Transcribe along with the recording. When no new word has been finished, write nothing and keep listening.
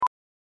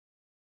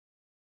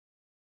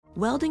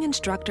Welding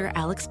instructor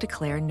Alex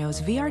DeClaire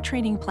knows VR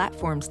training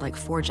platforms like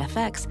Forge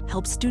FX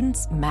help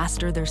students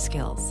master their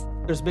skills.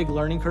 There's a big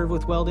learning curve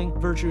with welding.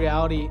 Virtual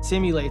reality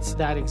simulates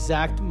that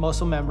exact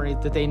muscle memory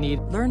that they need.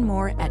 Learn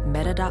more at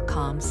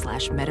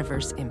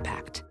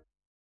meta.com/metaverseimpact.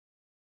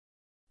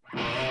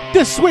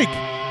 This week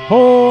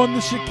on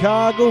the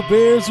Chicago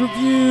Bears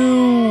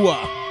Review.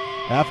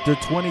 After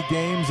 20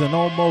 games and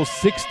almost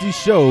 60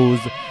 shows,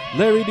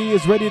 Larry D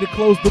is ready to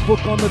close the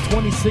book on the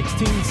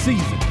 2016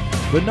 season,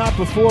 but not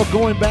before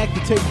going back to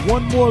take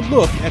one more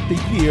look at the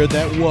year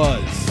that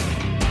was.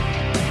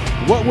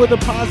 What were the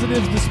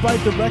positives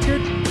despite the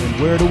record,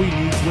 and where do we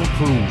need to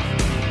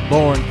improve?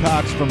 Lauren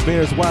Cox from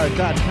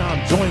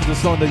BearsWire.com joins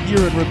us on the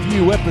Year in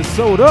Review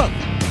episode of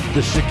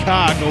the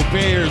Chicago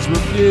Bears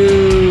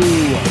Review.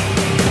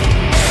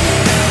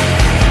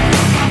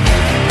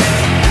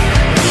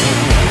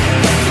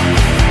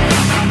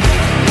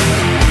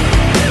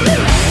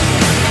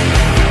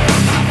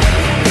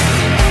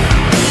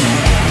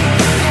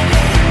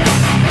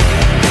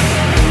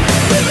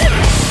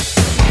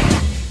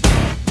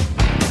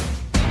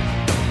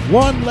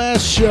 One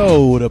last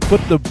show to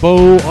put the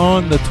bow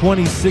on the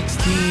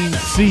 2016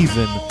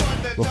 season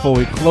before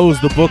we close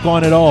the book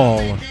on it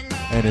all.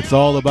 And it's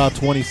all about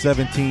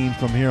 2017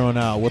 from here on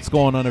out. What's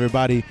going on,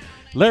 everybody?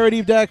 Larry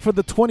Devdak for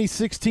the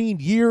 2016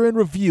 Year in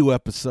Review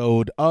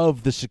episode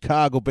of the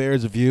Chicago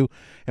Bears Review.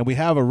 And we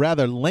have a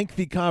rather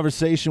lengthy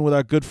conversation with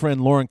our good friend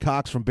Lauren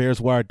Cox from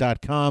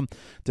BearsWire.com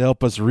to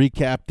help us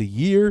recap the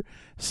year.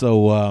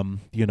 So,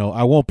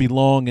 I won't be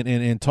long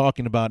in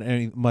talking about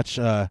much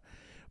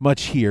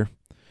here.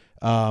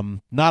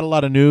 Not a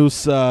lot of news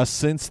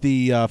since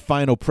the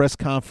final press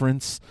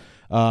conference.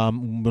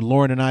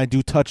 Lauren and I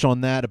do touch on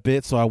that a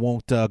bit, so I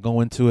won't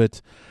go into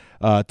it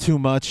too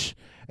much.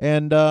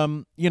 And,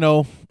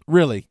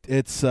 really,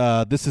 it's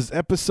this is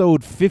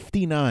episode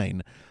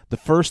 59. The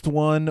first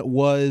one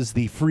was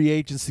the free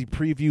agency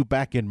preview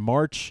back in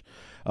March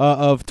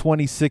of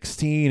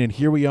 2016, and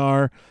here we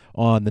are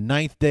on the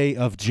 9th day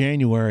of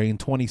January in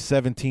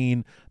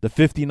 2017, the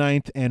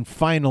 59th and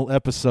final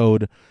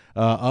episode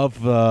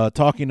of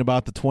talking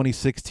about the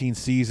 2016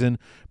 season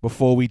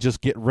before we just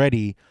get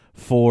ready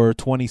for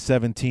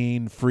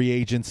 2017 free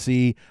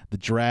agency, the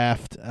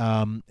draft,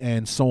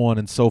 and so on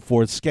and so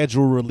forth,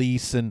 schedule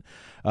release, and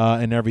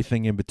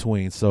everything in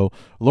between. So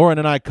Lauren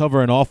and I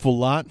cover an awful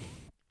lot.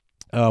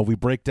 We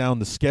break down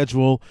the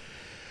schedule,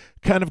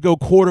 kind of go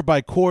quarter by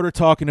quarter,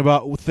 talking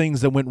about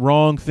things that went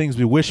wrong, things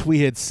we wish we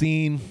had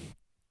seen,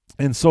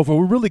 and so forth.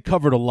 We really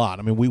covered a lot.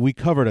 I mean, we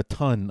covered a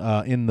ton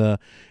in the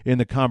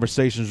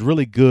conversations.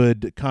 Really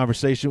good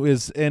conversation.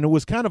 It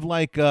was kind of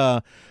like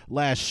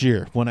last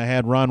year when I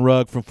had Ron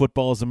Rugg from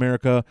Football is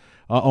America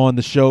on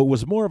the show. It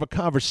was more of a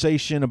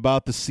conversation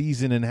about the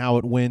season and how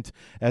it went,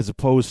 as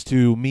opposed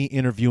to me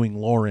interviewing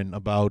Lauren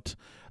about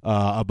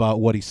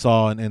what he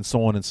saw and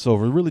so on and so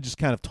forth. We really just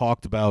kind of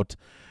talked about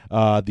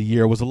the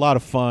year. It was a lot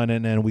of fun,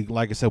 and we,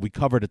 like I said, we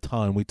covered a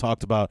ton. We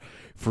talked about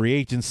free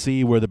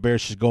agency, where the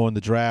Bears should go in the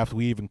draft.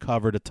 We even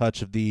covered a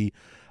touch of the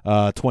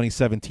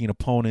 2017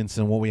 opponents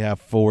and what we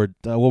have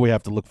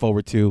to look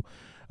forward to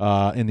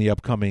in the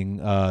upcoming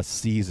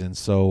season.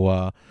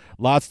 So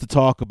lots to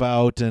talk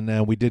about,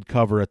 and we did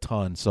cover a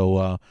ton.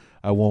 So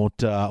I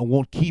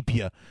won't keep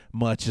you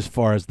much as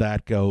far as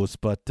that goes.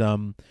 But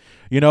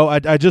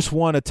I just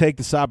want to take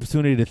this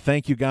opportunity to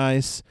thank you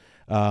guys.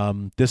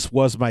 This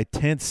was my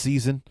 10th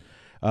season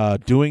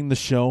doing the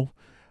show.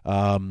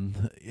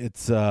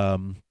 It's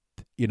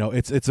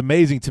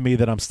amazing to me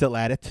that I'm still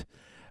at it.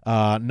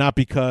 Not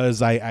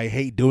because I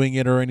hate doing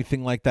it or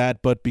anything like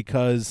that, but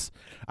because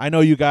I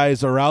know you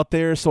guys are out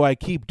there, so I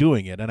keep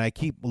doing it, and I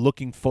keep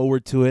looking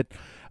forward to it.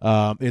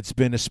 It's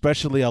been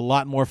especially a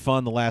lot more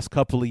fun the last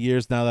couple of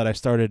years now that I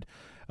started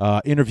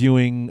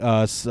interviewing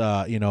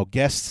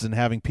guests and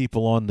having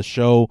people on the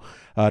show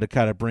to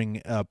kind of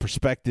bring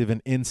perspective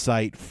and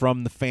insight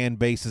from the fan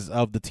bases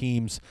of the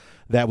teams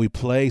that we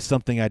play,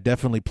 something I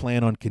definitely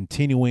plan on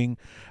continuing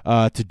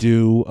to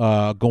do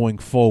going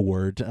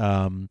forward.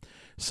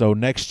 So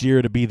next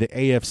year to be the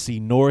AFC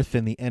North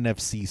and the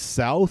NFC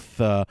South.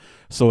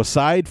 So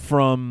aside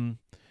from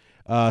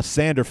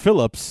Sander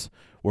Phillips,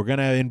 we're going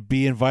to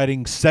be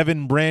inviting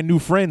 7 brand new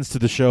friends to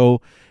the show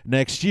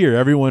next year.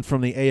 Everyone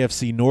from the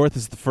AFC North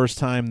is the first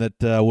time that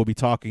we'll be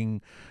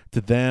talking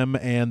to them,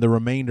 and the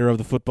remainder of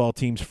the football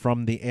teams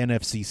from the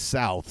NFC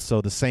South.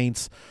 So the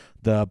Saints,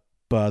 the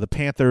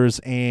Panthers,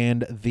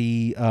 and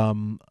the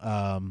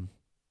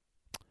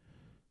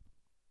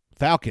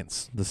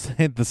Falcons.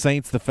 The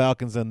Saints, the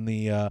Falcons, and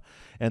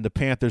the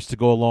Panthers to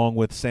go along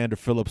with Sander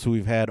Phillips, who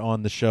we've had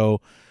on the show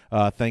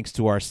thanks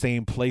to our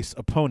same place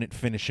opponent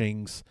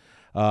finishings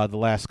the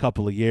last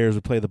couple of years.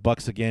 We play the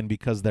Bucs again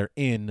because they're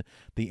in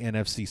the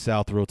NFC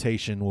South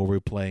rotation where we're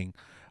playing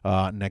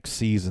next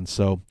season.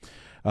 So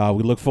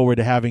we look forward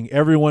to having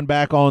everyone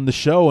back on the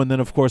show. And then,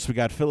 of course, we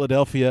got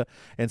Philadelphia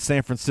and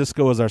San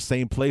Francisco as our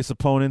same place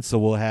opponents. So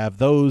we'll have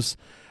those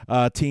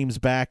teams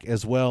back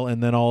as well.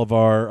 And then all of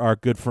our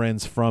good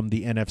friends from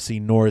the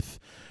NFC North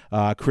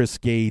Chris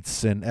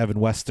Gates and Evan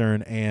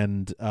Western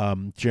and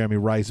Jeremy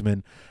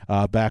Reisman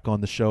back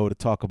on the show to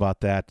talk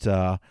about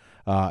that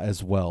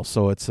as well.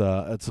 So it's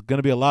going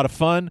to be a lot of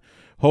fun.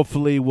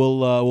 Hopefully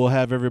we'll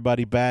have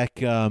everybody back,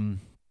 to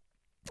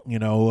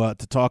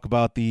talk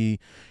about the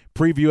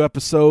preview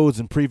episodes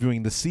and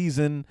previewing the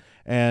season,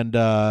 and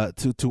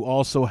to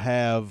also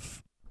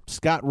have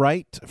Scott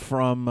Wright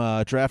from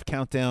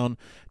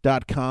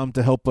DraftCountdown.com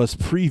to help us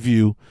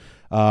preview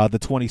the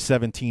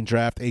 2017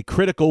 draft, a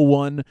critical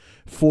one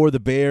for the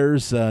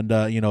Bears. And,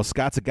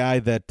 Scott's a guy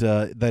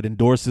that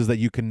endorses that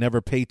you can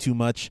never pay too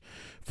much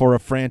for a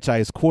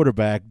franchise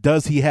quarterback.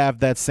 Does he have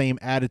that same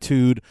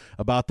attitude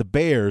about the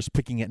Bears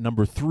picking at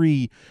number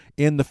 3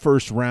 in the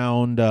first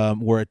round,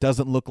 where it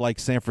doesn't look like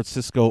San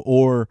Francisco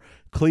or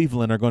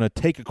Cleveland are going to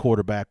take a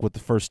quarterback with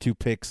the first 2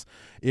 picks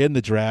in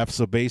the draft?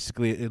 So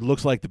basically it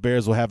looks like the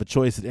Bears will have a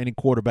choice at any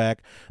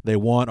quarterback they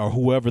want, or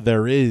whoever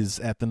there is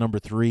at the number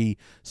 3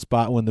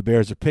 spot when the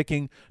Bears are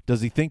picking.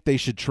 Does he think they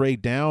should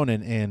trade down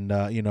and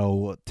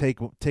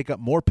take up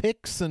more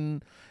picks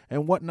and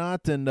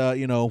whatnot? And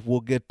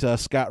we'll get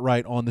Scott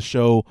Wright on the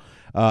show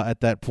at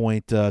that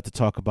point to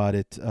talk about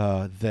it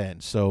then.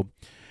 So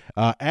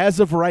as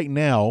of right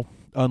now,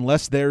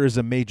 unless there is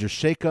a major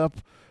shakeup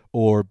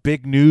or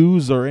big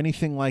news or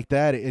anything like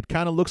that, it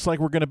kind of looks like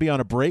we're going to be on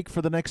a break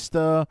for the next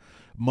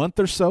month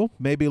or so,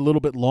 maybe a little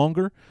bit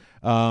longer.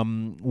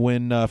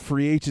 When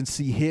free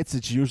agency hits,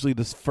 it's usually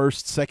the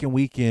second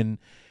week in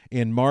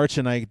March,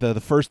 and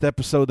the first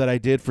episode that I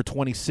did for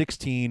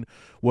 2016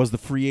 was the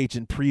free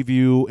agent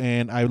preview,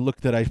 and I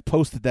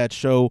posted that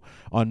show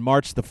on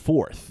March the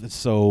 4th.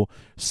 So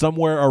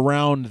somewhere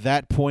around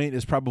that point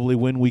is probably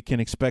when we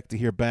can expect to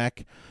hear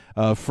back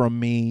from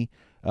me,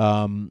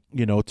 to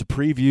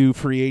preview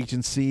free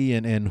agency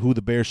and who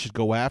the Bears should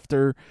go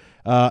after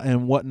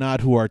and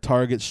whatnot, who our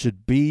targets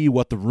should be,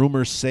 what the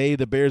rumors say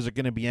the Bears are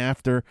going to be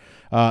after,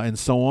 and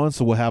so on.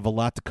 So we'll have a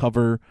lot to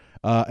cover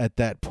at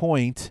that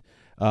point.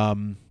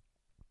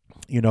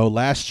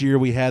 Last year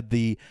we had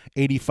the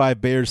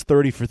 85 Bears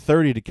 30 for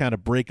 30 to kind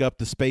of break up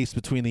the space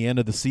between the end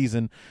of the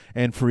season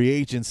and free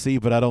agency,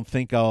 but I don't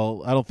think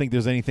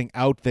there's anything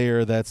out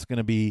there that's going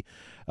to be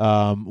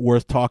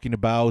worth talking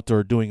about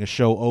or doing a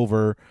show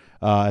over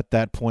at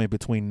that point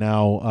between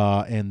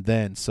now and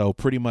then. So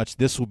pretty much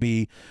this will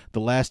be the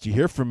last you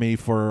hear from me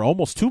for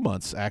almost 2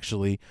 months,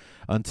 actually,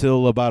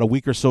 until about a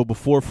week or so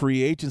before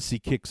free agency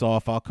kicks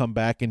off. I'll come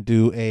back and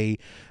do a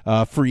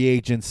free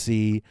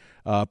agency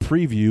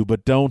preview,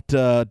 but don't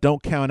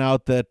count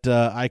out that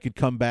I could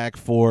come back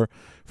for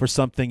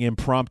something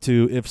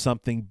impromptu if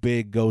something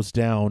big goes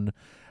down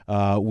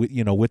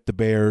with the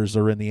Bears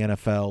or in the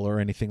NFL or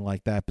anything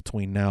like that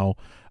between now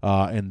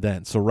and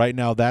then. So right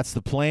now that's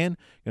the plan.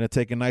 Going to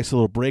take a nice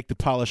little break to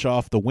polish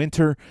off the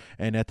winter,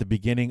 and at the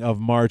beginning of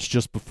March,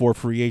 just before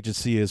free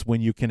agency, is when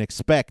you can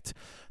expect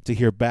to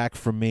hear back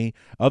from me.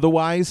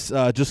 Otherwise,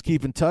 just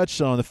keep in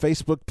touch on the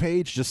Facebook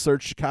page. Just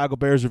search Chicago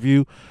Bears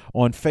Review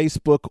on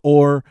Facebook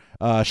or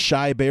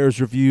Shy Bears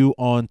Review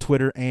on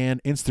Twitter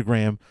and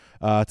Instagram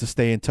to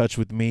stay in touch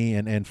with me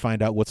and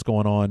find out what's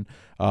going on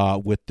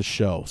with the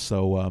show.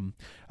 So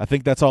I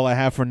think that's all I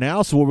have for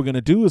now. So what we're going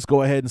to do is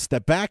go ahead and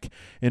step back,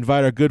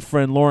 invite our good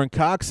friend Lauren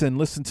Cox, and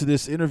listen to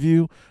this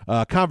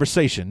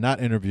conversation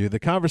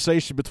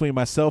between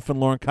myself and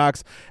Lauren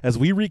Cox as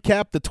we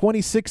recap the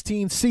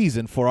 2016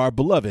 season for our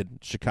beloved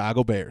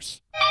Chicago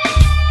Bears.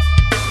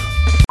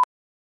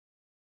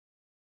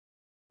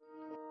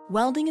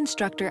 Welding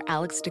instructor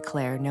Alex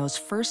DeClaire knows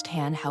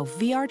firsthand how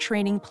VR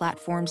training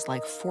platforms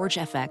like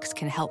ForgeFX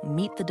can help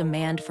meet the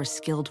demand for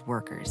skilled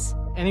workers.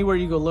 Anywhere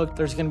you go look,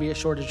 there's going to be a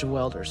shortage of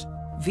welders.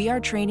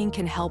 VR training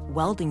can help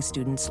welding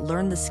students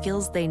learn the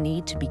skills they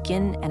need to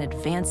begin and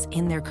advance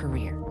in their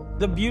career.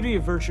 The beauty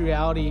of virtual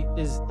reality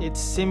is it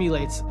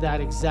simulates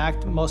that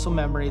exact muscle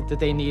memory that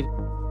they need.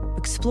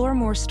 Explore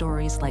more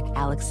stories like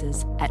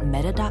Alex's at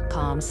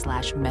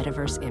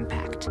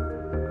meta.com/metaverseimpact.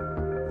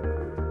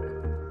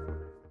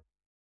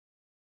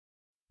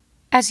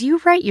 As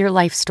you write your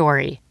life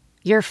story,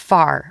 you're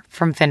far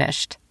from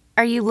finished.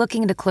 Are you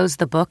looking to close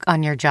the book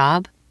on your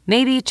job?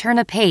 Maybe turn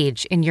a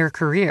page in your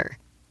career?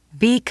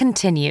 Be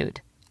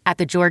continued at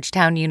the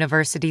Georgetown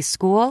University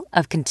School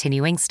of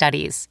Continuing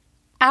Studies.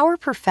 Our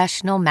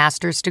professional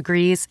master's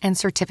degrees and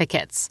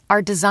certificates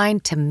are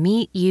designed to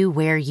meet you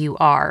where you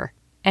are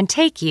and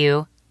take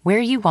you where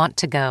you want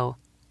to go.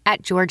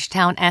 At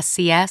Georgetown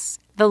SCS,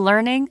 the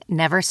learning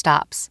never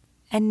stops,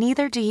 and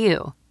neither do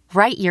you.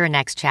 Write your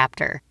next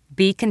chapter.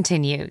 Be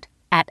continued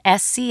at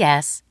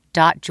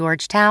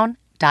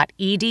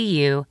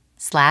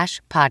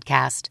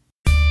scs.georgetown.edu/podcast.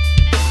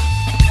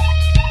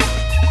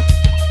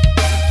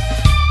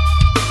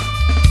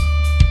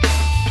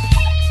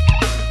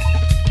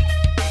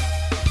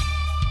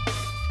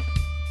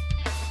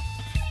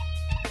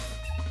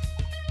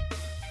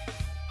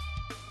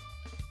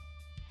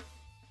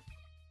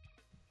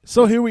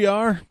 So here we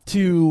are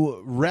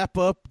to wrap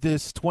up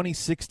this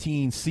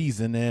 2016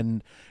 season,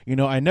 and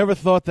I never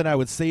thought that I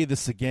would say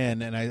this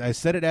again, and I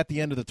said it at the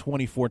end of the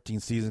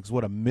 2014 season because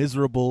what a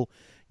miserable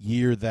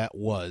year that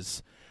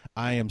was.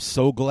 I am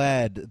so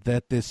glad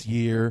that this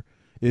year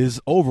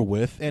is over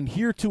with and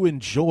here to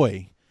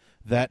enjoy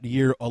that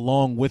year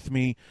along with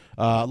me.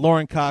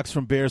 Lauren Cox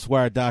from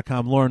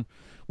BearsWire.com. Lauren,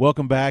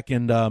 welcome back,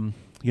 and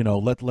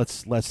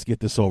let's get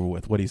this over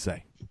with. What do you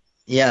say?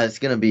 Yeah, it's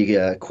going to be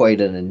quite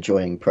an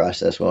enjoying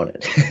process, won't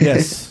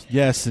it?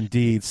 Yes,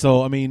 indeed.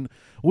 So, I mean,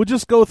 we'll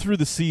just go through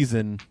the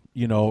season,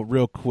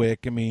 real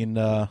quick. I mean,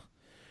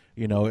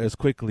 as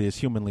quickly as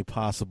humanly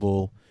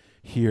possible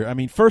here. I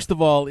mean, first of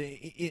all,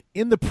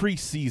 in the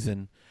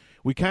preseason,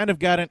 we kind of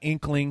got an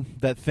inkling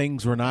that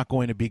things were not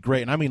going to be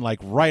great. And I mean, like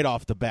right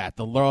off the bat,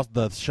 the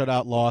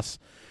shutout loss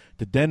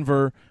to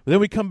Denver. But then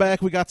we come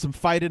back, we got some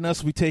fight in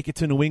us. We take it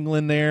to New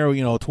England there,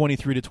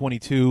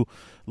 23-22,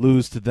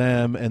 lose to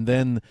them. And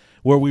then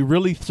where we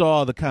really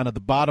saw the kind of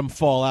the bottom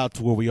fall out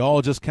to where we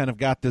all just kind of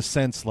got this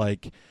sense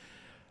like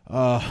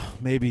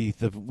maybe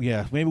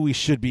we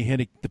should be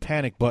hitting the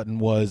panic button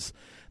was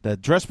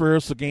that dress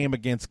rehearsal game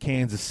against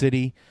Kansas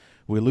City.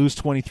 We lose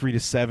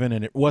 23-7,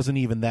 and it wasn't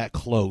even that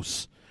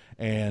close.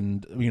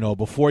 And,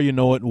 before you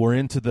know it, we're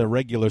into the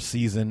regular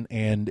season,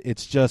 and it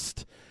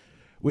just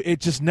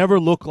never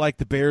looked like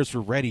the Bears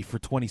were ready for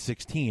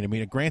 2016. I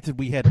mean, granted,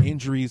 we had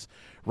injuries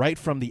right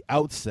from the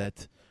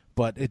outset,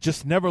 but it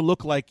just never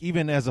looked like,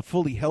 even as a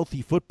fully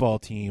healthy football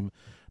team,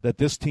 that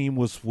this team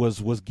was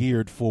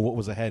geared for what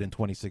was ahead in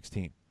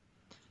 2016.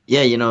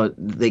 Yeah,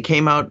 they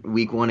came out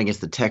week one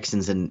against the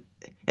Texans, and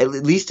at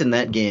least in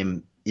that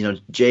game,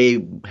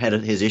 Jay had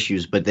his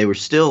issues, but they were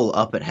still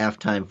up at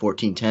halftime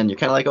 14-10. You're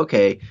kind of like,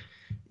 okay,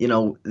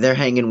 they're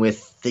hanging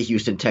with the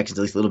Houston Texans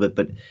at least a little bit,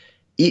 but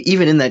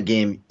even in that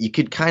game, you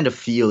could kind of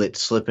feel it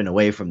slipping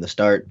away from the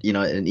start,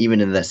 and even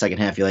in that second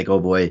half, you're like,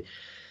 oh boy,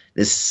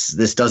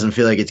 this doesn't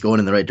feel like it's going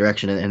in the right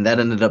direction. And that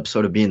ended up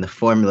sort of being the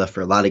formula for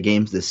a lot of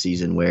games this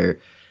season where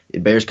the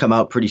Bears come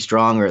out pretty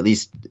strong or at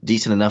least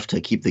decent enough to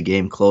keep the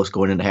game close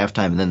going into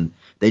halftime, and then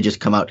they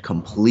just come out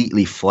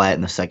completely flat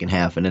in the second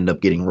half and end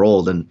up getting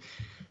rolled. And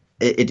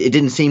it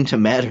didn't seem to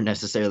matter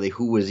necessarily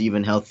who was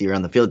even healthier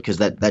on the field because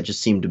that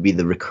just seemed to be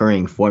the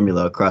recurring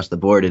formula across the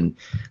board. And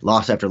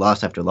loss after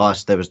loss after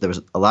loss, there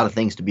was a lot of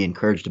things to be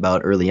encouraged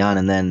about early on,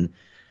 and then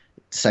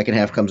second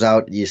half comes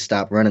out, you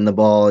stop running the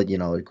ball,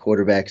 the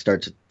quarterback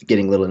starts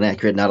getting a little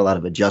inaccurate, not a lot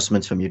of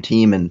adjustments from your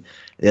team, and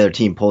the other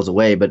team pulls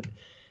away. But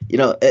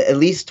at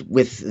least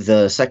with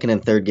the second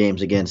and third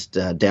games against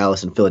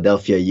Dallas and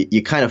Philadelphia,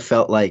 you kind of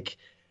felt like,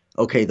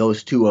 okay,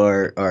 those two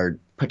are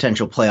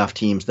potential playoff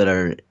teams that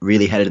are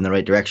really headed in the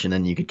right direction,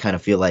 and you could kind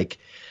of feel like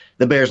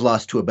the Bears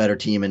lost to a better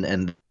team,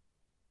 and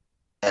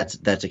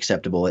that's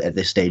acceptable at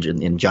this stage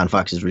in John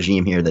Fox's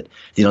regime here, that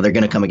they're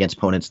going to come against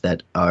opponents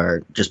that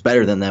are just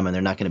better than them, and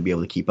they're not going to be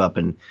able to keep up.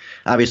 And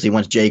obviously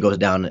once Jay goes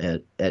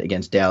down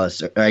against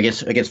Dallas or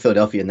against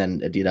Philadelphia, and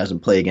then he doesn't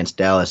play against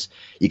Dallas,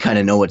 you kind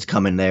of know what's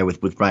coming there with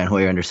Brian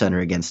Hoyer under center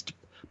against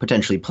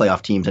potentially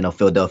playoff teams. I know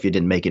Philadelphia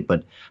didn't make it,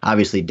 but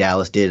obviously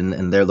Dallas did,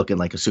 and they're looking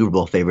like a Super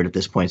Bowl favorite at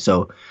this point.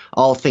 So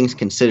all things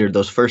considered,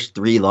 those first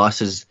three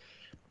losses,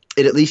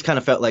 it at least kind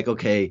of felt like,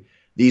 okay,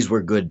 these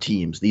were good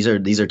teams. These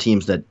are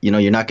teams that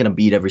you're not going to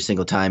beat every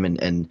single time,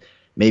 and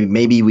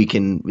maybe we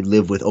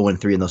live with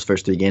 0-3 in those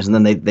first three games. And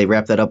then they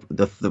wrap that up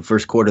the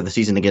first quarter of the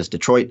season against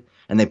Detroit,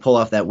 and they pull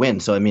off that win.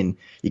 So I mean,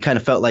 you kind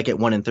of felt like at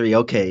 1-3,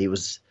 okay, it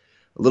was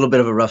a little bit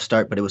of a rough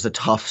start, but it was a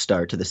tough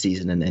start to the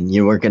season, and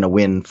you weren't going to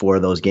win 4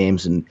 of those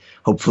games. And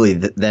hopefully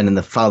then in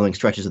the following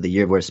stretches of the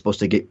year where it's supposed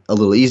to get a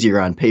little easier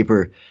on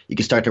paper, you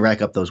can start to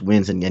rack up those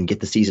wins and get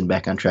the season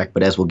back on track.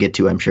 But as we'll get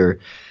to, I'm sure,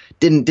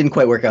 didn't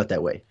quite work out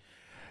that way.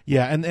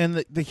 Yeah,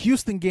 and the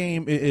Houston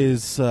game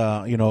is,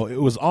 it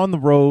was on the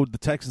road. The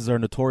Texans are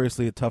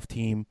notoriously a tough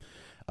team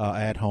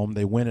at home.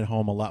 They win at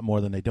home a lot more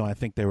than they don't. I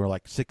think they were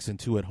like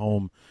 6-2 at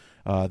home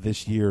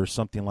this year or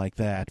something like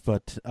that.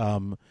 But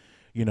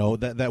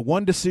that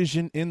one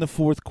decision in the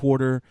fourth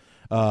quarter,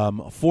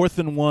 4th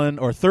and 1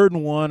 or 3rd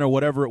and 1 or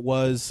whatever it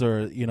was,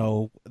 or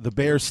the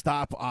Bears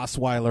stop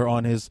Osweiler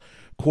on his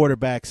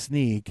quarterback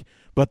sneak,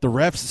 but the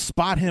refs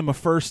spot him a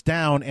first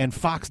down and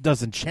Fox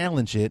doesn't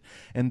challenge it.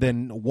 And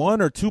then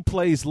 1 or 2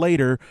 plays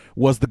later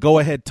was the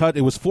go-ahead touch.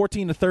 It was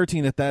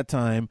 14-13 at that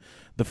time.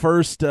 The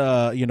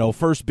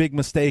first big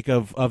mistake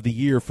of the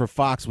year for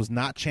Fox was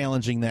not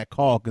challenging that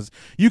call, because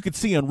you could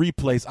see on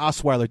replays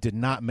Osweiler did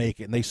not make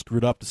it, and they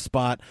screwed up the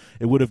spot.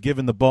 It would have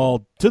given the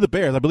ball to the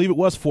Bears. I believe it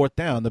was 4th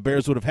down. The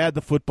Bears would have had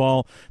the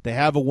football. They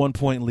have a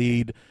 1-point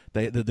lead.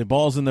 The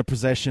ball's in their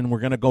possession. We're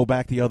going to go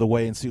back the other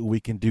way and see what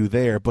we can do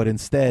there. But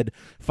instead,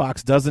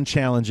 Fox doesn't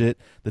challenge it.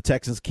 The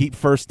Texans keep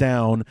first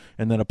down,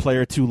 and then a play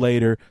or two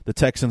later, the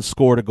Texans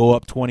score to go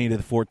up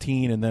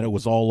 20-14, and then it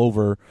was all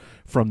over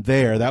from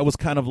there. That was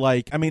kind of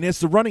like, I mean, it's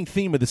the running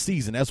theme of the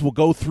season. As we'll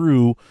go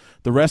through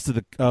the rest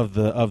of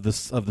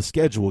the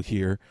schedule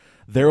here,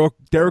 there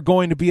are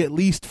going to be at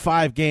least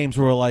 5 games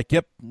where we're like,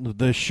 yep,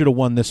 they should have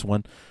won this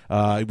one.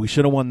 We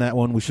should have won that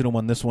one. We should have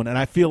won this one. And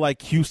I feel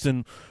like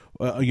Houston,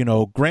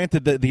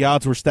 granted that the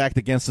odds were stacked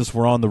against us,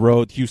 we're on the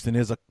road. Houston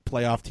is a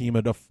playoff team,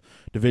 a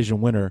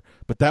division winner.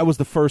 But that was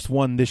the first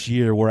one this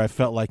year where I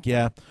felt like,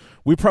 yeah,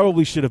 we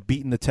probably should have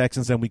beaten the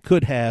Texans, and we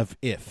could have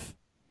if.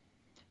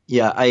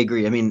 Yeah, I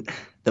agree. I mean,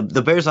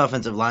 the Bears'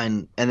 offensive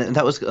line, and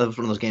that was one of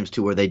those games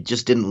too where they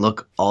just didn't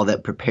look all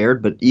that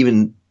prepared. But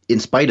even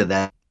in spite of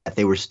that,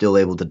 they were still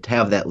able to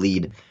have that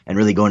lead and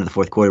really go into the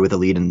fourth quarter with a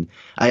lead. And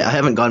I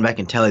haven't gone back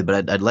and tallied,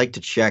 but I'd like to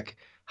check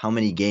how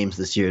many games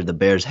this year the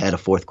Bears had a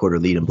fourth quarter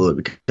lead and blew it,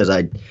 because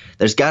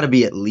there's got to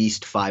be at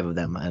least 5 of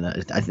them. And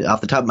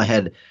off the top of my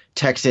head,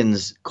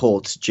 Texans,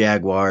 Colts,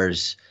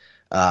 Jaguars,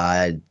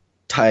 no,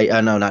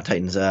 not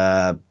Titans.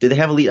 Did they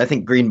have a lead? I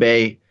think Green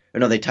Bay. Or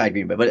no, they tied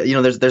Green Bay. But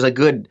there's a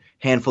good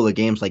handful of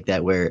games like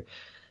that where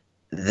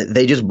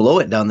they just blow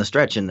it down the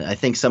stretch, and I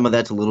think some of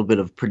that's a little bit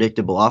of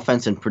predictable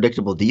offense and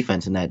predictable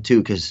defense in that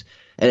too.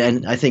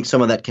 And I think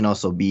some of that can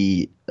also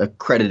be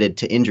accredited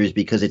to injuries,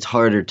 because it's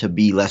harder to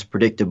be less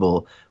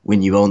predictable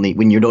when you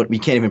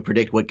can't even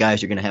predict what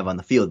guys you're going to have on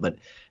the field. But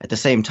at the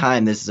same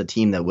time, this is a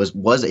team that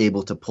was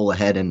able to pull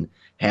ahead and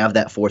have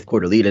that fourth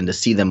quarter lead, and to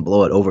see them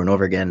blow it over and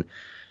over again,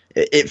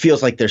 it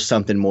feels like there's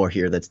something more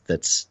here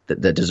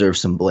that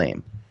deserves some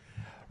blame.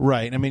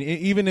 Right. I mean,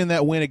 even in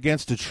that win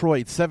against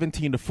Detroit,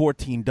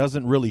 17-14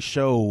 doesn't really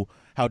show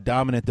how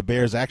dominant the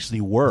Bears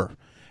actually were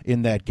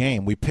in that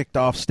game. We picked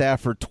off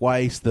Stafford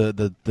twice.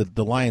 The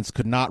Lions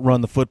could not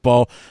run the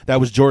football. That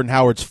was Jordan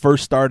Howard's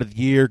first start of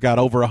the year, got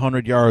over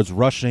 100 yards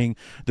rushing.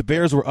 The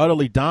Bears were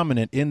utterly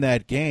dominant in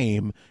that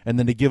game, and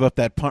then to give up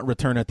that punt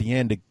return at the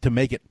end to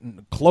make it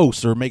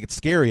close, or make it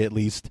scary at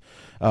least,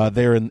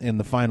 there in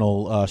the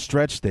final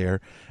stretch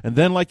there. And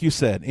then, like you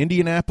said,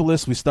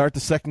 Indianapolis, we start the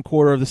second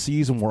quarter of the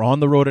season. We're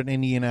on the road at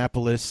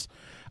Indianapolis.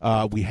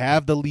 We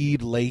have the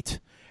lead late.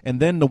 And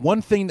then the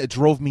one thing that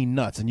drove me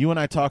nuts, and you and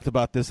I talked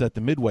about this at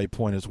the midway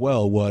point as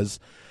well, was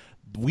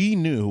we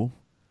knew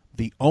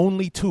the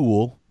only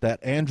tool that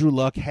Andrew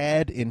Luck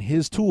had in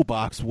his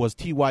toolbox was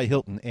T.Y.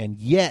 Hilton, and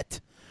yet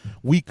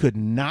we could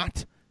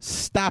not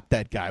stop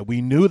that guy.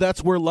 We knew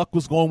that's where Luck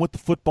was going with the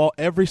football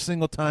every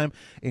single time,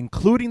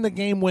 including the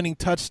game-winning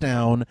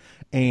touchdown,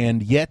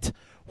 and yet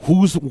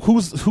who's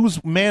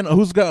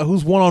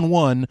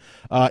one-on-one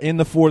in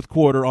the fourth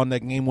quarter on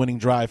that game-winning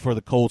drive for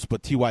the Colts,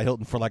 but T.Y.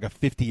 Hilton for like a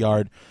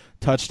 50-yard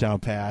touchdown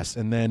pass.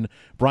 And then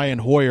Brian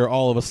Hoyer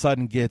all of a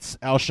sudden gets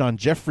Alshon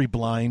Jeffrey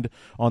blind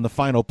on the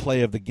final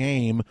play of the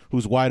game,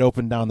 who's wide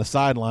open down the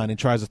sideline, and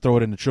tries to throw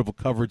it into triple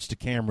coverage to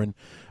Cameron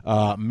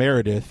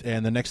Meredith.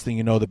 And the next thing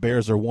you know, the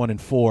Bears are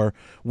 1-4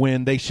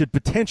 when they should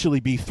potentially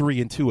be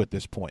 3-2 at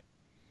this point.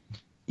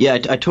 Yeah,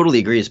 I totally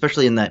agree,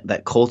 especially in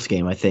that Colts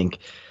game. I think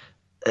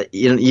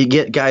you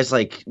get guys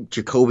like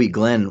Jacoby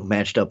Glenn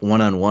matched up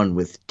one-on-one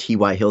with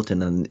T.Y.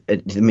 Hilton, and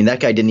I mean, that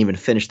guy didn't even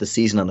finish the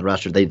season on the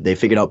roster. They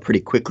figured out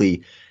pretty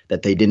quickly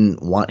that they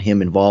didn't want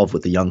him involved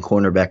with the young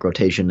cornerback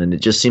rotation, and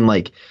it just seemed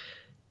like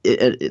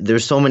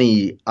there's so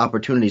many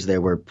opportunities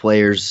there where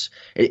players.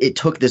 It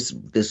took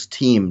this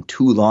team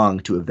too long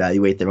to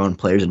evaluate their own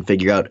players and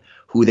figure out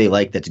who they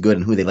like that's good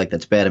and who they like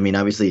that's bad. I mean,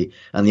 obviously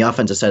on the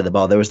offensive side of the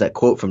ball, there was that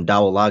quote from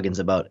Dowell Loggins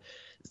about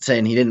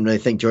saying he didn't really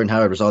think Jordan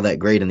Howard was all that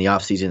great in the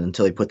offseason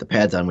until he put the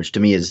pads on, which to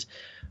me is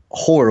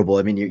horrible.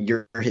 I mean,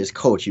 you're his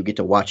coach. You get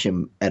to watch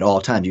him at all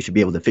times. You should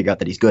be able to figure out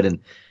that he's good. And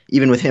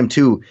even with him,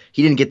 too,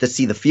 he didn't get to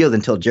see the field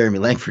until Jeremy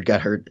Langford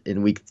got hurt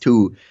in week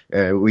 3,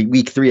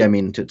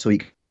 so he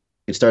could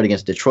start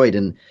against Detroit.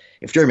 And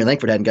if Jeremy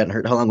Langford hadn't gotten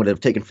hurt, how long would it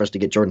have taken for us to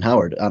get Jordan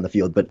Howard on the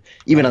field? But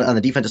even on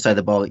the defensive side of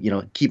the ball,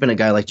 keeping a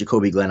guy like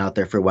Jacoby Glenn out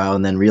there for a while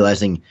and then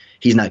realizing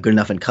he's not good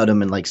enough and cut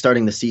him, and like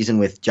starting the season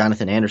with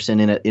Jonathan Anderson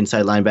in at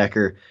inside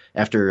linebacker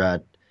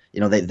after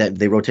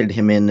they rotated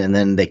him in, and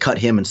then they cut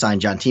him and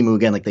signed John Timu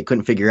again. Like, they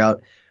couldn't figure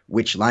out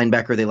which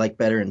linebacker they liked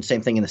better, and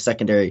same thing in the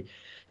secondary.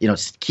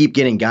 Keep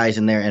getting guys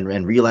in there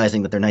and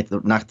realizing that they're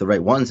not the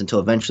right ones until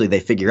eventually they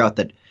figure out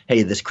that,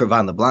 hey, this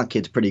Crevan LeBlanc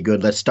kid's pretty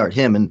good. Let's start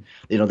him. And,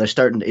 they're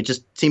starting. It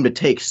just seemed to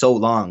take so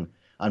long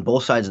on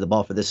both sides of the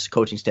ball for this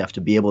coaching staff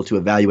to be able to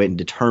evaluate and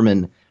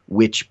determine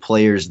which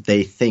players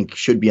they think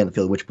should be on the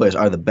field, which players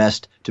are the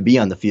best to be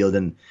on the field.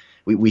 And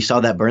we saw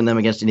that burn them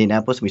against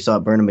Indianapolis. We saw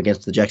it burn them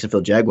against the Jacksonville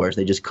Jaguars.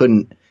 They just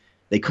couldn't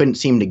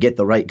seem to get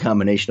the right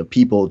combination of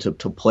people to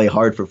play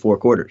hard for 4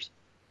 quarters.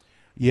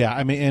 Yeah,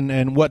 I mean,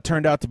 and what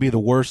turned out to be the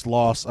worst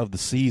loss of the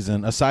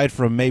season, aside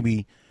from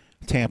maybe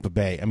Tampa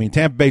Bay. I mean,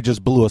 Tampa Bay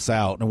just blew us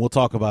out, and we'll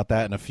talk about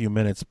that in a few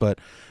minutes. But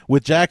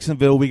with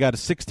Jacksonville, we got a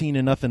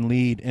 16-0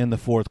 lead in the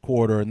fourth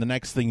quarter, and the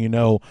next thing you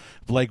know,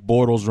 Blake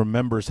Bortles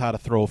remembers how to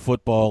throw a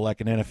football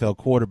like an NFL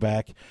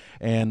quarterback,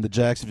 and the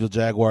Jacksonville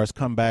Jaguars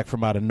come back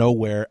from out of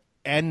nowhere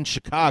and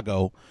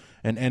Chicago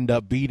and end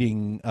up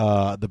beating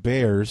the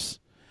Bears.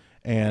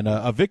 And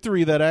a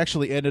victory that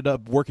actually ended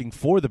up working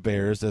for the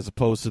Bears, as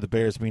opposed to the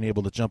Bears being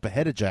able to jump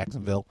ahead of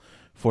Jacksonville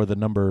for the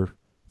number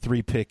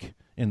 3 pick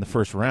in the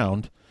first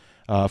round.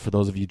 For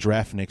those of you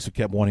draftniks who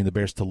kept wanting the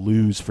Bears to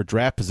lose for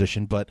draft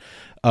position. But,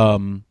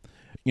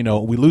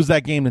 we lose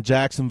that game to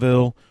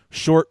Jacksonville.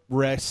 Short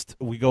rest.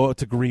 We go out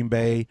to Green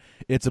Bay.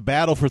 It's a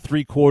battle for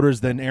 3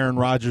 quarters. Then Aaron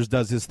Rodgers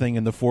does his thing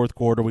in the fourth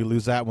quarter. We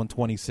lose that one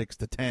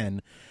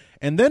 26-10.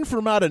 And then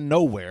from out of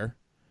nowhere,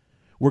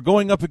 We're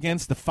going up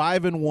against the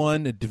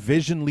 5-1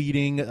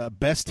 division-leading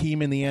best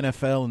team in the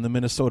NFL and the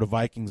Minnesota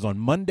Vikings on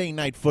Monday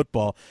Night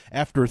Football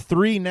after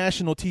 3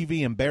 national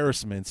TV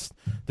embarrassments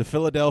to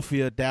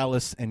Philadelphia,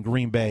 Dallas, and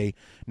Green Bay.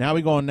 Now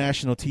we go on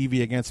national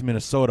TV against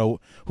Minnesota,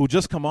 who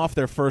just come off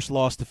their first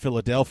loss to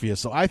Philadelphia.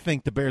 So I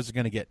think the Bears are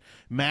going to get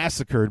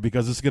massacred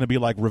because it's going to be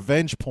like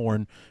revenge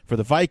porn for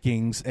the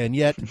Vikings, and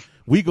yet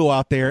we go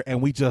out there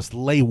and we just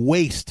lay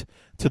waste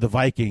to the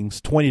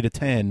Vikings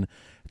 20-10.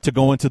 To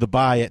go into the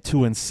bye at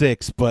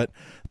 2-6, but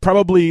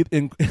probably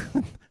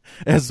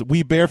as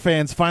we Bear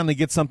fans finally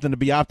get something to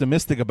be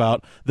optimistic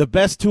about, the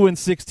best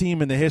 2-6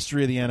 team in the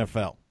history of the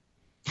NFL.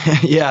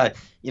 Yeah,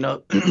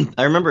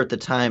 I remember at the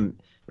time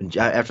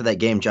after that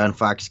game, John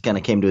Fox kind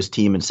of came to his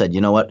team and said,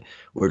 "You know what,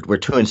 we're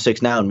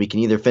 2-6 now, and we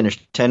can either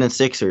finish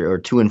 10-6 or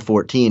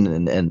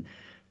 2-14." And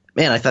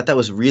man, I thought that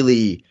was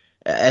really,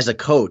 as a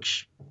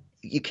coach,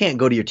 you can't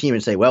go to your team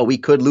and say, well, we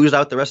could lose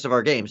out the rest of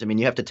our games. I mean,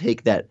 you have to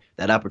take that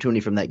opportunity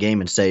from that game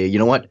and say, you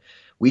know what,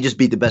 we just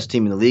beat the best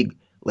team in the league.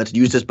 Let's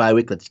use this bye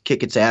week. Let's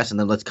kick its ass, and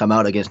then let's come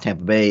out against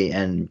Tampa Bay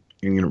and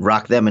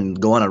rock them and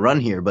go on a run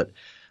here. But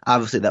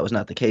obviously that was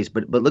not the case.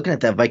 But looking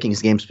at that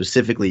Vikings game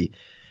specifically,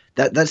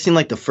 that seemed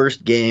like the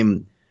first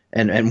game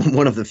and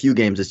one of the few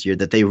games this year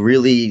that they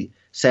really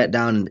sat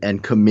down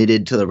and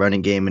committed to the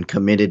running game and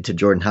committed to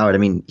Jordan Howard. I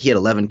mean, he had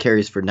 11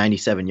 carries for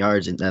 97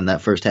 yards in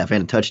that first half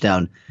and a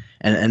touchdown.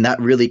 And that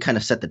really kind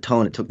of set the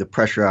tone. It took the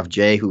pressure off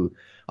Jay, who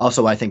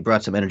also, I think,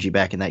 brought some energy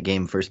back in that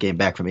game, first game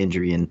back from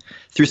injury, and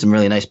threw some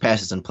really nice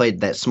passes and played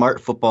that smart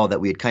football that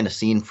we had kind of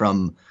seen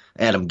from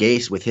Adam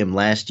Gase with him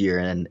last year.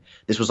 And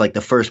this was like the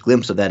first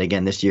glimpse of that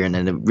again this year. And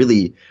then it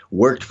really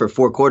worked for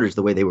 4 quarters,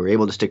 the way they were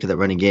able to stick to that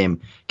running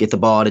game, get the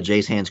ball out of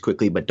Jay's hands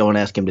quickly, but don't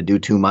ask him to do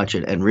too much,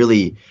 and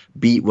really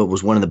beat what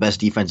was one of the best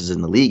defenses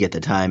in the league at the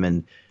time.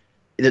 And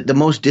the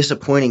most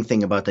disappointing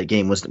thing about that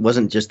game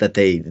wasn't just that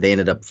they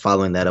ended up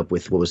following that up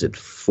with,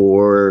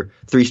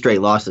 3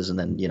 straight losses, and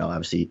then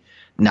obviously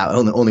now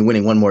only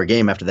winning one more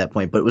game after that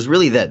point. But it was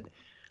really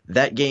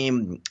that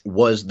game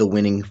was the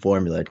winning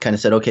formula. It kind of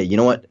said, okay, you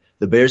know what,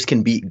 the Bears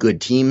can beat good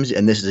teams,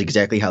 and this is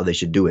exactly how they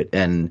should do it.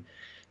 And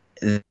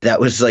that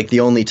was like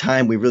the only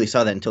time we really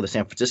saw that until the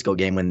San Francisco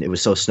game, when it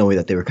was so snowy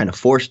that they were kind of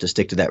forced to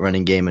stick to that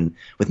running game. And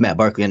with Matt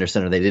Barkley under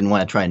center, they didn't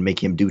want to try and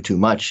make him do too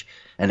much.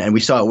 And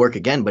we saw it work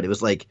again, but it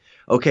was like,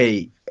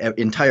 okay,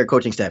 entire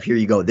coaching staff, here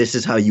you go. This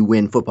is how you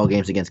win football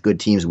games against good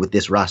teams with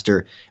this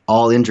roster.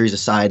 All injuries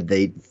aside,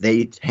 they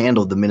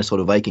handled the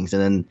Minnesota Vikings,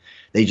 and then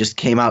they just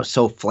came out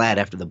so flat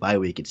after the bye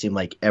week. It seemed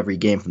like every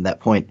game from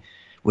that point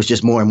was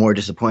just more and more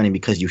disappointing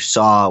because you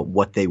saw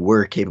what they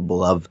were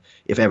capable of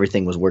if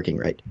everything was working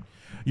right.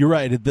 You're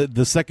right.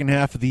 The second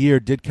half of the year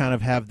did kind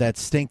of have that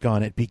stink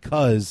on it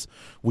because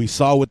we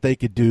saw what they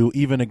could do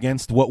even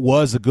against what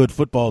was a good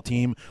football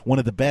team, one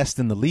of the best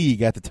in the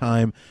league at the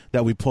time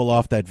that we pull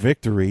off that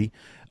victory.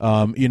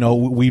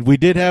 We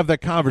did have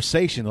that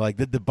conversation. Like,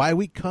 did the bye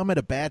week come at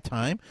a bad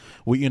time?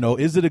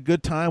 Is it a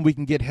good time? We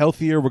can get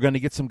healthier. We're going to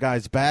get some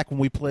guys back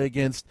when we play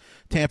against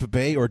Tampa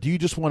Bay, or do you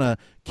just want to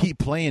keep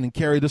playing and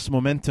carry this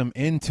momentum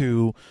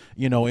into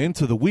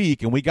the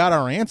week? And we got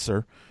our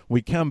answer.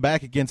 We come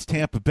back against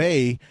Tampa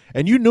Bay,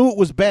 and you knew it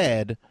was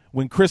bad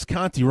when Chris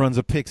Conte runs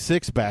a pick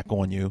 6 back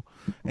on you.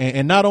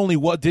 And not only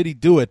what did he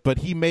do it, but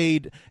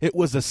it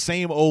was the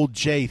same old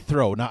Jay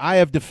throw. Now, I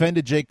have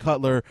defended Jay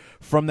Cutler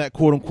from that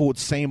quote-unquote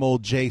same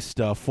old Jay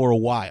stuff for a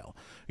while.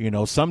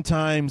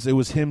 Sometimes it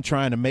was him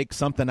trying to make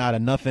something out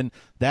of nothing,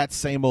 that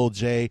same old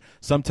Jay.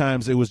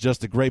 Sometimes it was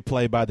just a great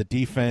play by the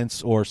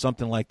defense or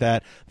something like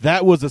that.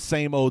 That was the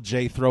same old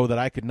Jay throw that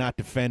I could not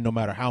defend no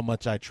matter how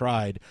much I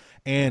tried.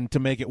 And to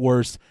make it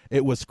worse,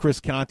 it was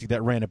Chris Conte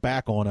that ran it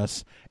back on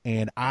us,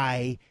 and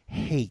I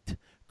hate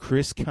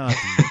Chris Conte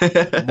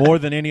more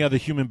than any other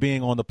human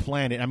being on the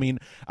planet. I mean,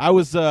 I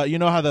was, you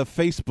know how the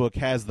Facebook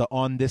has the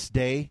on this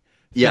day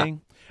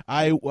thing? Yeah.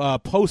 I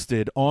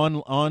posted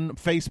on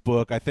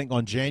Facebook, I think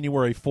on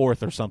January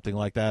 4th or something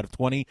like that of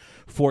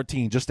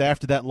 2014, just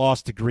after that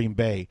loss to Green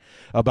Bay,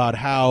 about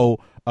how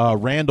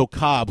Randall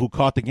Cobb, who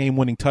caught the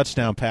game-winning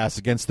touchdown pass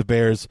against the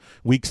Bears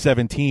Week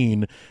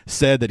 17,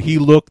 said that he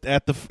looked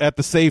at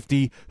the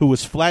safety who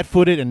was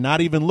flat-footed and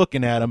not even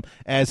looking at him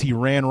as he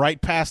ran right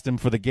past him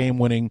for the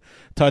game-winning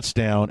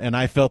touchdown. And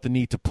I felt the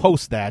need to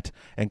post that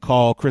and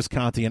call Chris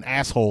Conte an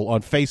asshole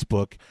on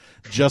Facebook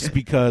just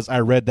because I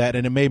read that,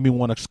 and it made me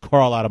want to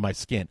crawl out of my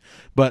skin.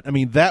 But, I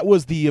mean, that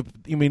was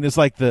it's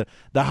like the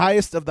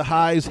highest of the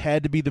highs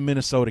had to be the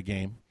Minnesota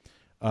game.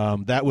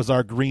 That was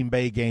our Green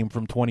Bay game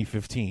from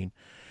 2015.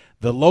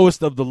 The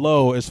lowest of the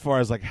low, as far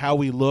as like how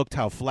we looked,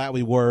 how flat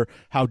we were,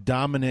 how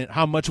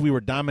much we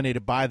were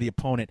dominated by the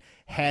opponent,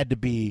 had to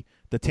be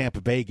the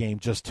Tampa Bay game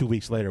just 2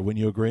 weeks later.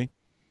 Wouldn't you agree?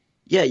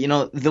 Yeah,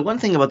 the one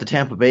thing about the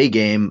Tampa Bay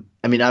game,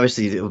 I mean,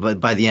 obviously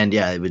by the end,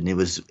 yeah, it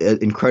was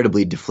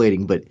incredibly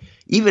deflating. But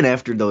even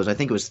after those, I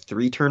think it was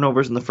 3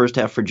 turnovers in the first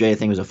half for Jay. I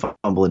think it was a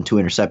fumble and 2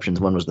 interceptions.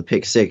 One was the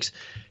pick 6.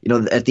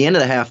 At the end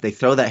of the half, they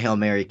throw that Hail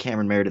Mary.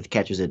 Cameron Meredith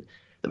catches it.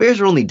 The Bears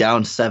were only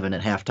down 7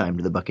 at halftime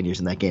to the Buccaneers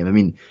in that game. I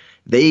mean,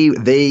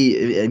 maybe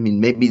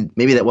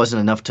that wasn't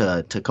enough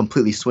to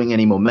completely swing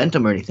any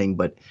momentum or anything,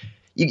 but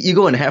you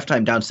go into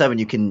halftime down 7,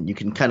 you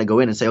can kind of go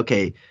in and say,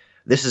 okay,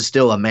 this is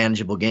still a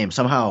manageable game.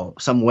 Somehow,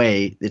 some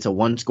way, it's a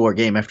 1-score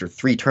game after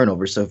 3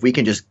 turnovers. So if we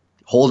can just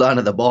hold on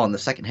to the ball in the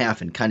second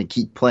half and kind of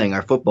keep playing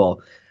our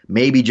football,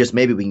 maybe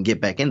we can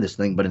get back in this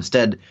thing. But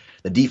instead,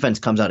 the defense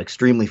comes out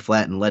extremely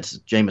flat and lets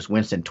Jameis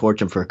Winston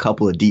torch him for a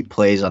couple of deep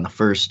plays on the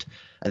first.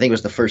 I think it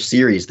was the first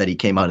series that he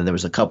came out, and there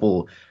was a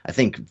couple, I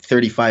think,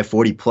 35,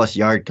 40-plus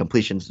yard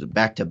completions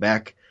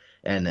back-to-back.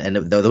 And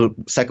the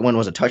second one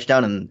was a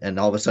touchdown, and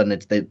all of a sudden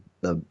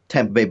the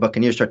Tampa Bay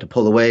Buccaneers start to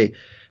pull away,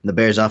 and the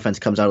Bears offense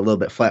comes out a little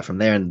bit flat from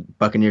there, and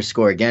Buccaneers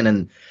score again.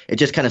 And it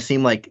just kind of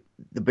seemed like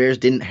the Bears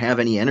didn't have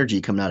any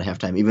energy coming out of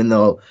halftime, even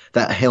though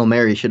that Hail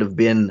Mary should have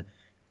been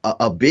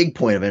a big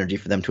point of energy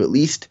for them to at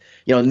least,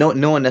 no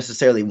one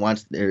necessarily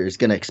wants or is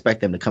going to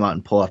expect them to come out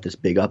and pull off this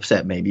big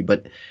upset maybe,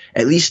 but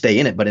at least stay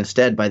in it. But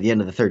instead, by the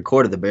end of the third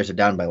quarter, the Bears are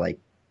down by like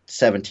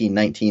 17,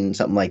 19,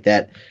 something like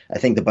that. I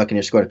think the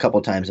Buccaneers scored a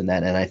couple times in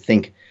that, and I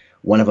think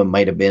one of them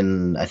might have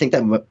been, I think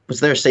that was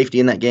there a safety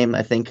in that game.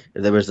 I think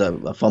there was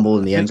a fumble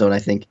in the end zone. I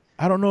think.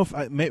 I don't know if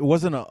it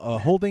wasn't a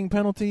holding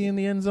penalty in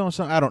the end zone.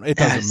 So I don't. It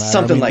doesn't matter.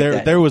 Something like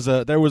that.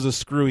 There was a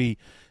screwy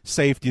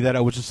safety that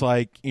I was just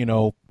like,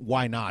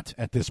 why not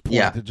at this point?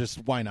 Yeah.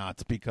 Just why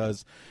not?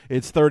 Because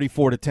it's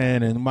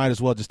 34-10, and might as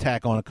well just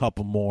tack on a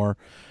couple more.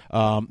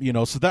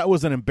 So that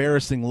was an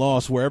embarrassing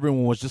loss where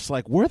everyone was just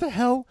like, where the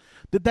hell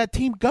did that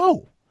team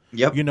go?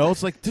 Yep.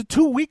 It's like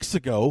 2 weeks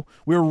ago,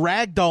 we were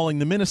ragdolling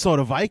the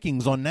Minnesota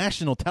Vikings on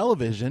national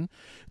television.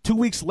 2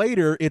 weeks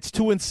later, it's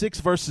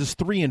 2-6 versus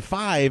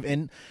 3-5,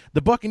 and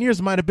the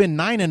Buccaneers might have been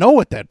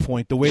 9-0 at that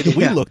point, the way that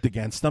we looked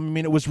against them. I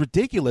mean, it was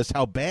ridiculous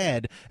how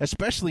bad,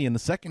 especially in the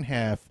second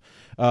half,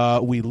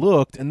 we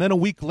looked. And then a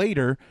week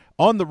later,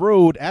 on the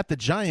road at the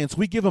Giants,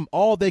 we give them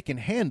all they can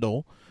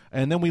handle,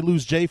 and then we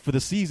lose Jay for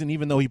the season,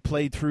 even though he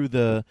played through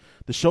the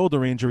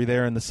shoulder injury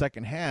there in the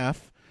second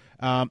half.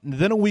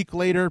 Then a week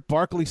later,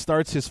 Barkley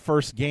starts his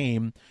first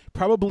game.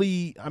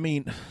 Probably, I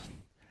mean,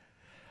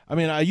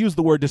 I use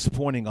the word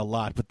disappointing a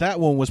lot, but that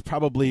one was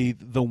probably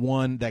the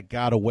one that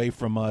got away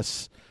from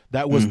us.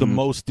 That was the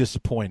most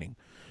disappointing.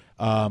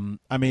 The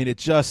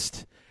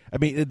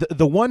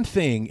one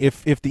thing,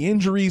 if the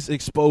injuries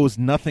exposed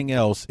nothing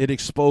else, it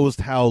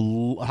exposed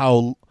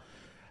how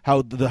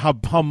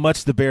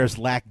much the Bears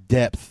lack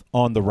depth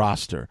on the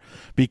roster,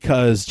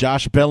 because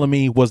Josh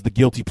Bellamy was the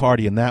guilty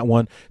party in that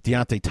one.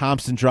 Deontay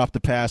Thompson dropped the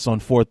pass on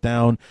 4th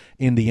down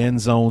in the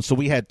end zone. So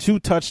we had 2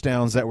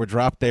 touchdowns that were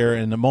dropped there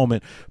in a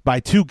moment by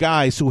 2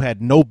 guys who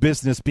had no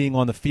business being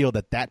on the field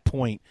at that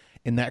point,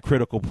 in that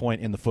critical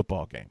point in the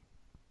football game.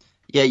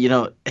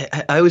 Yeah,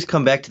 I always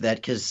come back to that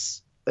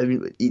because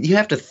you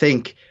have to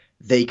think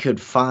they could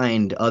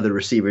find other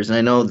receivers. And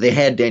I know they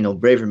had Daniel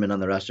Braverman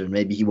on the roster, and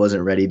maybe he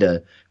wasn't ready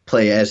to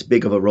play as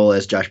big of a role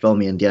as Josh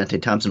Bellamy and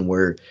Deontay Thompson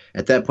were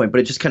at that point. But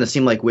it just kind of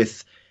seemed like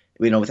with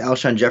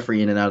Alshon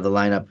Jeffrey in and out of the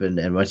lineup,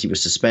 and once he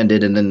was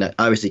suspended, and then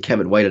obviously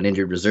Kevin White on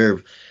injured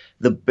reserve,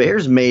 the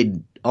Bears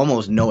made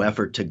almost no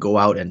effort to go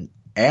out and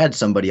add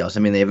somebody else. I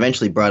mean, they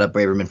eventually brought up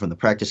Braverman from the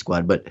practice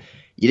squad, but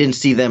you didn't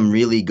see them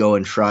really go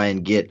and try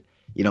and get,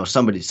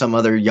 some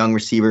other young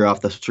receiver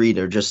off the street,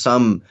 or just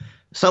some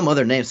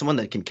other name, someone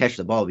that can catch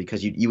the ball,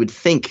 because you would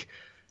think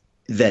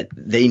that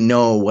they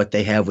know what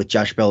they have with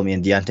Josh Bellamy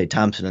and Deontay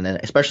Thompson, and then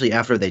especially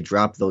after they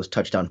drop those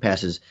touchdown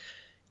passes,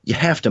 you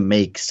have to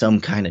make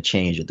some kind of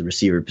change at the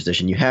receiver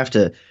position. You have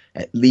to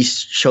at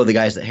least show the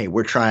guys that, hey,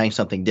 we're trying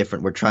something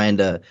different. We're trying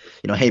to,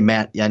 hey,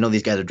 Matt, I know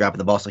these guys are dropping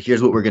the ball, so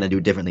here's what we're going to do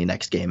differently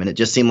next game. And it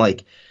just seemed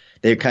like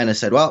they kind of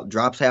said, well,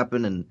 drops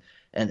happen,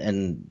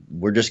 and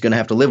we're just going to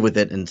have to live with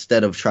it,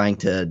 instead of trying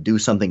to do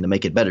something to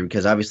make it better,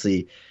 because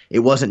obviously it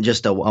wasn't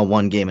just a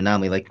one-game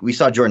anomaly. Like, we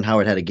saw Jordan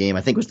Howard had a game,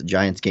 I think it was the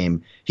Giants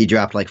game, he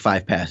dropped like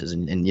 5 passes,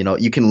 and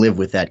you can live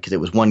with that because it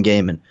was one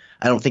game, and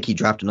I don't think he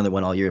dropped another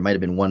one all year. It might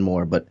have been one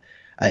more, but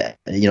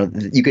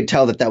you could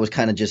tell that was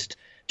kind of just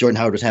Jordan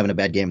Howard was having a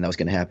bad game, and that was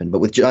going to happen. But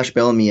with Josh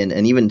Bellamy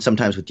and even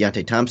sometimes with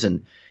Deontay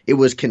Thompson, it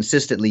was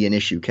consistently an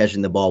issue.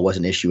 Catching the ball was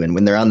an issue, and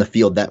when they're on the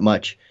field that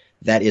much,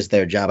 that is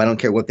their job. I don't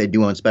care what they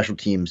do on special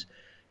teams.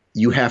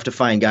 You have to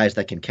find guys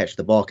that can catch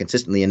the ball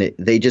consistently, and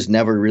they just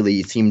never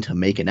really seemed to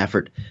make an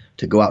effort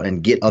to go out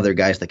and get other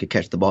guys that could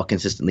catch the ball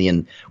consistently.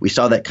 And we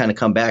saw that kind of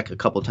come back a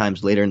couple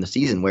times later in the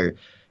season, where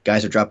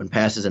guys are dropping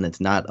passes and it's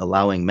not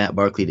allowing Matt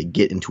Barkley to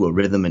get into a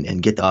rhythm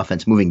and get the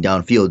offense moving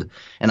downfield.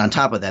 And on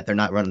top of that, they're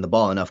not running the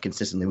ball enough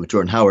consistently with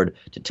Jordan Howard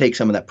to take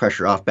some of that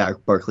pressure off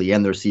Barkley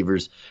and the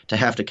receivers to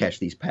have to catch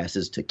these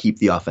passes to keep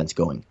the offense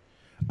going.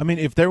 I mean,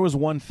 if there was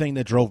one thing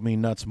that drove me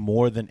nuts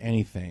more than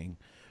anything,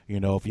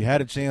 if you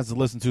had a chance to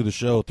listen to the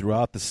show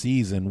throughout the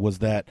season, was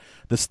that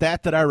the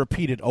stat that I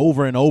repeated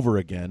over and over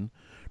again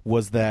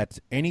was that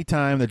any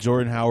time that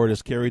Jordan Howard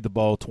has carried the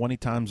ball 20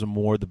 times or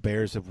more, the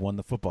Bears have won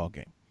the football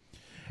game.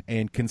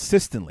 And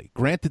consistently.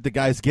 Granted, the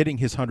guy's getting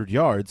his 100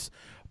 yards,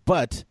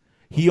 but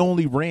he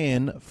only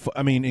ran,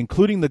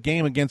 including the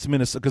game against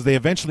Minnesota, because they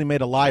eventually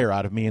made a liar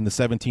out of me in the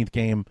 17th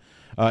game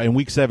in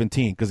Week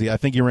 17, because I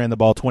think he ran the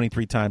ball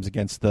 23 times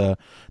against the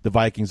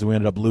Vikings, and we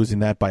ended up losing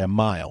that by a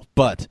mile.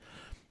 But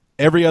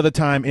every other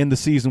time in the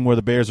season where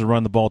the Bears have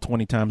run the ball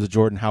 20 times to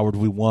Jordan Howard,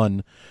 we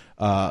won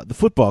the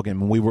football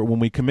game. When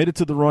we committed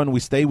to the run, we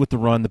stayed with the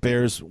run. The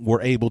Bears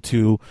were able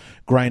to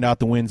grind out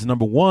the wins.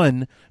 Number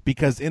one,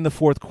 because in the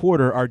fourth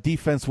quarter, our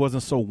defense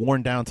wasn't so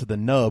worn down to the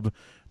nub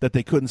that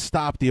they couldn't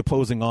stop the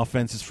opposing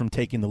offenses from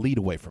taking the lead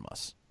away from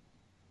us.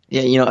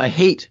 Yeah, I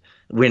hate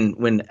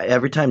when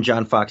every time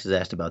John Fox is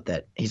asked about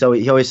that, he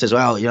always says,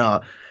 well,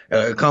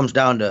 it comes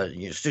down to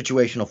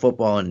situational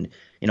football, and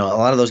a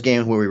lot of those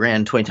games where we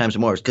ran 20 times or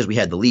more is because we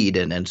had the lead,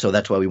 and so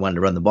that's why we wanted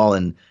to run the ball.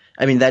 And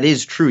I mean, that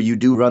is true. You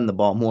do run the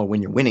ball more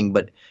when you're winning,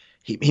 but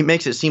he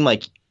makes it seem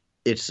like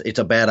it's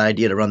a bad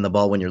idea to run the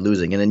ball when you're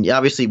losing. And then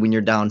obviously when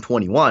you're down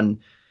 21,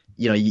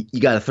 you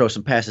got to throw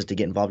some passes to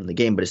get involved in the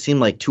game. But it seemed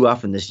like too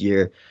often this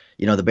year,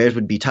 the Bears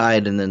would be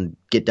tied and then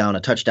get down a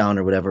touchdown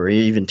or whatever, or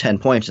even 10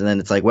 points, and then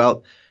it's like,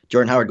 well,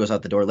 Jordan Howard goes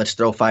out the door. Let's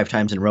throw 5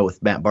 times in a row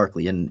with Matt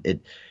Barkley, and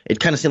it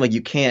kind of seemed like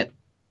you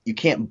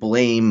can't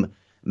blame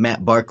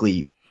Matt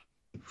Barkley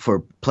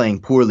for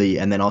playing poorly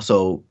and then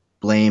also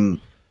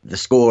blame the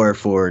score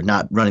for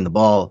not running the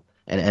ball,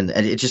 and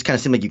it just kind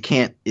of seemed like you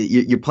can't.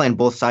 You're playing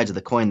both sides of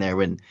the coin there.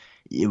 When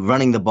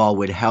running the ball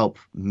would help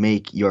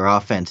make your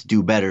offense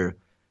do better,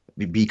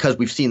 because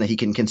we've seen that he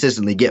can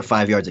consistently get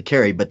 5 yards a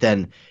carry, but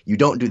then you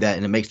don't do that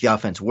and it makes the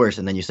offense worse,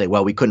 and then you say,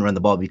 well, we couldn't run the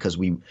ball because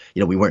we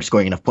weren't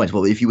scoring enough points.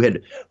 Well, if you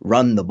had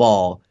run the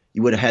ball,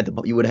 you would have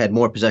had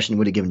more possession, you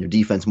would have given your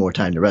defense more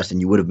time to rest,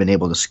 and you would have been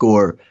able to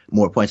score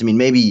more points. I mean,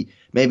 maybe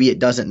it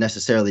doesn't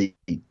necessarily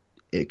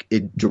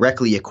it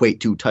directly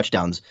equate to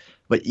touchdowns,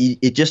 but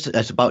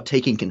it's about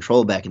taking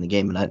control back in the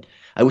game. And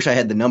I wish I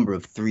had the number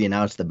of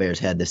 3-and-outs the Bears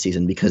had this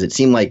season, because it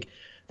seemed like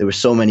there were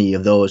so many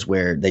of those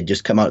where they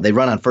just come out, they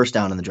run on first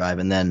down in the drive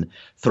and then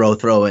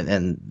throw,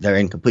 and they're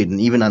incomplete. And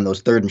even on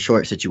those 3rd and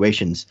short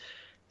situations,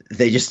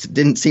 they just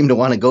didn't seem to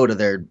want to go to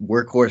their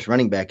workhorse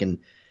running back. And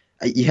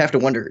you have to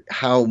wonder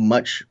how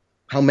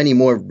many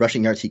more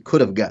rushing yards he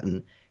could have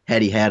gotten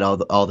had he had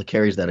all the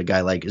carries that a guy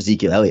like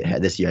Ezekiel Elliott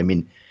had this year. I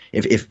mean,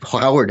 if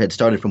Howard had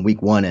started from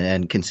week 1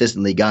 and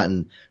consistently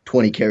gotten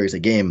 20 carries a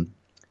game,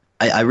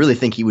 I really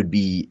think he would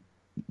be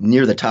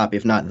near the top,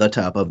 if not the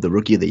top, of the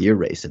Rookie of the Year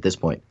race at this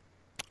point.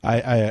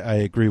 I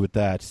agree with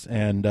that.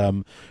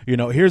 And,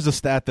 here's a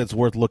stat that's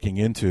worth looking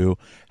into.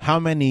 How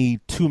many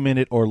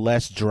 2-minute or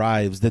less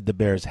drives did the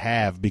Bears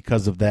have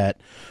because of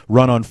that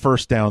run on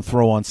first down,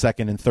 throw on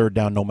second and third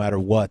down, no matter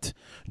what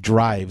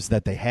drives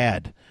that they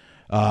had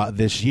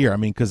this year? I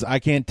mean, because I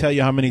can't tell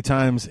you how many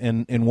times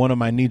in one of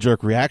my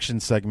knee-jerk reaction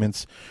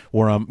segments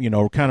where I'm,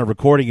 kind of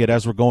recording it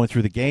as we're going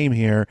through the game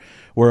here,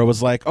 where it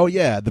was like, oh,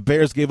 yeah, the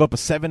Bears gave up a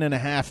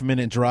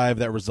 7.5-minute drive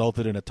that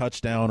resulted in a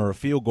touchdown or a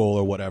field goal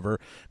or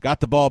whatever, got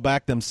the ball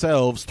back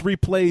themselves. 3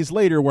 plays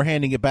later, we're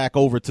handing it back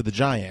over to the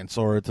Giants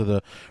or to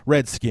the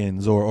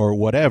Redskins or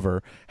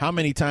whatever. How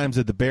many times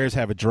did the Bears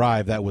have a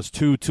drive that was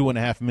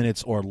 2.5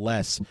 minutes or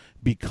less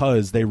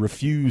because they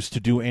refused to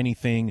do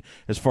anything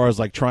as far as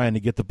like trying to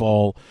get the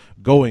ball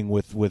going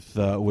with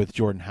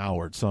Jordan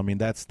Howard? So I mean,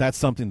 that's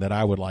something that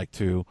I would like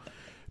to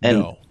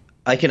know.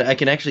 I can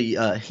actually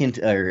hint,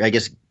 or I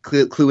guess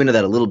clue into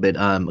that a little bit.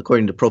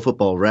 According to Pro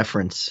Football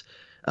Reference,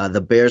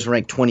 the Bears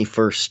ranked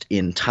 21st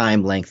in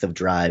time length of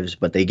drives,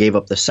 but they gave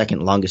up the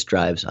 2nd longest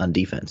drives on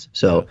defense.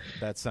 So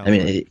that sounds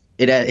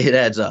it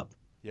adds up.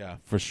 Yeah,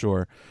 for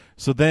sure.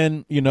 So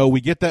then, we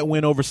get that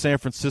win over San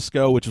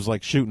Francisco, which was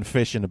like shooting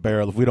fish in a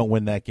barrel. If we don't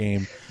win that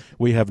game,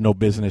 we have no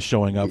business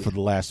showing up for the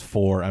last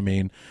 4. I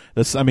mean,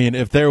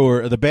 if there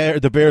were the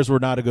Bears were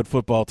not a good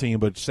football team,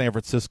 but San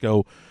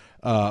Francisco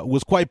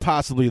was quite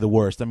possibly the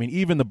worst. I mean,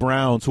 even the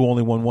Browns, who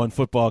only won 1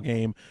 football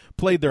game,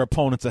 played their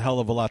opponents a hell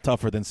of a lot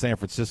tougher than San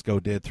Francisco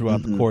did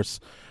throughout the course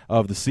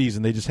of the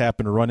season. They just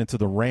happened to run into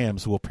the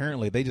Rams, who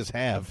apparently they just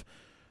have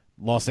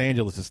Los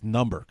Angeles'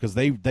 number, because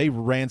they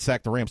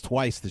ransacked the Rams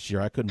twice this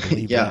year. I couldn't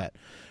believe that.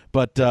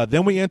 But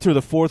then we enter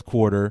the fourth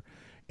quarter,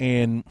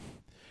 and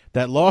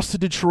that loss to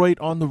Detroit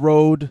on the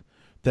road,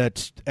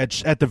 that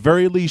at the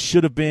very least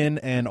should have been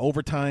an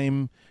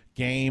overtime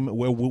game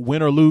where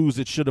win or lose,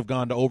 it should have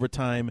gone to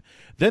overtime.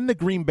 Then the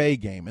Green Bay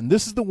game, and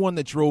this is the one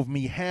that drove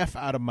me half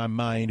out of my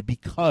mind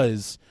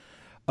because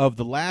of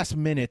the last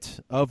minute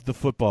of the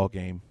football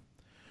game,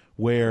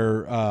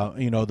 where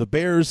the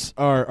Bears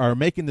are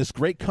making this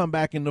great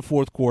comeback in the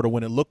fourth quarter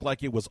when it looked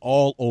like it was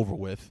all over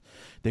with.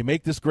 They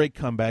make this great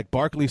comeback.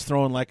 Barkley's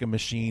throwing like a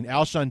machine.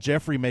 Alshon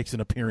Jeffrey makes an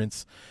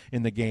appearance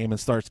in the game and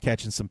starts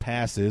catching some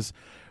passes.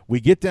 We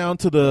get down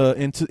to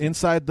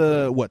inside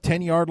the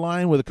 10-yard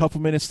line with a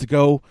couple minutes to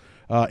go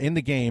in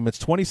the game.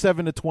 It's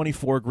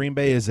 27-24. Green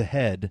Bay is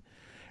ahead,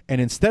 and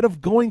instead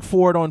of going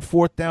for it on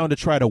 4th down to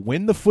try to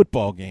win the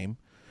football game,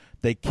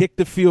 they kick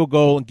the field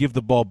goal and give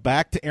the ball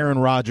back to Aaron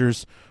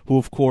Rodgers, who,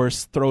 of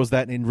course, throws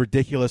that in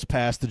ridiculous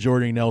pass to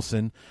Jordy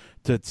Nelson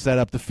to set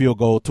up the field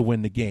goal to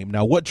win the game.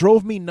 Now, what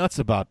drove me nuts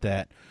about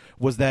that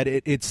was that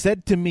it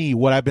said to me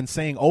what I've been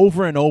saying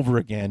over and over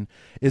again,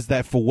 is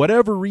that for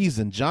whatever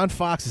reason, John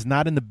Fox is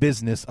not in the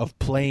business of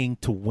playing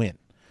to win.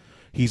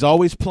 He's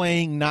always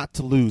playing not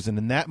to lose, and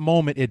in that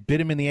moment, it bit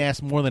him in the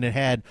ass more than it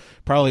had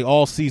probably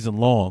all season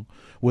long,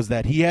 was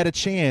that he had a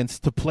chance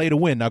to play to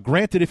win. Now,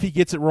 granted, if he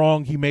gets it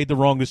wrong, he made the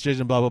wrong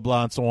decision, blah, blah,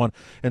 blah, and so on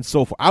and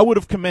so forth. I would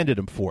have commended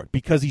him for it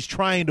because he's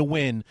trying to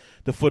win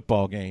the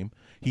football game.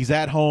 He's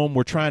at home.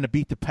 We're trying to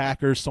beat the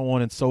Packers, so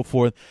on and so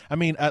forth. I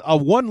mean, a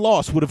one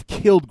loss would have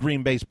killed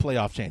Green Bay's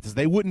playoff chances.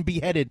 They wouldn't be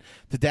headed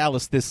to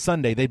Dallas this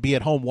Sunday. They'd be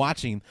at home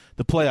watching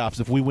the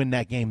playoffs if we win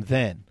that game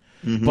then.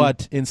 Mm-hmm.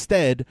 But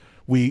instead,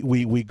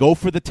 we go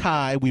for the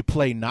tie. We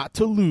play not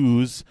to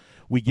lose.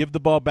 We give the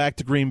ball back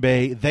to Green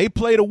Bay. They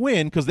play to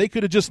win because they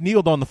could have just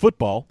kneeled on the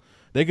football.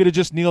 They could have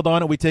just kneeled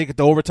on it. We take it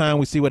to overtime.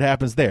 We see what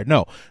happens there.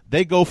 No,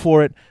 they go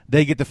for it.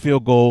 They get the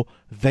field goal.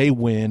 They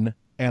win,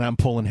 and I'm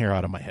pulling hair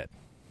out of my head.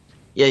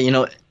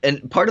 Yeah,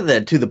 and part of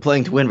that, too, the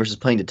playing to win versus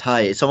playing to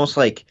tie, it's almost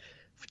like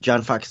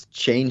John Fox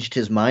changed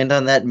his mind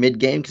on that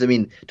mid-game.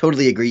 Because,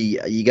 totally agree.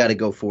 You got to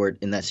go for it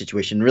in that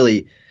situation.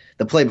 Really,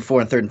 the play before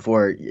on 3rd and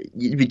 4,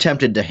 you'd be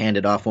tempted to hand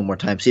it off one more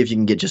time, see if you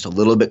can get just a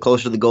little bit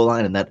closer to the goal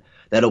line, and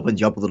that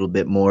opens you up a little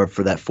bit more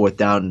for that 4th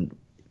down,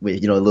 a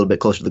little bit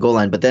closer to the goal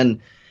line. But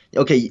then,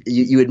 okay,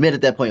 you admit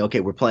at that point, okay,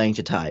 we're playing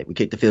to tie. We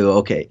kick the field goal.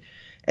 Okay,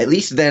 at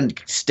least then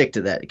stick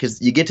to that,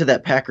 because you get to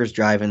that Packers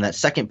drive, and that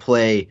second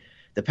play,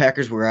 the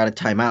Packers were out of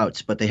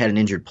timeouts, but they had an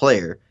injured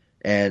player,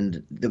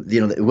 and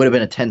it would have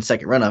been a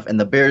 10-second runoff, and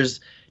the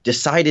Bears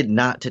decided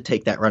not to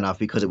take that runoff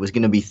because it was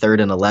going to be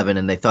 3rd and 11,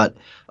 and they thought,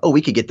 oh,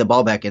 we could get the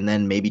ball back and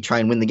then maybe try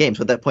and win the game.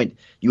 So at that point,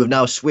 you have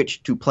now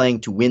switched to playing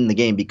to win the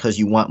game because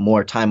you want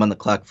more time on the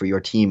clock for your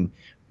team.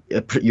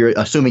 You're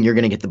assuming you're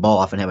going to get the ball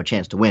off and have a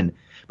chance to win.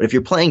 But if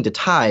you're playing to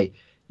tie,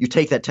 you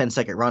take that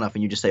 10-second runoff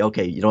and you just say,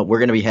 okay, we're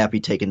going to be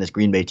happy taking this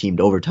Green Bay team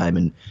to overtime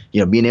and,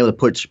 being able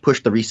to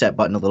push the reset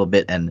button a little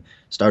bit and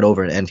start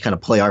over and kind of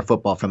play our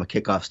football from a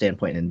kickoff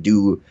standpoint and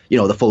do,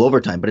 the full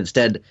overtime. But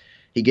instead,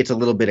 he gets a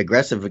little bit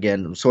aggressive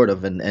again, sort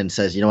of, and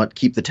says, you know what,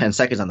 keep the 10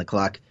 seconds on the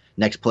clock.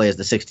 Next play is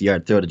the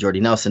 60-yard throw to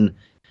Jordy Nelson,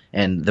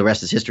 and the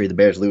rest is history. The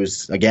Bears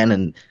lose again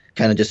and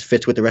kind of just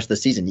fits with the rest of the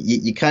season.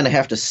 You kind of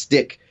have to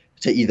stick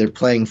to either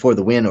playing for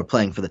the win or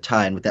playing for the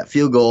tie. And with that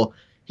field goal,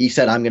 he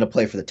said, I'm going to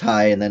play for the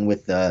tie. And then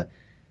with the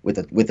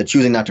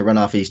choosing not to run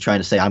off, he's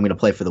trying to say, I'm going to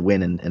play for the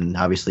win. And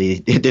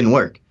obviously it didn't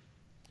work.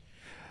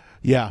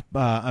 Yeah.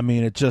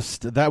 It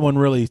just, that one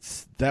really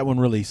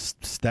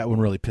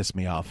pissed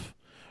me off.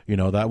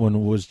 That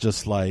one was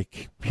just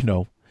like,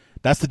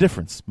 that's the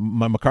difference.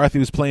 McCarthy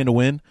was playing to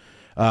win.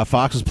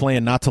 Fox was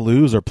playing not to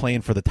lose or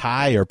playing for the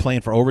tie or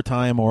playing for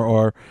overtime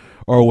or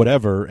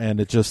whatever. And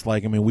it's just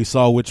like, we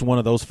saw which one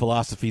of those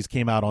philosophies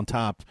came out on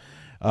top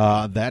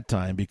that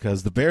time,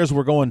 because the Bears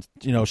were going,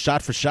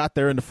 shot for shot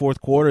there in the fourth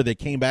quarter. They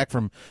came back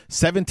from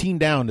 17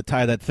 down to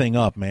tie that thing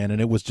up, man.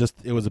 And it was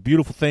a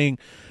beautiful thing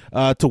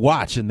to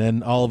watch. And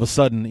then all of a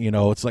sudden,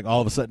 it's like all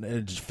of a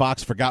sudden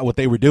Fox forgot what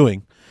they were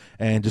doing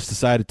and just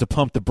decided to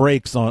pump the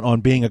brakes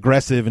on being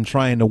aggressive and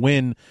trying to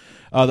win.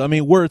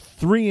 We're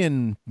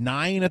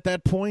 3-9 at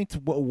that point.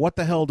 What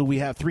the hell do we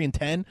have?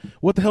 3-10?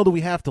 What the hell do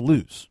we have to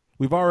lose?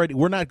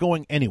 We're not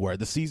going anywhere.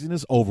 The season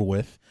is over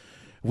with.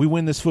 If we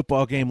win this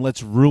football game,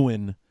 let's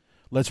ruin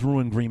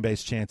Green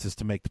Bay's chances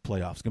to make the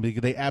playoffs.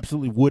 They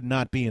absolutely would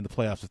not be in the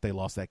playoffs if they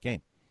lost that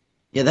game.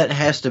 Yeah, that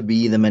has to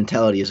be the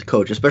mentality as a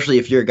coach, especially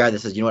if you're a guy that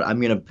says,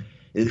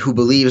 who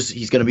believes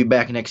he's going to be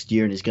back next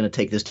year and he's going to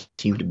take this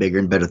team to bigger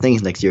and better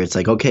things next year. It's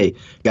like, okay,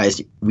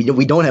 guys,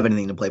 we don't have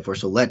anything to play for,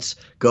 so let's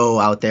go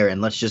out there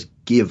and let's just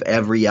give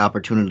every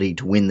opportunity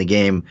to win the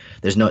game.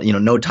 There's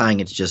no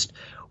tying. It's just,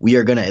 we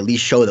are going to at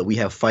least show that we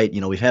have fight.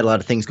 We've had a lot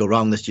of things go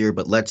wrong this year,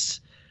 but let's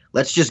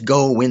just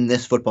go win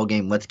this football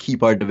game. Let's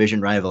keep our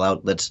division rival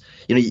out.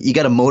 You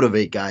got to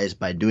motivate guys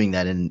by doing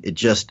that. And it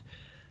just,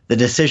 the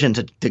decision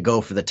to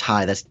go for the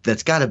tie,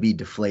 that's got to be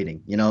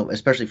deflating,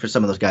 especially for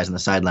some of those guys on the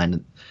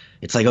sideline.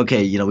 It's like,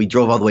 okay, we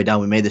drove all the way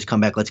down. We made this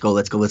comeback. Let's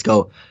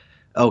go.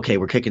 Okay,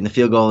 we're kicking the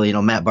field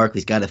goal. Matt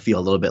Barkley's got to feel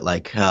a little bit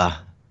like,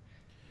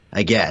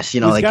 I guess,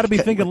 he's got to be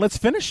thinking, let's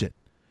finish it.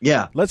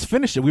 Yeah. Let's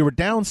finish it. We were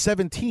down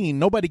 17.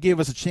 Nobody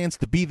gave us a chance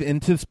to be in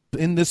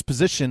this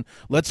position.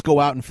 Let's go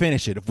out and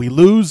finish it. If we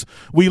lose,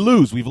 we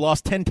lose. We've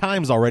lost 10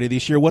 times already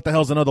this year. What the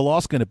hell's another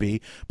loss going to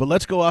be? But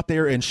let's go out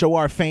there and show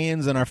our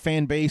fans and our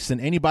fan base and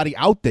anybody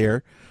out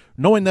there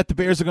knowing that the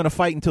Bears are going to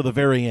fight until the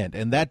very end.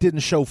 And that didn't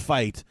show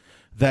fight.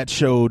 That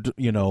showed,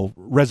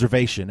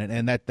 reservation.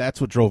 And that's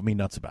what drove me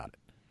nuts about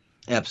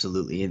it.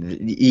 Absolutely.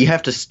 You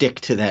have to stick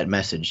to that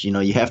message.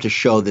 You have to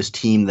show this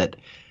team that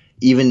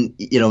even,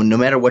 no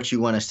matter what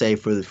you want to say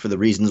for the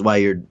reasons why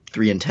you're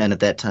 3-10 at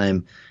that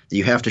time,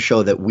 you have to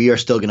show that we are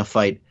still going to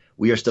fight.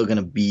 We are still going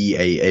to be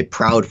a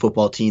proud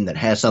football team that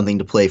has something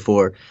to play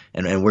for,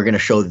 and we're going to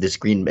show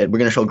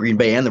Green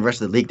Bay and the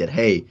rest of the league that,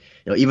 hey,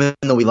 even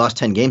though we lost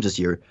 10 games this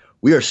year,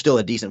 we are still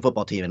a decent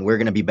football team, and we're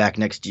going to be back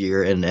next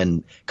year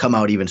and come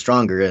out even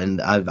stronger. And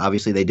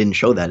obviously they didn't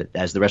show that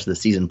as the rest of the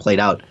season played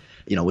out,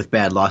 with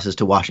bad losses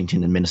to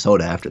Washington and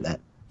Minnesota after that.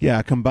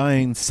 Yeah,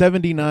 combined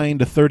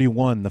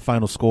 79-31, the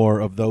final score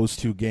of those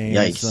two games.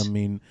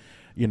 Yikes.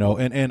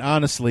 And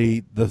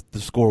honestly, the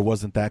score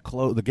wasn't that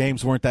close. The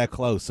games weren't that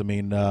close.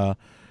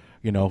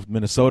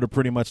 Minnesota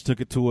pretty much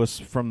took it to us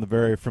from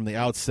the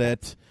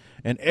outset.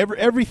 And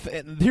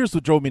everything. Here's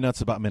what drove me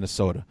nuts about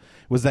Minnesota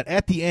was that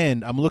at the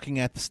end, I'm looking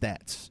at the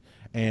stats,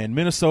 and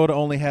Minnesota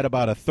only had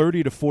about a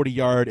 30 to 40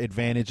 yard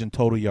advantage in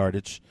total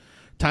yardage.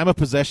 Time of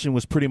possession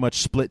was pretty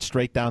much split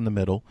straight down the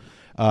middle.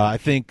 I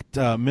think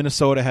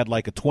Minnesota had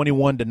like a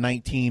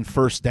 21-19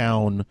 first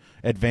down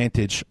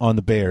advantage on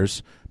the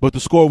Bears, but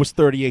the score was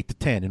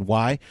 38-10. And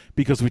why?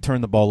 Because we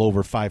turned the ball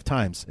over 5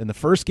 times in the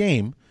first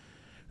game.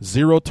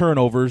 0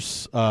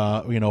 turnovers,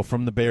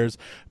 from the Bears.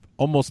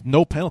 Almost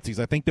no penalties.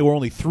 I think there were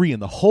only 3 in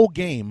the whole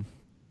game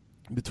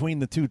between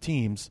the two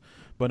teams.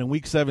 But in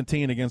Week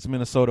 17 against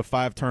Minnesota,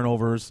 5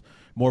 turnovers,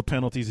 more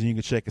penalties than you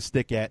can shake a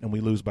stick at, and we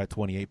lose by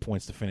 28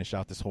 points to finish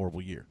out this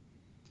horrible year.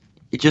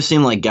 It just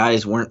seemed like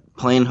guys weren't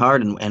playing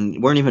hard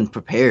and weren't even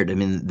prepared. I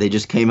mean, they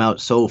just came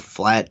out so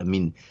flat. I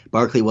mean,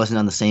 Barkley wasn't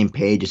on the same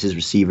page as his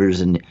receivers,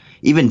 and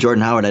even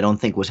Jordan Howard, I don't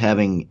think, was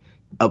having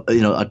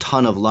a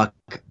ton of luck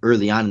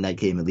early on in that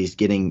game, at least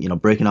getting,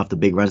 breaking off the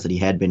big runs that he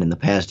had been in the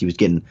past. He was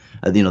getting,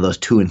 those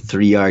 2 and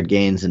 3 yard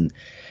gains. And,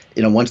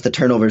 once the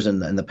turnovers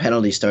and the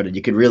penalties started,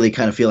 you could really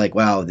kind of feel like,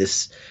 wow,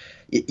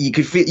 you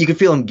could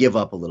feel him give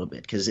up a little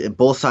bit because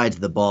both sides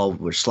of the ball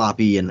were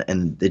sloppy and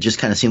it just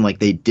kind of seemed like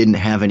they didn't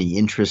have any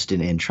interest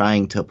in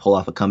trying to pull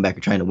off a comeback or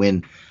trying to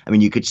win. I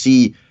mean, you could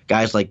see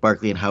guys like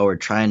Barkley and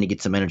Howard trying to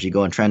get some energy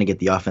going, trying to get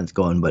the offense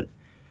going, but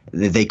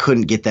they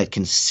couldn't get that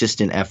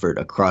consistent effort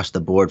across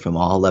the board from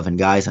all 11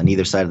 guys on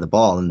either side of the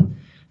ball. And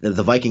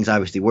the Vikings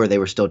obviously they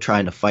were still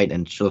trying to fight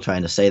and still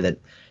trying to say that,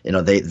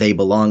 they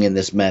belong in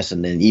this mess.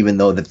 And then even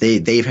though that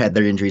they've had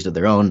their injuries of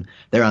their own,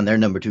 they're on their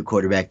number 2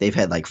 quarterback. They've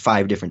had like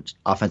 5 different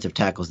offensive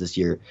tackles this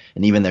year.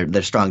 And even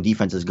their strong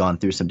defense has gone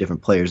through some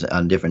different players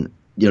on different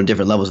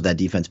levels of that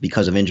defense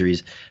because of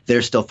injuries.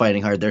 They're still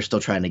fighting hard. They're still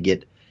trying to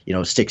get,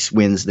 6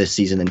 wins this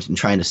season and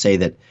trying to say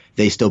that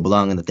they still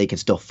belong and that they can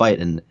still fight.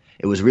 And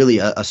it was really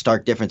a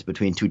stark difference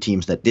between two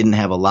teams that didn't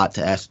have a lot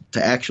to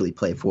actually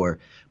play for,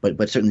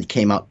 but certainly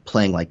came out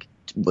playing like,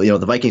 the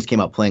Vikings came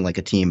out playing like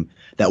a team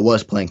that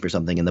was playing for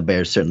something, and the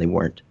Bears certainly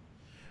weren't.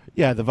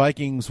 Yeah, the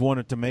Vikings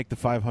wanted to make the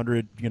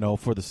 500,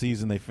 for the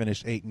season. They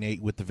finished 8-8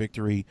 with the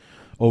victory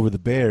over the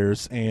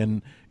Bears.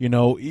 And,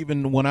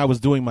 even when I was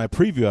doing my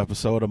preview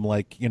episode, I'm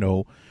like,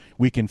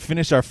 we can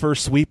finish our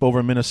first sweep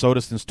over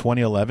Minnesota since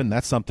 2011.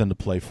 That's something to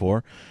play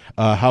for.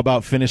 How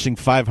about finishing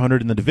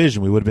 500 in the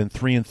division? We would have been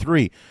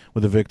 3-3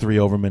 with a victory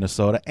over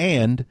Minnesota,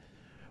 and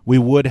we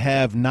would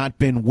have not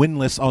been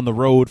winless on the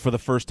road for the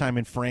first time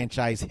in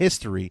franchise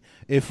history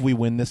if we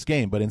win this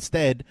game. But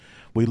instead,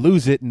 we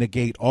lose it,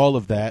 negate all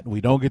of that.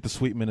 We don't get to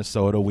sweep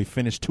Minnesota. We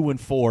finish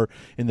 2-4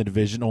 in the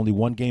division, only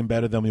 1 game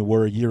better than we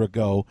were a year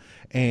ago,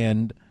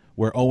 and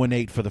we're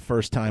 0-8 for the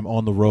first time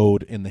on the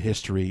road in the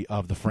history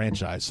of the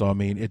franchise. So, I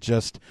mean, it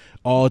just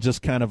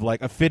kind of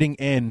like a fitting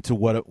end to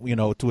what,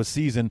 to a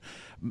season,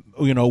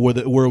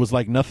 where it was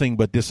like nothing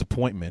but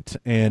disappointment.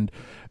 And,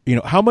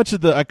 how much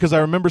of because I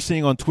remember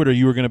seeing on Twitter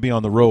you were going to be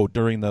on the road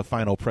during the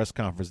final press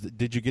conference.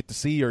 Did you get to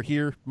see or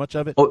hear much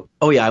of it?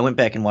 Oh yeah, I went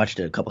back and watched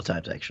it a couple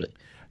times actually.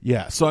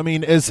 Yeah, so I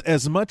mean,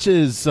 as much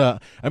as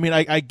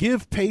I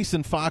give Pace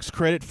and Fox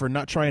credit for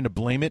not trying to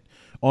blame it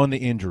on the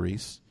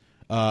injuries.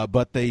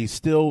 But they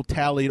still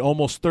tallied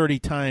almost 30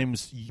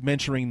 times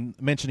mentioning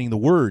the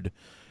word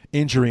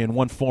injury in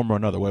one form or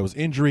another. Whether it was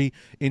injury,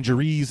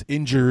 injuries,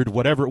 injured,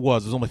 whatever it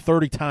was only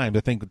 30 times.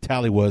 I think the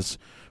tally was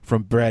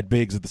from Brad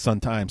Biggs at the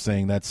Sun-Times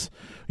saying that's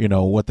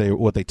what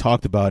they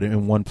talked about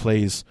in one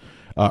place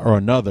or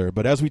another.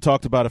 But as we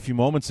talked about a few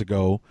moments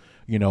ago,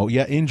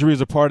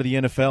 injuries are part of the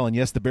NFL, and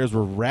yes, the Bears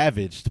were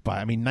ravaged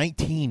by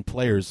 19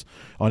 players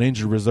on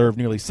injured reserve,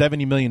 nearly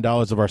 $70 million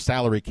of our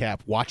salary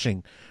cap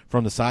watching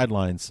from the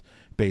sidelines,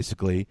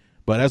 basically.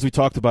 But as we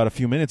talked about a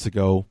few minutes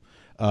ago,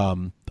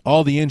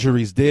 all the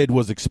injuries did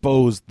was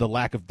expose the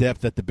lack of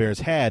depth that the Bears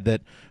had,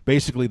 that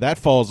basically that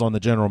falls on the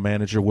general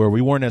manager, where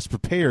we weren't as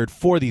prepared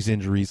for these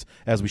injuries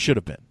as we should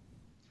have been.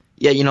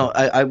 Yeah,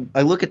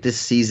 I look at this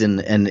season,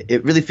 and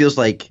it really feels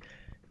like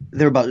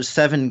there are about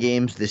 7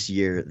 games this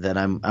year that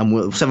I'm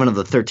 7 of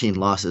the 13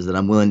 losses that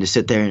I'm willing to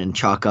sit there and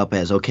chalk up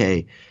as,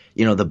 okay,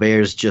 the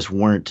Bears just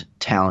weren't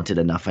talented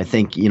enough. I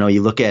think,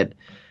 you look at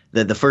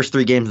the first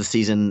 3 games of the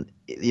season,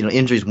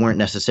 injuries weren't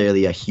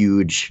necessarily a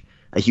huge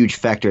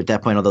factor at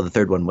that point, although the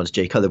third one was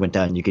Jay Cutler went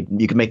down. You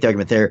could make the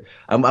argument there.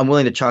 I'm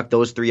willing to chalk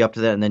those 3 up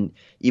to that, and then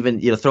even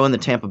throw in the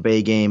Tampa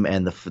Bay game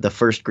and the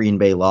first Green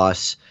Bay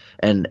loss,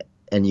 and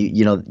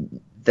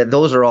that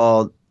those are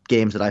all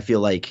games that I feel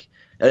like,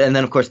 and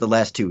then of course the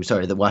last 2,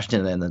 the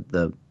Washington and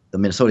the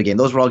Minnesota game,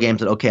 those were all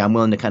games that, okay, I'm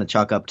willing to kind of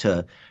chalk up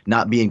to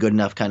not being good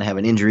enough, kind of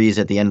having injuries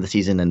at the end of the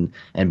season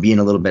and being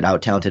a little bit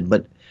out talented.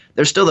 But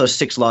there's still those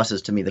 6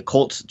 losses to me: the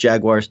Colts,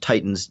 Jaguars,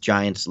 Titans,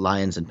 Giants,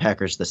 Lions, and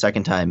Packers the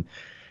second time,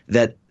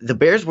 that the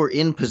Bears were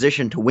in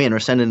position to win or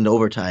send it into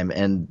overtime,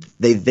 and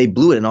they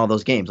blew it in all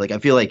those games. Like, I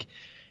feel like,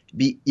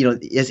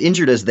 as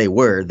injured as they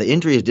were, the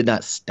injuries did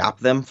not stop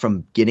them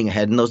from getting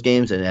ahead in those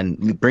games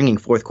and bringing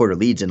fourth quarter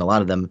leads in a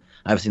lot of them.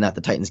 Obviously not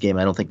the Titans game,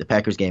 and I don't think the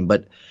Packers game,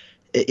 but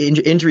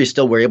injuries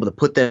still were able to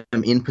put them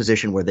in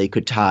position where they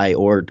could tie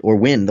or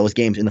win those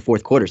games in the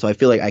fourth quarter. So I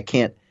feel like I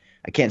can't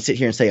sit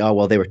here and say, oh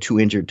well, they were too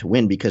injured to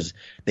win, because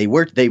they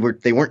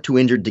weren't too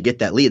injured to get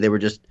that lead. They were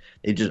just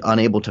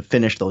unable to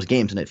finish those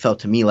games, and it felt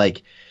to me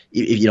like,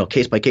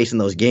 case by case in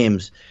those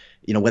games,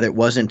 whether it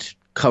wasn't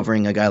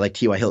covering a guy like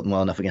T.Y. Hilton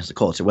well enough against the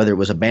Colts, or whether it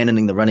was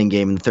abandoning the running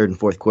game in the third and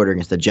fourth quarter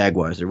against the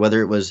Jaguars, or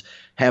whether it was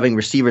having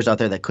receivers out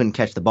there that couldn't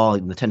catch the ball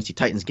in the Tennessee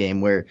Titans game,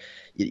 where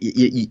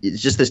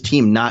it's just this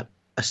team not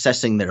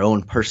assessing their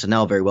own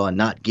personnel very well and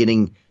not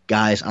getting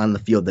guys on the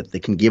field that they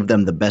can give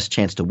them the best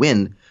chance to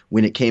win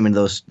when it came in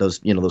those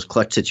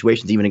clutch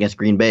situations, even against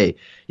Green Bay.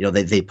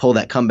 They pull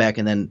that comeback,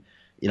 and then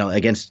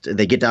they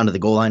get down to the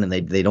goal line and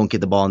they don't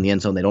get the ball in the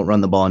end zone. They don't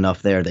run the ball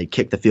enough there. They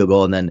kick the field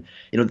goal, and then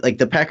like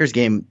the Packers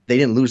game, they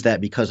didn't lose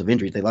that because of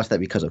injuries. They lost that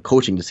because of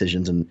coaching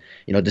decisions and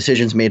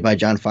decisions made by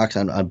John Fox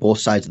on both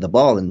sides of the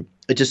ball. And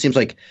it just seems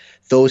like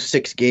those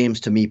 6 games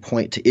to me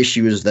point to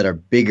issues that are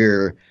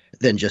bigger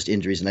than just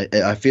injuries. And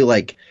I feel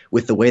like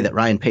with the way that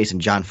Ryan Pace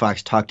and John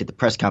Fox talked at the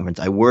press conference,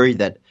 I worry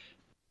that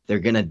they're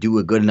going to do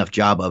a good enough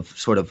job of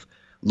sort of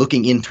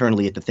looking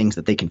internally at the things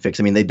that they can fix.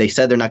 I mean, they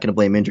said they're not going to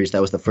blame injuries.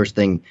 That was the first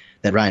thing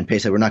that Ryan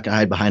Pace said. We're not going to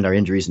hide behind our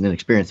injuries and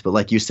inexperience. But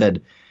like you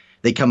said,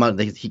 they come out.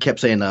 He kept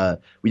saying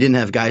we didn't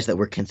have guys that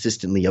were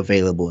consistently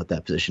available at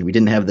that position. We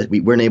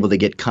weren't able to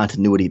get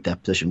continuity at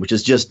that position, which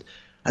is just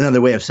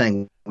another way of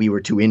saying we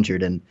were too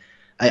injured. And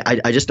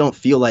I just don't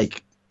feel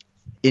like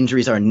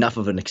injuries are enough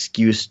of an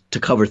excuse to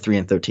cover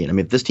 3-13. I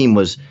mean, if this team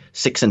was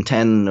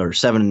 6-10 or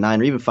 7-9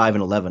 or even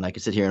 5-11, I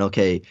could sit here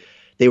and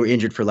they were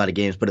injured for a lot of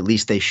games, but at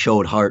least they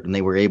showed heart and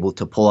they were able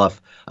to pull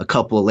off a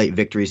couple of late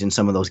victories in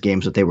some of those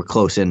games that they were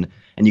close in.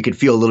 And you could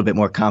feel a little bit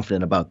more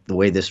confident about the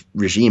way this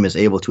regime is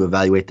able to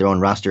evaluate their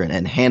own roster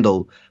and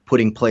handle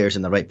putting players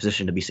in the right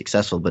position to be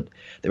successful. But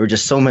there were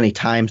just so many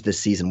times this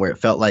season where it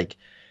felt like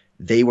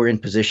they were in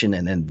position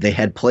and they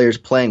had players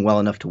playing well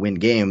enough to win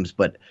games,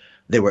 but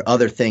there were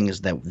other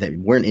things that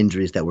weren't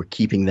injuries that were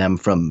keeping them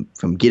from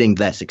getting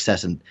that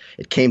success. And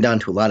it came down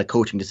to a lot of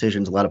coaching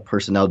decisions, a lot of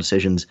personnel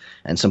decisions,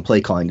 and some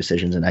play calling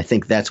decisions. And I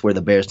think that's where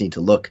the Bears need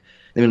to look.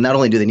 I mean, not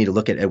only do they need to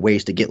look at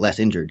ways to get less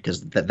injured,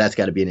 because that's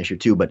got to be an issue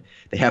too, but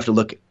they have to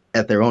look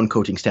at their own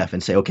coaching staff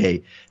and say,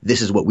 okay,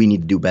 this is what we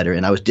need to do better.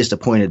 And I was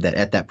disappointed that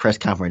at that press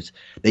conference,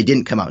 they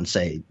didn't come out and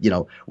say,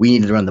 we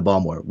needed to run the ball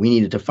more. We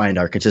needed to find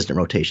our consistent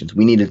rotations.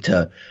 We needed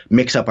to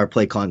mix up our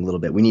play calling a little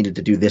bit. We needed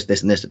to do this,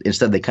 this, and this.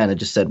 Instead, they kind of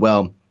just said,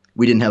 well,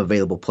 we didn't have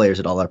available players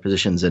at all our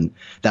positions, and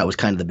that was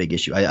kind of the big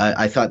issue.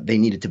 I thought they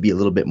needed to be a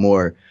little bit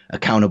more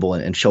accountable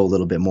and show a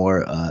little bit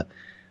more,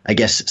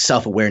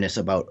 self-awareness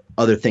about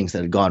other things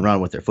that had gone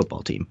wrong with their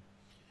football team.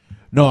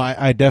 No,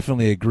 I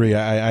definitely agree.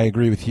 I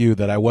agree with you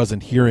that I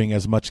wasn't hearing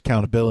as much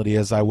accountability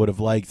as I would have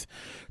liked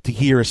to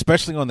hear,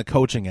 especially on the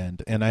coaching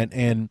end.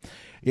 And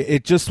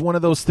it just one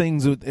of those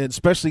things,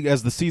 especially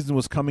as the season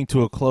was coming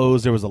to a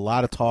close, there was a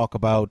lot of talk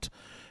about,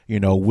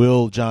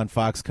 will John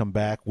Fox come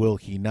back? Will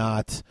he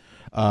not?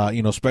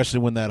 Especially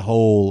when that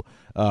whole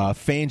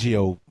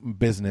Fangio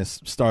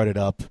business started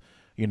up.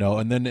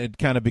 And then it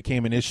kind of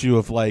became an issue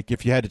of like,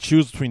 if you had to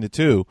choose between the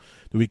two,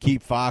 do we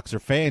keep Fox or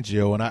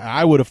Fangio? And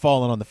I would have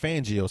fallen on the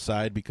Fangio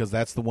side, because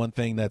that's the one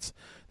thing that's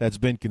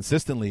been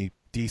consistently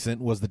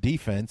decent was the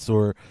defense,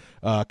 or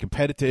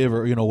competitive,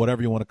 or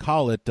whatever you want to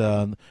call it.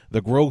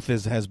 The growth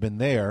has been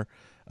there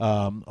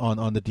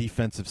on the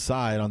defensive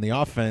side. On the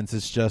offense,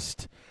 it's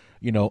just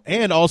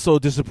and also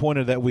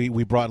disappointed that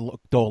we brought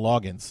Dole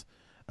Loggins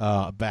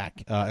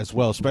back as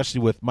well,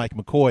 especially with Mike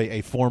McCoy,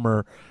 a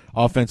former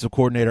offensive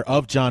coordinator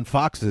of John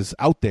Fox's,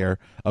 out there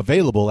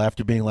available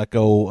after being let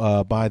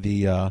go by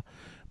the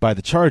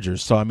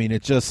Chargers. So I mean,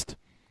 it just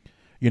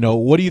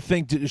what do you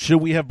think?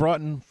 Should we have brought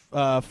in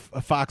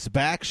Fox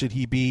back? Should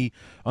he be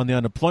on the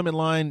unemployment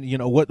line?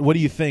 What do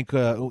you think?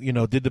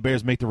 Did the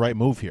Bears make the right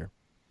move here?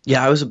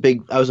 Yeah, I was a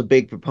big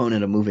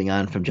proponent of moving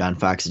on from John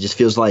Fox. It just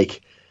feels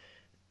like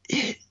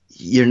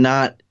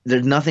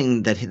there's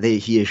nothing that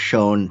he has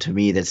shown to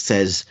me that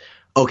says,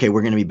 okay,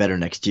 we're going to be better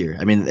next year.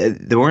 I mean,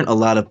 there weren't a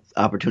lot of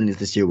opportunities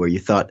this year where you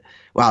thought,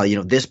 wow,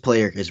 this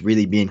player is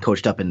really being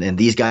coached up and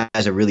these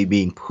guys are really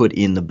being put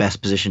in the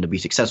best position to be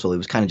successful. It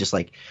was kind of just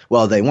like,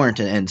 well, they weren't.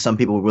 And some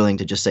people were willing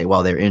to just say,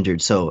 well, they're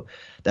injured, so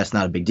that's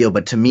not a big deal.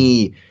 But to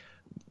me,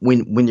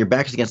 when your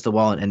back is against the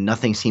wall and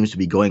nothing seems to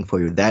be going for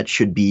you, that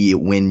should be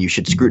when you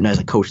should scrutinize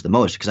a coach the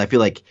most, because I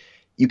feel like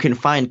you can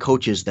find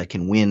coaches that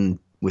can win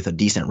with a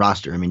decent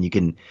roster. I mean, you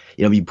can,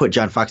 you put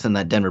John Fox on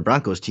that Denver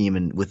Broncos team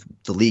and with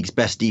the league's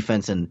best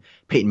defense, and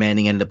Peyton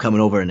Manning ended up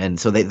coming over. And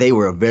so they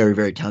were a very,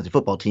 very talented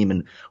football team.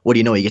 And what do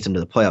you know? He gets them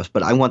to the playoffs.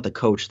 But I want the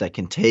coach that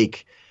can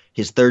take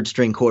his third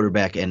string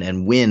quarterback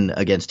and win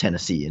against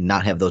Tennessee and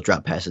not have those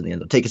drop passes in the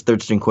end. Take his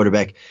third string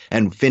quarterback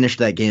and finish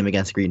that game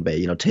against Green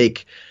Bay.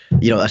 Take,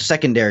 a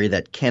secondary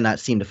that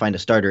cannot seem to find a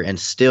starter and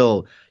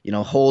still,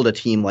 hold a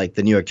team like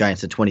the New York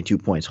Giants to 22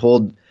 points,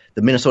 hold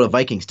the Minnesota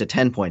Vikings to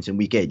 10 points in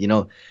week 8.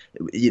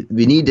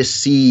 We need to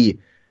see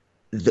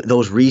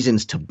those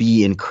reasons to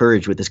be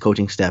encouraged with this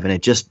coaching staff. And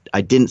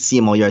I didn't see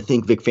him all year. I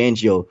think Vic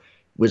Fangio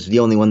was the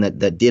only one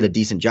that did a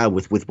decent job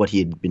with what he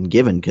had been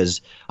given,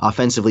 because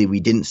offensively we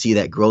didn't see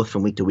that growth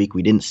from week to week.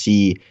 We didn't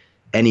see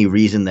any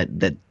reason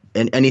that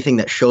anything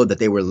that showed that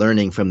they were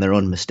learning from their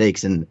own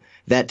mistakes, and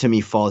that to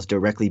me falls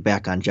directly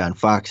back on John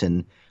Fox.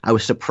 And I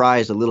was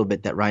surprised a little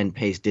bit that Ryan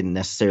Pace didn't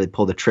necessarily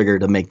pull the trigger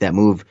to make that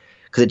move,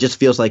 because it just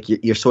feels like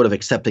you're sort of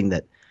accepting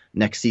that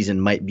next season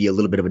might be a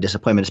little bit of a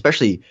disappointment,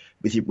 especially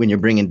when you're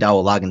bringing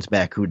Dowell Loggins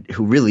back, who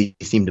really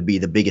seemed to be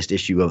the biggest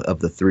issue of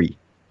the three.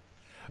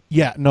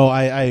 Yeah, no,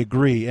 I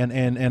agree,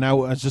 and I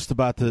was just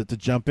about to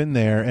jump in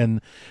there,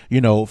 and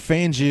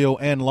Fangio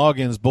and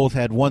Loggins both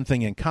had one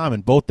thing in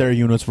common: both their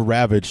units were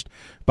ravaged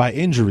by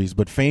injuries,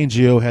 but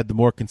Fangio had the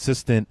more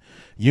consistent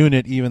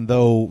unit, even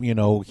though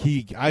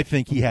I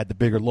think he had the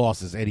bigger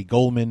losses. Eddie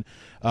Goldman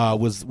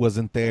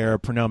wasn't there.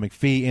 Pernell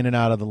McPhee in and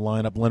out of the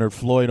lineup. Leonard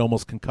Floyd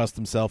almost concussed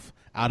himself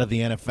out of the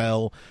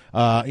NFL.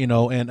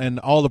 And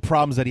all the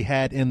problems that he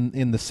had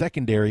in the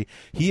secondary.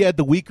 He had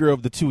the weaker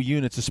of the two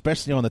units,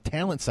 especially on the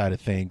talent side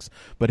of things.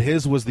 But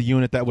his was the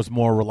unit that was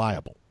more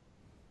reliable.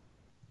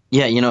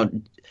 Yeah,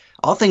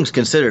 all things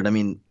considered, I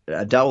mean,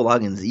 Dowell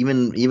Loggins,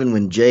 even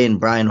when Jay and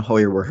Brian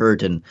Hoyer were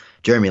hurt and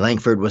Jeremy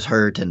Langford was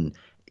hurt and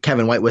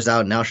Kevin White was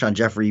out and Alshon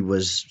Jeffrey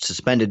was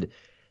suspended,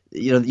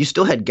 you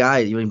still had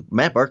guys.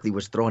 Matt Barkley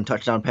was throwing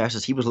touchdown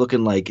passes. He was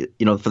looking like,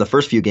 for the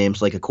first few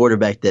games, like a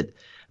quarterback that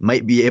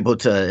might be able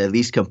to at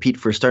least compete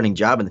for a starting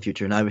job in the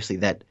future. And obviously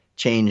that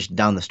changed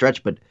down the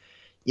stretch. But,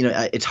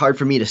 it's hard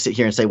for me to sit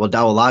here and say, well,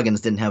 Dowell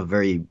Loggins didn't have a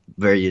very,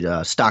 very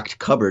stocked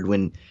cupboard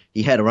when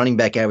he had a running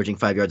back averaging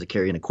 5 yards a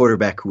carry and a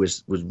quarterback who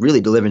was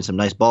really delivering some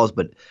nice balls,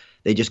 but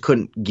they just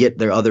couldn't get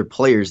their other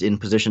players in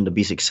position to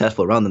be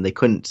successful around them. They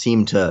couldn't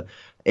seem to,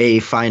 A,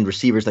 find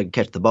receivers that could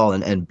catch the ball,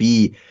 and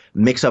B,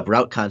 mix up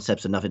route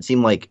concepts enough. It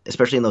seemed like,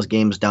 especially in those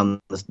games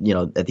down, at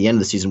the end of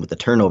the season with the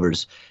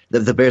turnovers,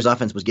 the Bears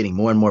offense was getting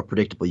more and more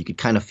predictable. You could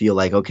kind of feel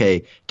like,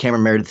 okay,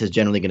 Cameron Meredith is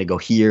generally going to go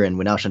here, and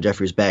when Alshon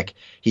Jeffrey's back,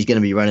 he's going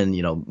to be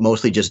running,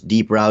 mostly just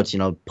deep routes,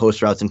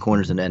 post routes and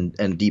corners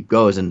and deep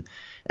goes. And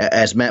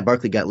as Matt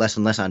Barkley got less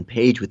and less on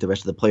page with the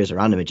rest of the players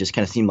around him, it just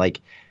kind of seemed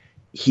like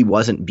he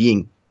wasn't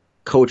being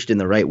coached in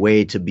the right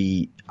way to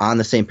be on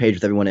the same page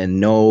with everyone and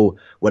know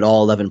what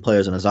all 11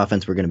 players on his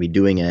offense were going to be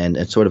doing,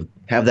 and sort of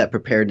have that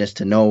preparedness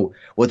to know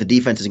what the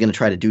defense is going to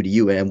try to do to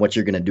you and what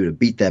you're going to do to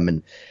beat them.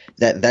 And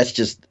that's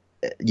just,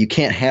 you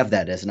can't have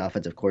that as an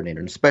offensive coordinator.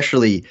 And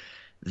especially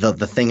the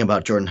thing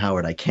about Jordan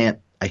Howard, I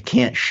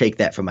can't shake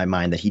that from my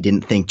mind, that he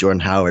didn't think Jordan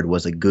Howard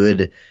was a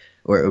good,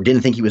 or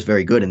didn't think he was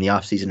very good in the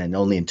offseason, and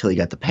only until he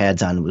got the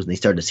pads on was when they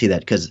started to see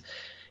that. Because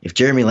if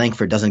Jeremy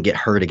Langford doesn't get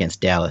hurt against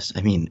Dallas,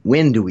 I mean,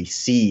 when do we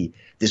see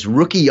this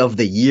Rookie of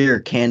the Year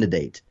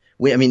candidate?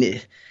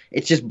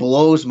 It just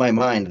blows my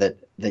mind that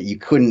you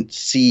couldn't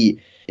see.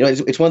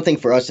 It's one thing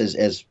for us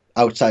as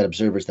outside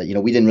observers that,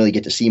 we didn't really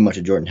get to see much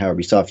of Jordan Howard.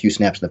 We saw a few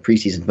snaps in the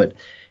preseason, but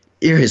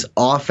you're his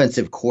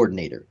offensive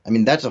coordinator. I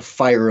mean, that's a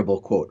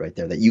fireable quote right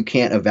there, that you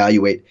can't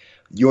evaluate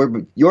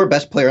your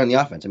best player on the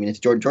offense. I mean, it's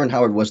Jordan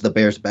Howard was the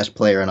Bears' best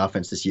player on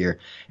offense this year,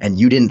 and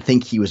you didn't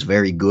think he was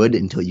very good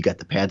until you got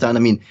the pads on. I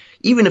mean,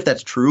 even if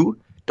that's true,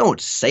 don't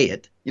say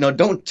it.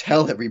 Don't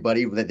tell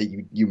everybody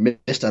that you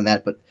missed on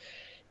that. But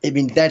I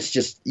mean, that's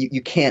just,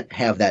 you can't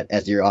have that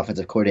as your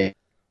offensive coordinator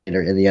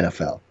in the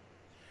NFL.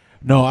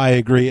 No, I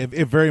agree.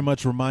 It very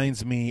much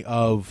reminds me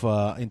of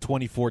in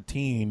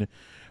 2014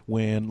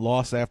 when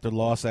loss after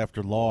loss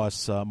after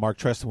loss, Mark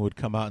Treston would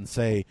come out and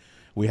say,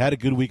 "We had a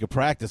good week of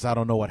practice. I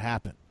don't know what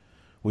happened.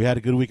 We had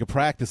a good week of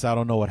practice. I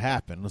don't know what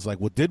happened." It's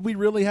like, well, did we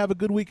really have a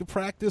good week of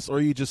practice, or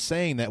are you just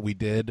saying that we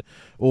did,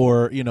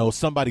 or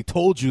somebody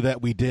told you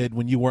that we did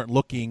when you weren't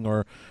looking,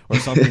 or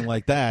something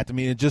like that? I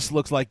mean, it just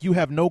looks like you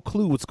have no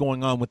clue what's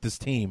going on with this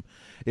team.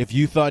 If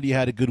you thought you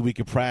had a good week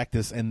of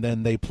practice and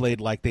then they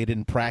played like they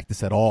didn't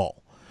practice at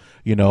all.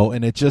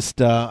 And it just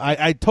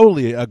I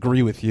totally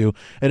agree with you,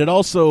 and it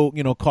also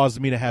caused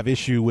me to have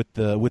issue with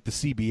the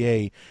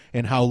CBA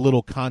and how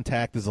little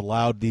contact is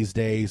allowed these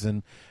days,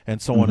 and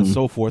so on and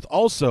so forth.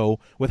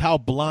 Also with how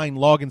blind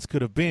Loggins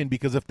could have been,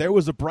 because if there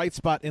was a bright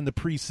spot in the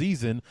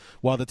preseason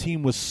while the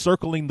team was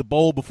circling the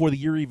bowl before the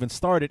year even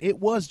started, it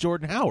was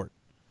Jordan Howard.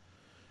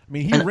 I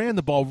mean, he ran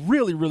the ball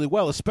really, really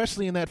well,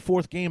 especially in that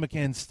fourth game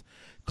against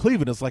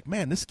Cleveland. It's like,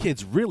 man, this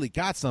kid's really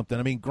got something.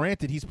 I mean,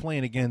 granted, he's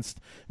playing against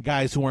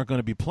guys who aren't going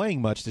to be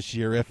playing much this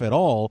year, if at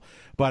all.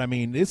 But, I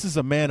mean, this is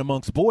a man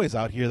amongst boys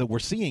out here that we're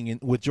seeing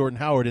with Jordan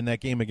Howard in that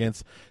game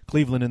against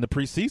Cleveland in the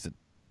preseason.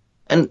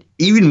 And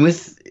even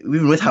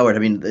with Howard, I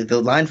mean,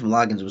 the line from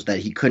Loggins was that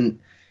he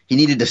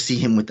needed to see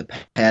him with the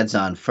pads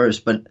on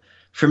first. But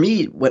for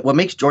me, what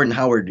makes Jordan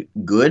Howard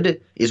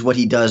good is what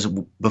he does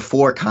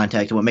before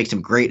contact, and what makes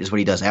him great is what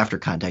he does after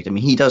contact. I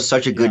mean, he does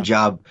such a good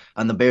job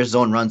on the Bears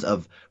zone runs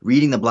of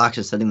reading the blocks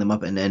and setting them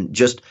up, and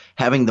just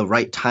having the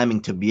right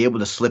timing to be able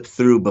to slip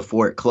through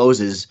before it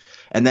closes.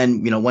 And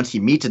then, once he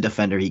meets a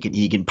defender,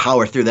 he can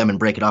power through them and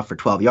break it off for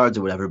 12 yards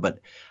or whatever. But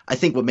I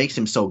think what makes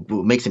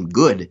him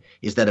good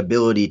is that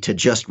ability to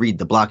just read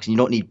the blocks. And you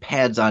don't need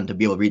pads on to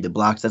be able to read the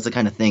blocks. That's the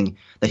kind of thing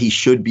that he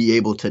should be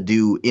able to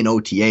do in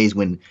OTAs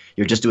when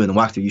you're just doing the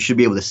walkthrough, you should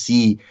be able to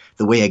see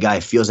the way a guy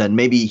feels. And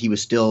maybe he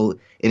was still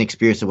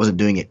inexperienced and wasn't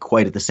doing it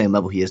quite at the same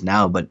level he is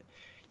now. But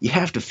you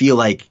have to feel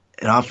like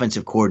an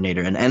offensive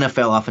coordinator, an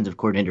NFL offensive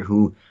coordinator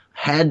who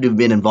had to have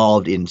been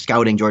involved in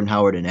scouting Jordan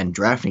Howard and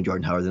drafting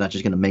Jordan Howard. They're not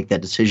just going to make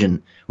that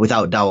decision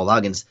without Dowell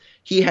Loggins.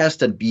 He has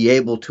to be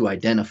able to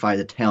identify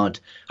the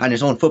talent on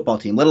his own football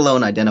team, let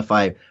alone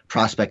identify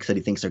prospects that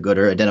he thinks are good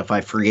or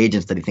identify free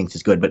agents that he thinks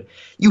is good. But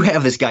you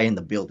have this guy in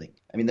the building.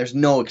 I mean, there's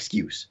no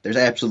excuse. There's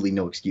absolutely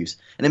no excuse.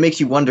 And it makes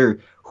you wonder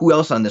who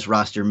else on this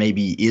roster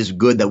maybe is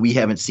good that we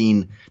haven't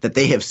seen, that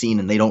they have seen,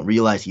 and they don't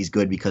realize he's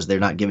good because they're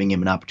not giving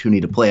him an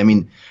opportunity to play. I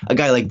mean, a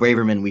guy like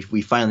Braverman,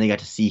 we finally got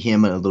to see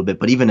him a little bit,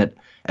 but even at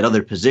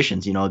other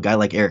positions, a guy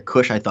like Eric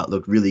Kush I thought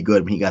looked really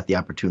good when he got the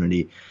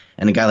opportunity.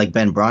 And a guy like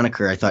Ben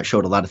Broniker I thought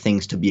showed a lot of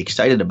things to be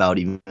excited about,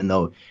 even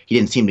though he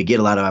didn't seem to get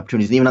a lot of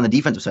opportunities. And even on the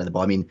defensive side of the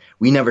ball, I mean,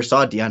 we never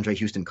saw DeAndre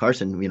Houston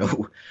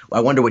Carson. I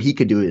wonder what he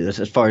could do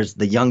as far as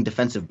the young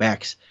defensive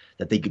backs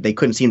that they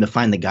couldn't seem to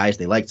find the guys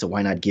they liked, so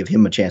why not give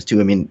him a chance too?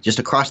 I mean, just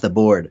across the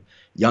board,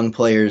 young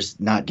players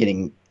not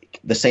getting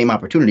the same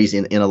opportunities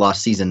in a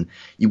lost season.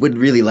 You would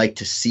really like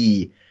to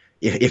see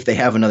if they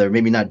have another,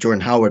 maybe not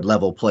Jordan Howard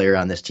level player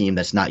on this team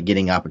that's not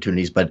getting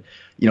opportunities, but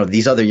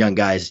these other young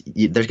guys,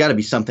 there's got to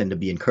be something to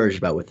be encouraged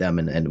about with them,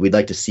 and would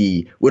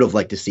have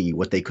liked to see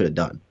what they could have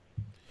done.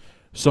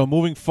 So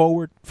moving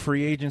forward,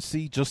 free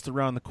agency just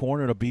around the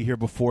corner. It'll be here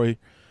before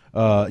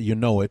you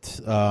know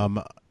it.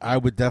 I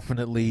would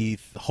definitely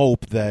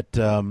hope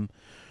that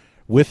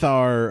with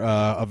our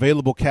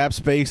available cap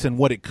space and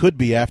what it could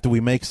be after we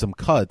make some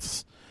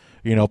cuts,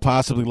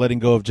 possibly letting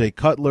go of Jay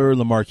Cutler.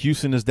 Lamar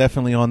Houston is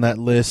definitely on that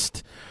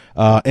list.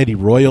 Eddie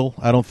Royal,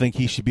 I don't think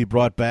he should be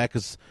brought back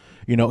because,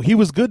 he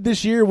was good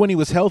this year when he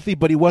was healthy,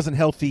 but he wasn't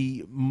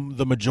healthy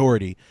the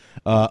majority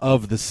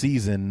of the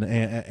season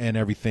and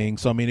everything.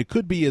 So, I mean, it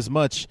could be as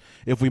much,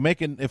 if we make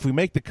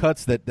the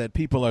cuts that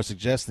people are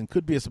suggesting,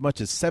 could be as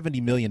much as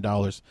 $70 million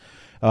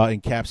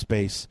in cap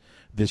space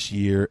this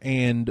year.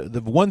 And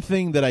the one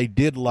thing that I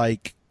did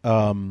like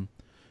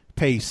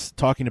Pace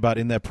talking about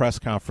in that press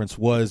conference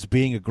was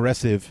being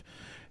aggressive,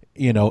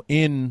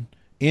 in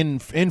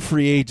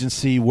free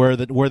agency where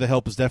the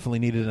help is definitely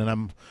needed, and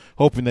I'm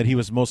hoping that he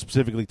was most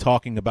specifically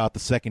talking about the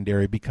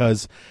secondary,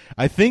 because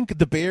I think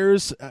the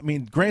Bears, I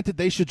mean, granted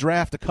they should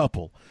draft a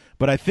couple,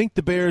 but I think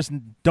the Bears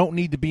don't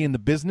need to be in the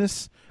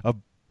business of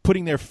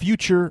putting their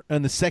future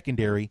in the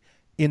secondary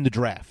in the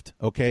draft,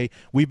 okay?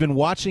 We've been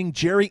watching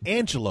Jerry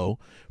Angelo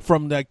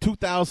from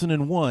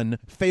 2001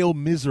 fail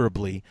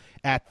miserably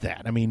at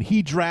that. I mean,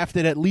 he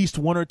drafted at least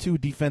one or two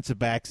defensive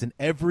backs in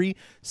every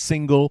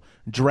single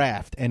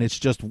draft, and it's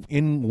just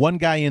in one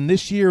guy in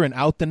this year and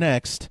out the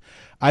next.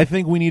 I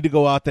think we need to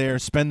go out there,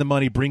 spend the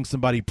money, bring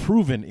somebody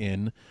proven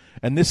in,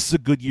 and this is a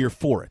good year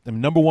for it. I mean,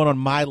 number one on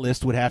my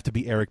list would have to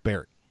be Eric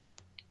Berry.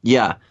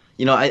 Yeah.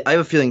 I have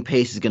a feeling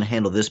Pace is going to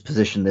handle this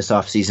position this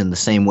offseason the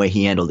same way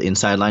he handled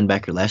inside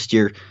linebacker last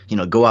year.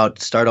 Go out,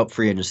 start up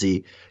free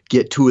agency,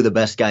 get two of the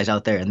best guys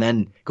out there, and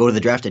then go to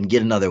the draft and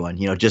get another one.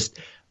 Just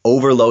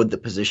overload the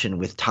position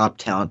with top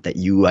talent that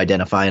you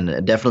identify.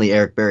 And definitely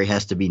Eric Berry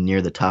has to be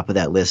near the top of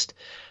that list.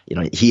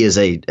 He is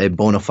a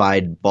bona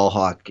fide ball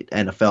hawk,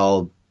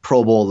 NFL,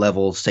 Pro Bowl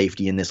level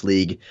safety in this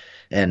league.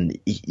 And,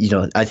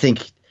 I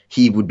think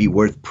he would be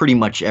worth pretty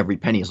much every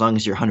penny as long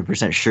as you're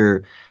 100%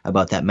 sure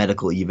about that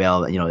medical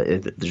eval,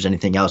 if there's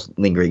anything else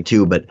lingering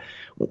too. But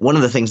one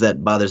of the things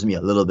that bothers me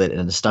a little bit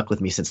and has stuck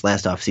with me since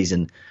last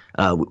offseason,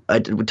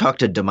 we talked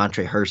to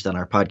DeMontre Hurst on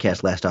our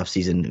podcast last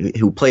offseason,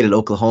 who played at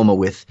Oklahoma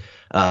with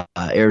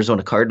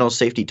Arizona Cardinals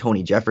safety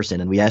Tony Jefferson.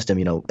 And we asked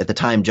him, at the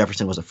time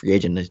Jefferson was a free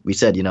agent, we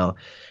said,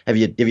 have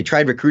you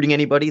tried recruiting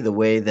anybody the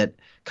way that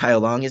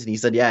Kyle Long is? And he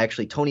said, yeah,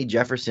 actually Tony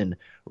Jefferson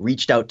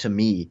reached out to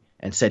me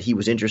and said he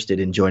was interested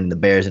in joining the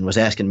Bears and was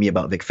asking me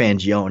about Vic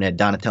Fangio and Ed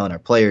Donatell and our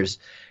players.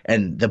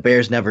 And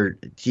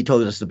he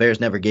told us the Bears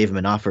never gave him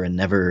an offer and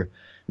never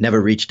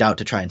reached out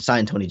to try and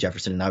sign Tony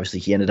Jefferson. And obviously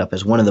he ended up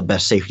as one of the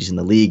best safeties in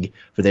the league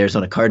for the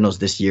Arizona Cardinals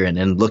this year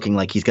and looking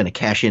like he's going to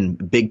cash in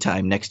big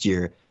time next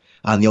year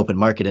on the open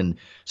market. And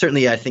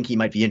certainly I think he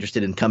might be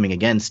interested in coming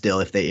again still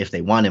if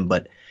they want him.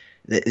 But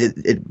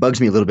it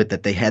bugs me a little bit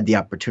that they had the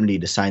opportunity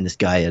to sign this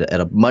guy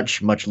at a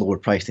much, much lower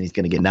price than he's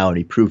going to get now, and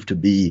he proved to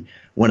be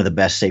one of the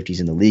best safeties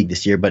in the league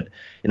this year. But,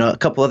 a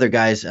couple other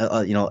guys,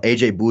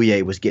 A.J.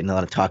 Bouye was getting a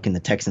lot of talk in the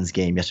Texans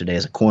game yesterday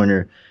as a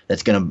corner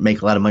that's going to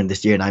make a lot of money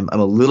this year, and I'm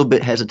a little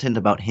bit hesitant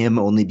about him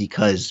only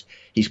because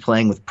he's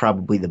playing with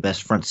probably the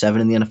best front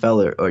seven in the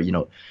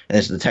NFL,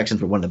 and the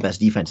Texans were one of the best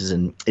defenses,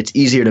 and it's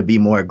easier to be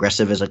more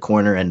aggressive as a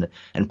corner and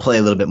play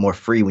a little bit more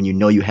free when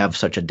you have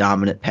such a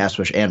dominant pass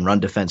rush and run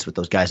defense with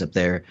those guys up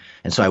there.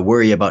 And so I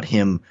worry about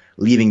him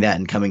leaving that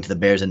and coming to the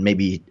Bears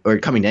or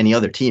coming to any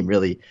other team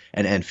really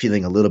and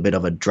feeling a little bit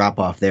of a drop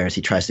off there as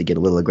he tries to get a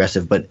little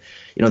aggressive. But,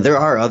 there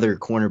are other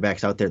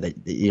cornerbacks out there that,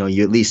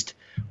 you at least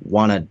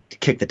want to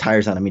kick the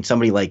tires on. I mean,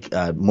 somebody like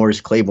Morris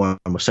Claiborne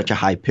was such a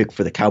high pick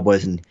for the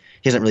Cowboys, and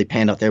he hasn't really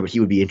panned out there, but he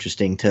would be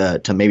interesting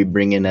to maybe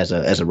bring in as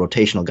a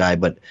rotational guy.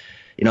 But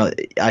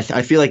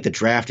I feel like the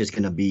draft is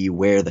going to be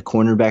where the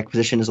cornerback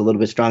position is a little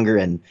bit stronger,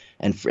 and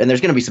there's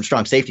going to be some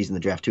strong safeties in the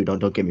draft too.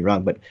 Don't get me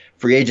wrong, but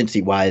free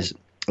agency wise,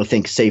 I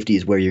think safety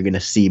is where you're going to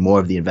see more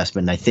of the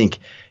investment. And I think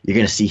you're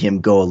going to see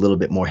him go a little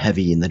bit more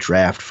heavy in the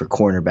draft for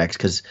cornerbacks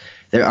because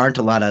there aren't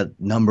a lot of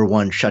number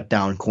one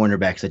shutdown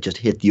cornerbacks that just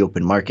hit the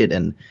open market.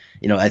 And,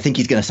 I think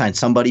he's going to sign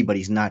somebody, but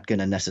he's not going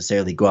to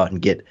necessarily go out and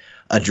get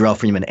a Darrell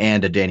Freeman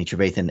and a Danny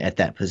Trevathan at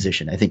that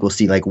position. I think we'll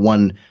see like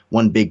one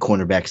big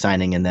cornerback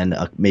signing and then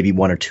maybe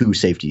one or two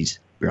safeties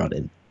brought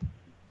in.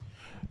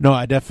 No,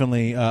 I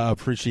definitely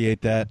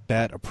appreciate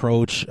that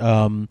approach.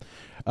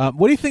 What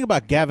do you think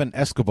about Gavin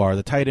Escobar,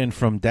 the tight end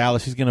from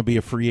Dallas? He's going to be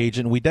a free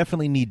agent. We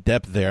definitely need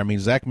depth there. I mean,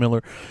 Zach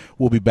Miller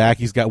will be back.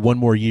 He's got one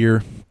more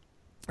year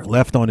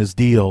left on his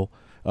deal.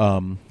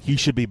 He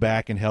should be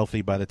back and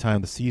healthy by the time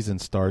the season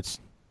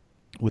starts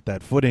with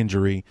that foot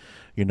injury,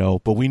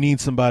 But we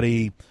need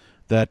somebody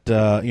that,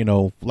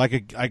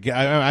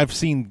 I've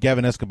seen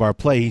Gavin Escobar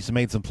play. He's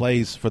made some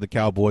plays for the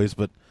Cowboys,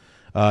 but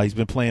he's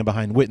been playing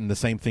behind Witten, the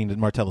same thing that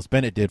Martellus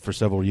Bennett did for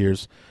several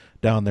years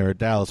down there at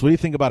Dallas. What do you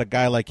think about a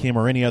guy like him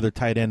or any other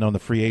tight end on the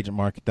free agent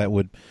market that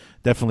would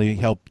definitely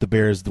help the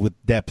Bears with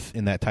depth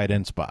in that tight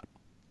end spot?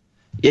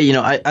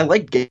 Yeah, I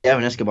like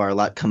Gavin Escobar a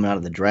lot coming out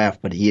of the draft,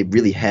 but he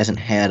really hasn't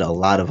had a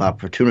lot of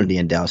opportunity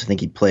in Dallas. I think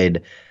he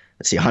played,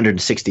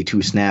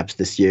 162 snaps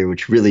this year,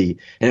 which really,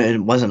 and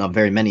it wasn't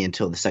very many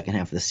until the second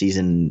half of the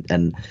season,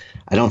 and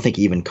I don't think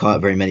he even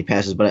caught very many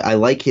passes, but I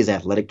like his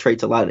athletic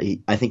traits a lot.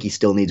 I think he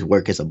still needs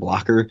work as a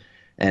blocker.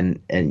 And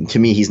to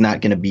me, he's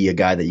not going to be a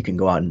guy that you can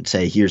go out and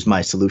say, here's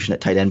my solution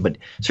at tight end. But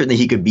certainly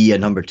he could be a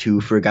number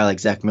two for a guy like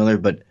Zach Miller.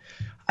 But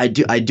I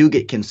do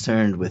get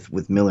concerned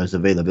with Miller's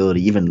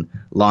availability, even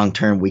long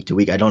term, week to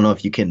week. I don't know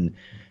if you can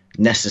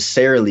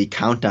necessarily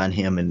count on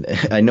him. And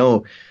I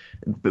know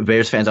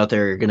Bears fans out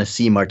there are going to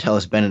see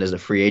Martellus Bennett as a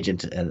free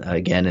agent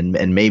again,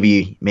 and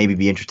maybe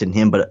be interested in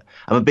him. But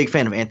I'm a big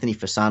fan of Anthony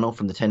Fasano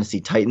from the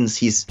Tennessee Titans.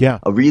 He's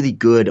a really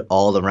good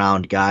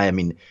all-around guy. I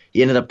mean,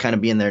 he ended up kind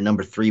of being their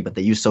number 3, but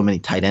they used so many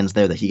tight ends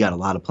there that he got a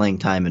lot of playing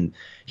time. And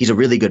he's a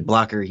really good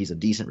blocker. He's a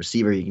decent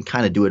receiver. He can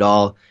kind of do it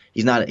all.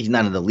 He's not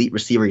an elite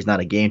receiver. He's not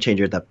a game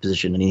changer at that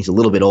position, and he's a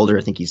little bit older.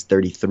 I think he's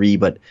 33,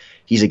 but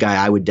he's a guy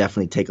I would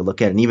definitely take a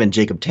look at. And even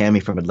Jacob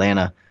Tamme from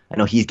Atlanta, I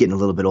know he's getting a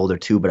little bit older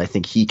too, but I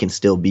think he can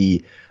still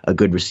be a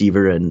good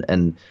receiver.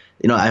 And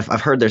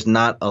I've heard there's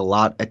not a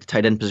lot at the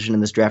tight end position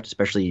in this draft,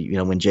 especially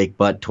when Jake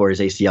Butt tore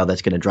his ACL.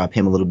 That's going to drop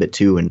him a little bit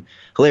too. And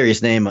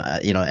hilarious name,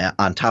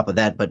 on top of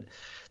that. But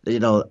it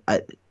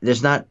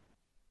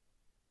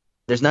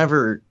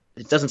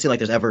doesn't seem like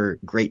there's ever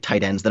great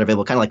tight ends that are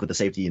available. Kind of like with the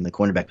safety and the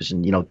cornerback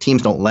position.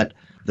 Teams don't let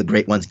the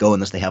great ones go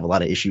unless they have a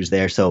lot of issues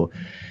there. So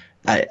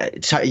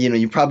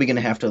you're probably going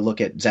to have to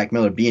look at Zach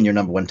Miller being your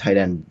number one tight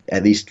end,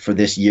 at least for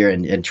this year,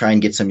 and try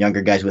and get some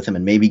younger guys with him,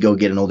 and maybe go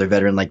get an older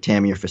veteran like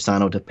Tamme or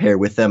Fasano to pair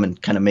with them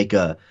and kind of make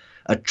a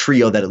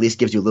trio that at least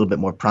gives you a little bit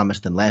more promise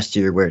than last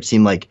year, where it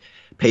seemed like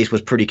Pace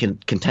was pretty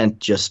content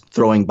just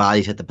throwing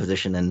bodies at the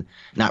position and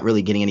not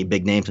really getting any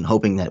big names and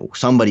hoping that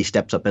somebody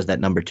steps up as that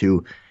number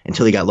 2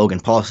 until he got Logan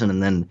Paulson,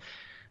 and then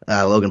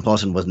Logan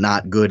Paulson was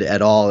not good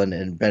at all,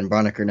 and Ben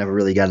Braunecker never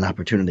really got an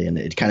opportunity, and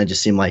it kind of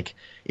just seemed like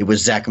it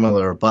was Zach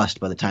Miller or bust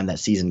by the time that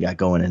season got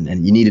going,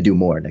 and you need to do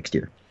more next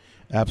year.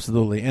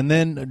 Absolutely. And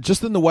then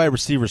just in the wide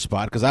receiver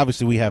spot, because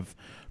obviously we have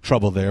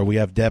trouble there. We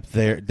have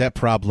depth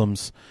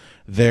problems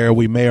there.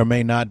 We may or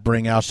may not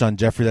bring Alshon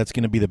Jeffrey. That's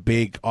going to be the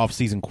big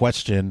offseason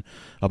question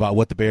about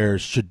what the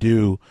Bears should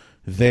do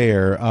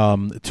there.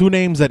 2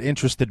 names that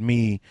interested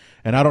me,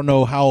 and I don't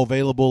know how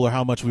available or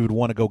how much we would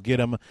want to go get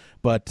them,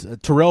 but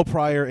Terrell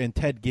Pryor and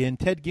Ted Ginn.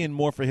 Ted Ginn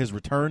more for his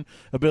return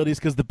abilities,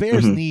 because the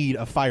Bears need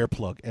a fire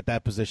plug at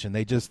that position.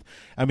 I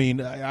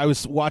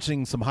was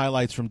watching some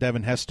highlights from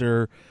Devin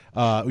Hester,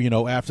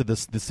 after the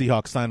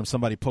Seahawks signed him.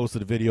 Somebody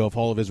posted a video of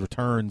all of his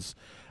returns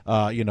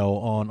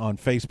on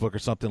Facebook or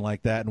something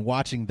like that, and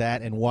watching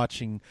that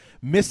and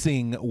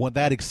missing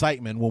that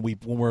excitement when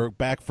we're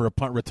back for a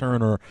punt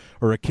return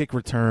or a kick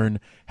return.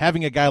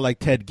 Having a guy like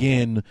Ted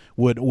Ginn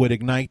would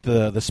ignite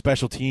the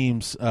special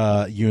teams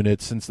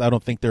unit, since I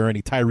don't think there are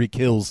any Tyreek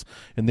Hills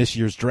in this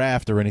year's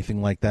draft or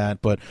anything like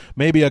that. But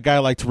maybe a guy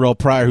like Terrell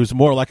Pryor, who's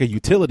more like a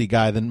utility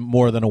guy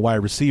more than a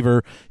wide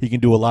receiver. He can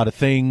do a lot of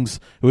things.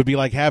 It would be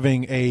like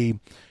having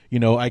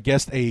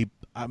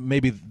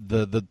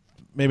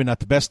maybe not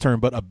the best term,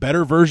 but a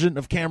better version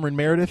of Cameron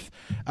Meredith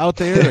out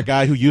there, a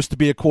guy who used to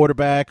be a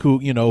quarterback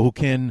who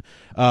can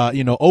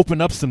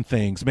open up some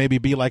things, maybe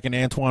be like an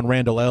Antoine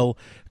Randall L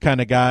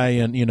kind of guy.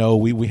 And,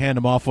 we hand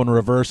him off on a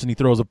reverse and he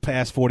throws a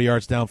pass 40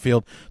 yards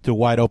downfield to a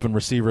wide open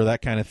receiver,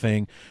 that kind of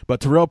thing. But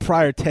Terrell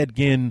Pryor, Ted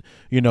Ginn,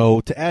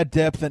 to add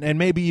depth and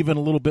maybe even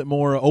a little bit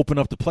more, open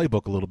up the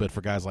playbook a little bit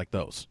for guys like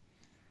those.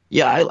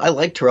 Yeah, I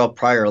like Terrell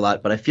Pryor a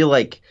lot, but I feel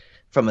like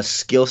from a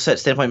skill set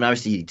standpoint,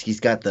 obviously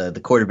he's got the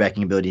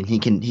quarterbacking ability, and he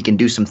can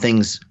do some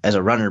things as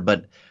a runner.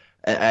 But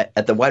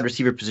at the wide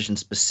receiver position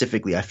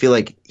specifically, I feel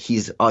like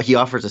he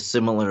offers a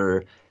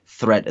similar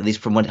threat, at least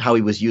from how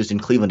he was used in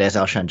Cleveland, as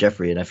Alshon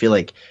Jeffrey. And I feel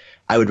like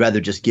I would rather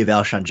just give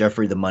Alshon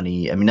Jeffrey the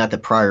money. I mean, not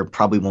that Pryor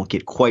probably won't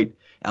get quite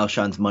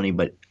Alshon's money,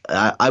 but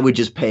I would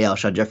just pay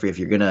Alshon Jeffrey if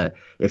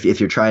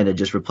you're trying to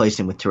just replace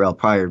him with Terrell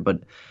Pryor.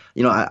 But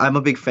I'm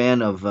a big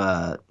fan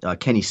of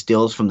Kenny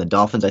Stills from the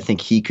Dolphins. I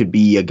think he could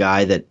be a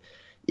guy that,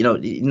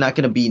 not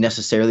going to be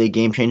necessarily a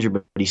game changer,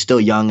 but he's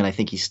still young, and I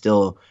think he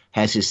still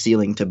has his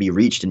ceiling to be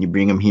reached. And you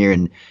bring him here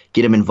and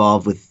get him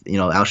involved with,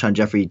 Alshon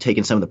Jeffrey,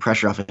 taking some of the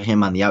pressure off of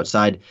him on the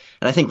outside.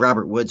 And I think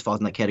Robert Woods falls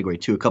in that category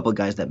too. A couple of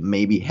guys that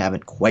maybe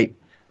haven't quite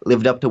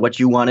lived up to what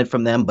you wanted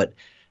from them, but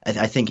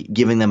I think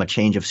giving them a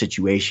change of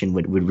situation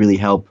would really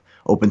help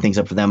open things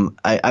up for them.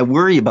 I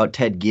worry about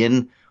Ted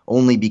Ginn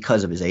only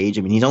because of his age.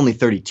 I mean, he's only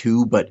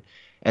 32, but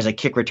as a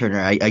kick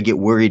returner, I get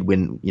worried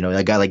when,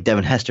 a guy like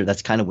Devin Hester,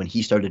 that's kind of when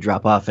he started to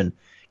drop off. And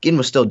Ginn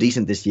was still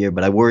decent this year,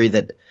 but I worry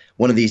that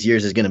one of these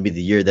years is going to be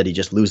the year that he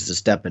just loses a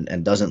step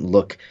and doesn't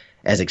look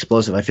as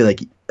explosive. I feel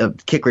like a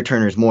kick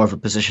returner is more of a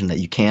position that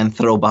you can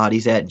throw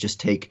bodies at and just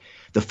take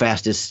the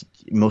fastest,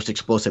 most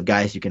explosive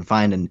guys you can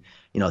find and,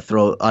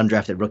 throw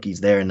undrafted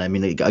rookies there. And I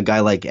mean, a guy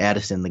like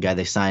Addison, the guy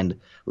they signed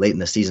late in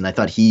the season, I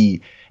thought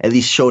he at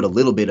least showed a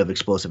little bit of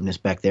explosiveness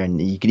back there.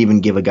 And you could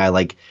even give a guy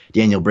like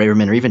Daniel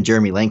Braverman or even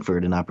Jeremy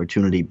Langford an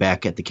opportunity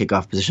back at the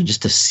kickoff position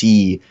just to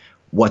see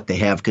what they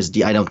have, because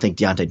I don't think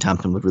Deontay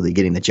Thompson was really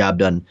getting the job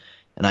done.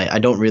 And I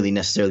don't really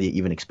necessarily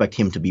even expect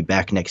him to be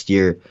back next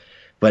year.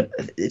 But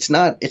it's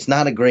not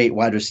a great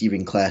wide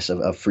receiving class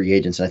of free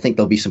agents. And I think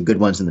there'll be some good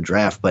ones in the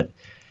draft. But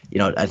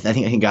I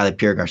think a guy like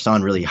Pierre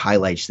Garçon really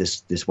highlights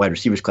this wide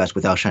receivers class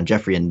with Alshon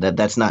Jeffrey, and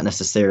that's not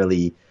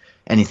necessarily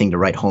anything to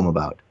write home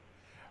about.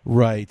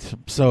 Right.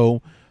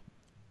 So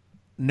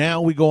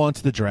now we go on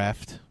to the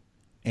draft,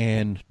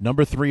 and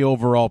number 3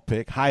 overall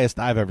pick, highest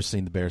I've ever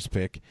seen the Bears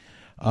pick.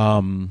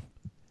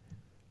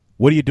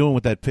 What are you doing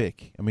with that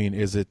pick? I mean,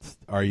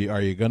 are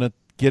you going to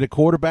get a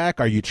quarterback?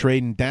 Are you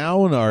trading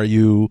down? Are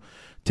you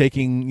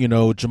taking,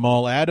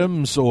 Jamal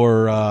Adams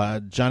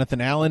or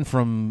Jonathan Allen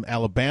from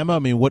Alabama? I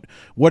mean, what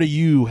do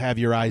you have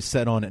your eyes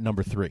set on at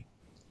number 3?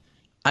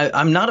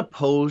 I'm not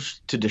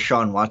opposed to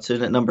Deshaun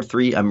Watson at number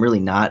 3. I'm really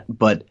not,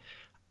 but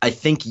I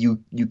think you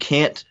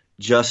can't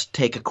just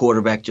take a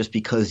quarterback just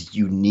because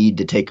you need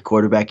to take a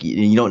quarterback.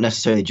 You don't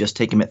necessarily just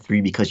take him at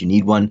 3 because you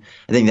need one.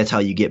 I think that's how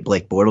you get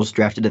Blake Bortles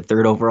drafted at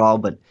 3rd overall.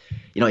 But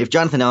if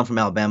Jonathan Allen from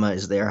Alabama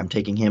is there, I'm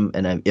taking him.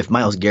 And if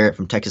Myles Garrett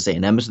from Texas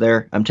A&M is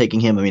there, I'm taking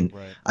him. I mean,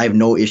 right. I have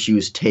no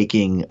issues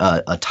taking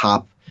a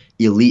top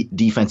elite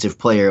defensive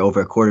player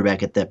over a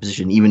quarterback at that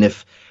position, even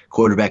if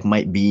quarterback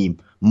might be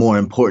more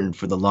important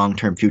for the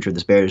long-term future of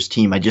this Bears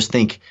team. I just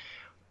think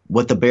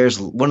what the Bears,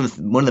 one of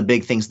the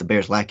big things the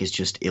Bears lack is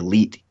just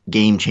elite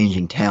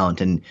game-changing talent.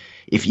 And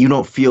if you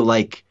don't feel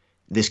like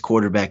this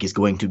quarterback is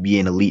going to be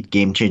an elite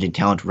game-changing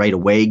talent right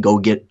away, go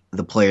get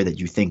the player that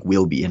you think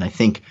will be. And I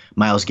think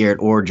Myles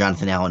Garrett or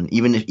Jonathan Allen,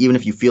 even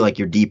if you feel like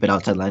you're deep at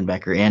outside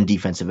linebacker and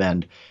defensive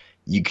end,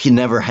 you can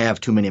never have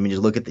too many. I mean,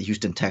 just look at the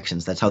Houston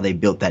Texans. That's how they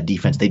built that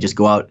defense. They just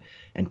go out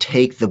and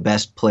take the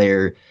best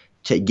player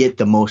to get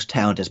the most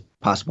talent as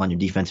possible on your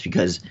defense,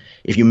 because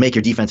if you make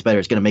your defense better,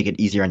 it's going to make it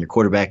easier on your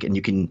quarterback, and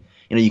you can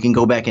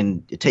go back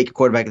and take a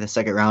quarterback in the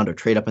 2nd round or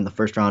trade up in the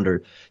 1st round,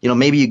 or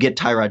maybe you get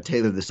Tyrod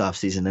Taylor this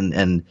offseason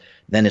and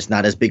then it's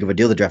not as big of a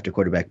deal to draft a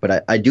quarterback.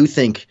 But I do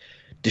think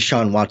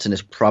Deshaun Watson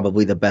is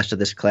probably the best of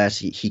this class.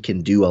 He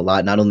can do a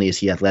lot. Not only is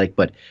he athletic,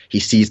 but he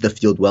sees the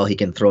field well. He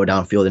can throw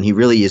downfield, and he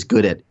really is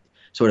good at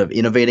sort of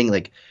innovating.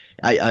 Like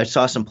I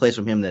saw some plays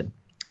from him that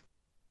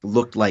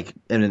looked like,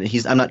 and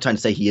I'm not trying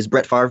to say he is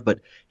Brett Favre,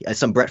 but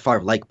some Brett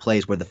Favre-like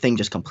plays where the thing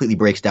just completely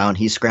breaks down.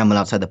 He's scrambling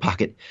outside the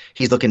pocket.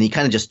 He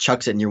kind of just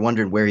chucks it, and you're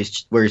wondering where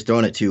he's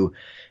throwing it to,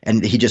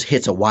 and he just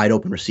hits a wide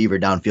open receiver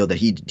downfield that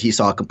he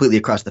saw completely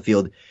across the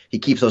field. He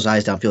keeps those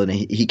eyes downfield, and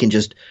he can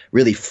just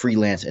really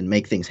freelance and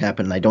make things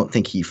happen. And I don't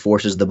think he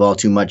forces the ball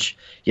too much.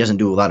 He doesn't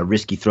do a lot of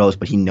risky throws,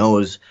 but he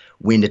knows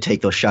when to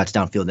take those shots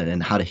downfield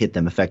and how to hit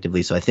them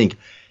effectively. So I think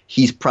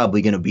he's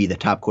probably going to be the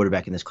top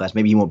quarterback in this class.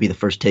 Maybe he won't be the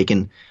first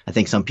taken. I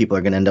think some people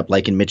are going to end up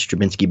liking Mitch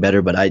Trubisky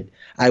better, but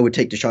I would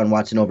take Deshaun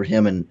Watson over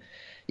him. And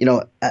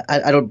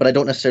I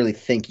don't necessarily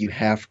think you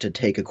have to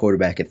take a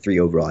quarterback at 3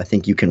 overall. I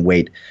think you can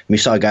wait. We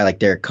saw a guy like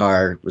Derek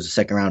Carr was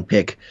a 2nd round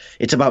pick.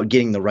 It's about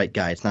getting the right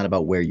guy. It's not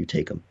about where you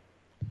take him.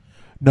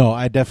 No,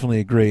 I definitely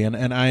agree,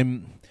 and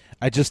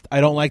I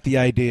don't like the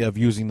idea of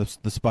using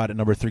the spot at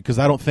number 3, because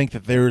I don't think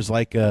that there's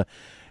like an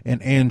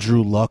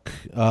Andrew Luck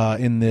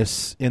in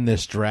this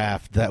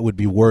draft that would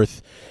be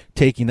worth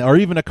taking, or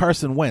even a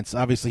Carson Wentz.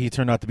 Obviously, he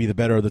turned out to be the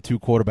better of the 2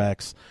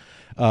 quarterbacks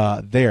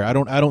there. I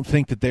don't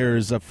think that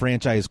there's a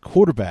franchise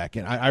quarterback,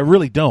 and I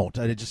really don't.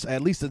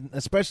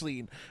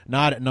 Especially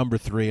not at number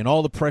 3, and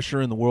all the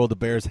pressure in the world the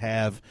Bears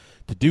have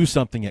to do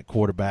something at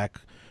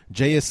quarterback.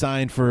 Jay is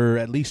signed for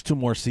at least 2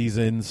 more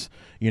seasons.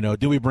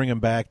 Do we bring him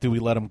back? Do we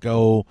let him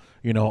go?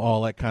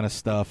 All that kind of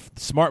stuff.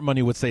 Smart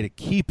money would say to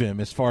keep him,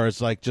 as far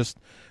as like just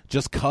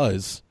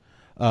cause.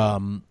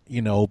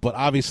 But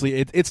obviously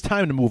it's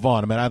time to move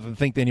on. I mean, I don't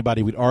think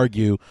anybody would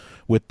argue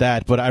with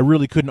that, but I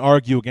really couldn't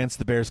argue against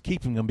the Bears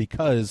keeping him,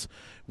 because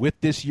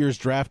with this year's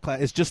draft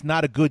class, it's just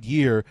not a good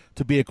year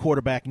to be a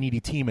quarterback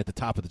needy team at the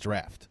top of the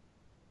draft.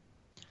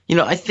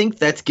 I think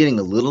that's getting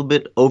a little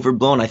bit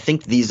overblown. I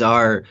think these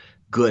are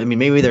good. I mean,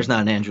 maybe there's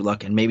not an Andrew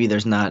Luck and maybe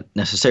there's not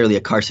necessarily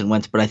a Carson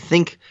Wentz, but I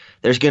think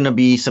there's going to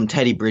be some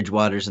Teddy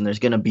Bridgewaters and there's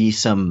going to be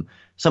some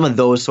of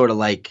those sort of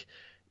like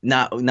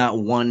not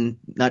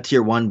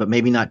tier 1, but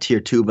maybe not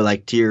tier 2, but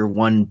like tier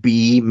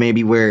 1B,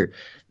 maybe, where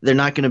they're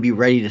not going to be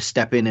ready to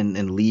step in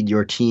and lead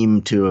your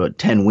team to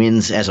 10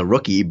 wins as a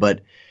rookie,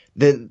 but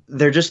there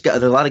are a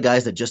lot of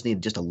guys that just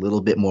need just a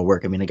little bit more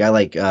work. I mean, a guy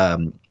like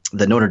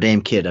the Notre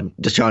Dame kid,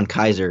 DeShone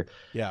Kizer,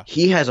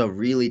 he has a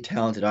really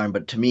talented arm,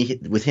 but to me,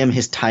 with him,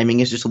 his timing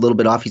is just a little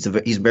bit off. He's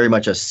very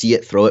much a see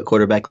it, throw it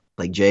quarterback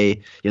like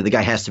Jay. The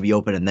guy has to be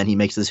open, and then he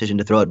makes the decision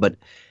to throw it. But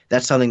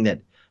that's something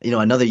that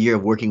another year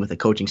of working with the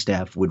coaching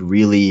staff would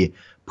really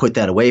put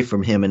that away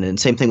from him. And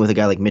same thing with a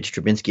guy like Mitch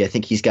Trubinsky. I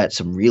think he's got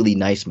some really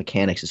nice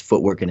mechanics. His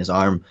footwork and his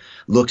arm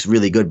looks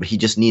really good, but he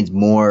just needs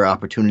more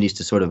opportunities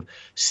to sort of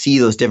see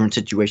those different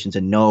situations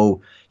and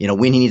know,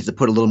 when he needs to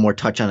put a little more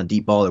touch on a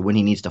deep ball or when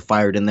he needs to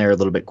fire it in there a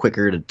little bit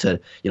quicker to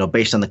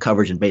based on the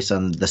coverage and based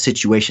on the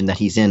situation that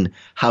he's in,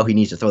 how he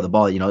needs to throw the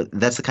ball.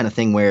 That's the kind of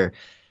thing where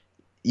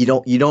you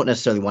don't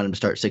necessarily want him to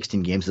start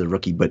 16 games as a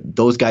rookie, but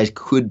those guys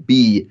could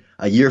be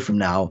a year from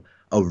now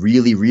a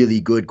really, really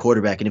good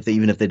quarterback. And if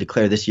they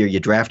declare this year, you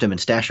draft him and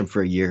stash him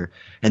for a year,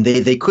 and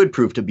they could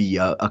prove to be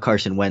a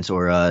Carson Wentz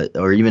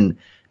or even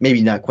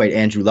maybe not quite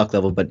Andrew Luck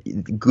level, but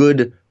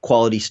good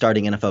quality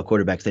starting NFL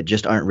quarterbacks that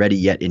just aren't ready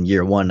yet in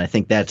year one. I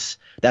think that's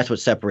what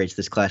separates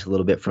this class a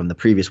little bit from the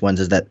previous ones,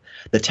 is that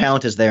the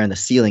talent is there and the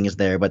ceiling is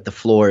there, but the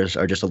floors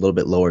are just a little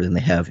bit lower than they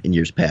have in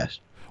years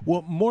past.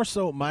 Well, more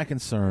so my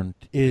concern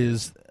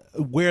is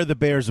where the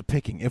Bears are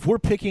picking. If we're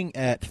picking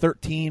at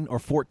 13 or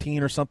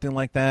 14 or something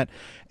like that,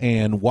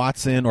 and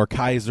Watson or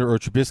Kizer or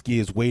Trubisky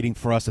is waiting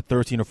for us at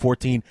 13 or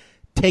 14,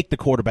 take the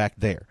quarterback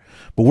there.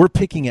 But we're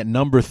picking at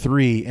number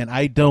 3, and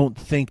I don't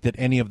think that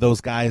any of those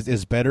guys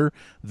is better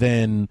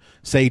than,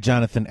 say,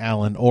 Jonathan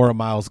Allen or a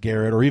Myles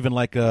Garrett or even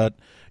like a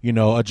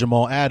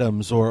Jamal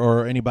Adams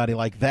or anybody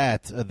like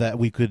that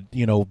we could,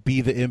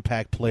 be the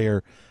impact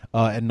player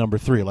at number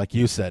 3, like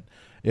you said.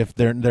 If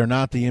they're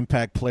not the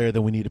impact player,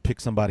 then we need to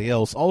pick somebody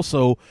else.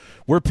 Also,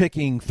 we're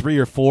picking 3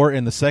 or 4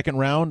 in the second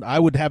round. I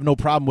would have no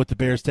problem with the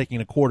Bears taking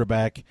a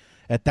quarterback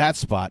at that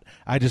spot.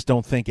 I just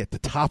don't think at the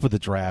top of the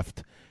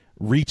draft,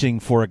 reaching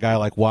for a guy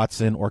like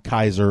Watson or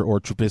Kizer or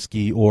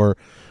Trubisky or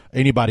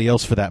anybody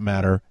else for that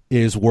matter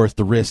is worth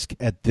the risk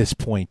at this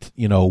point.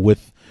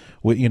 With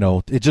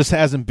it just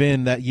hasn't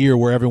been that year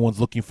where everyone's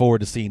looking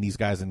forward to seeing these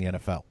guys in the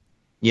NFL.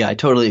 Yeah, I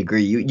totally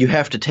agree. You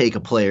have to take a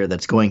player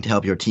that's going to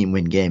help your team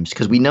win games,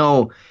 because we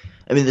know,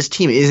 this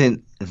team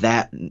isn't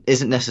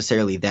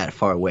necessarily that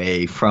far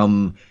away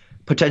from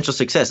potential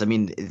success.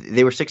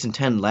 They were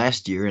 6-10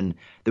 last year, and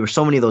there were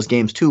so many of those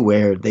games too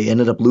where they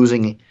ended up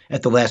losing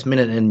at the last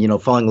minute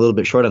and falling a little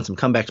bit short on some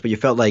comebacks, but you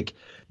felt like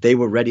they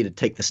were ready to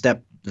take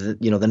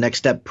the next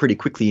step pretty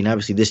quickly. And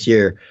obviously this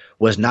year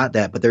was not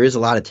that, but there is a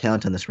lot of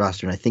talent on this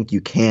roster, and I think you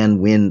can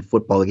win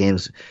football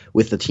games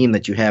with the team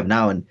that you have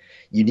now, and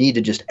you need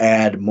to just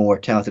add more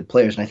talented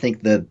players. And I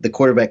think the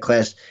quarterback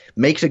class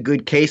makes a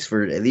good case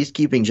for at least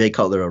keeping Jay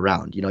Cutler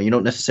around. You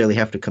don't necessarily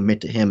have to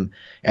commit to him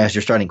as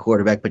your starting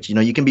quarterback, but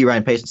you can be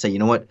Ryan Pace and say, you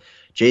know what,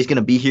 Jay's going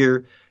to be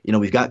here.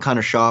 We've got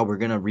Connor Shaw. We're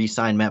going to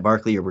re-sign Matt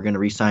Barkley, or we're going to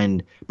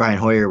re-sign Brian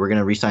Hoyer. We're going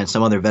to re-sign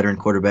some other veteran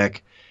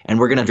quarterback, and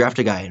we're going to draft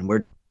a guy, and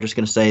we're just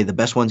going to say the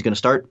best one's going to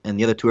start, and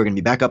the other 2 are going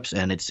to be backups,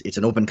 and it's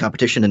an open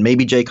competition. And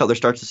maybe Jay Cutler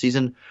starts the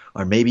season,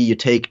 or maybe you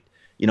take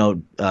a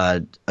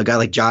guy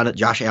like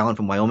Josh Allen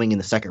from Wyoming in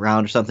the second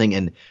round or something,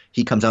 and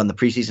he comes out in the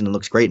preseason and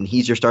looks great, and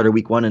he's your starter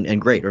week 1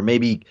 and great. Or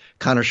maybe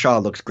Connor Shaw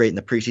looks great in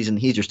the preseason, and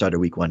he's your starter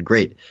week 1,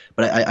 great.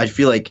 But I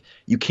feel like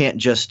you can't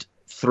just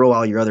throw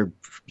all your other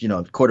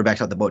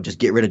quarterbacks out the boat, just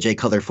get rid of Jay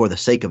Cutler for the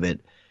sake of it,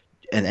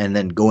 and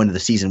then go into the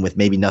season with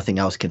maybe nothing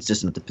else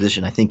consistent at the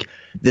position. I think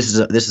this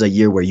is a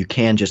year where you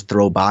can just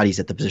throw bodies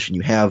at the position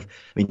you have.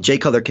 Jay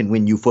Cutler can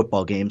win you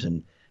football games,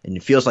 and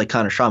it feels like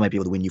Connor Shaw might be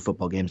able to win you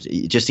football games.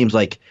 It just seems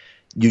like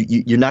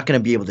you're not going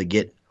to be able to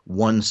get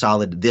one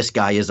solid, this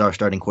guy is our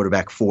starting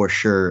quarterback for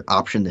sure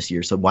option this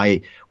year. So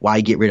why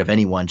get rid of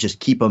anyone? Just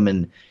keep them,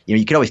 and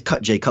you can always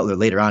cut Jay Cutler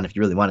later on if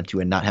you really wanted to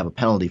and not have a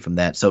penalty from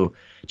that. So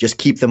just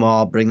keep them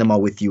all, bring them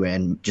all with you,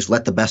 and just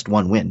let the best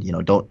one win.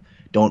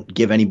 Don't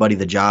give anybody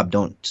the job.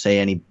 Don't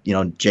say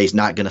Jay's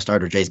not going to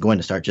start or Jay's going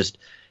to start. Just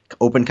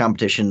open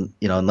competition,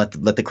 and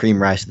let the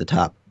cream rise to the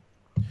top.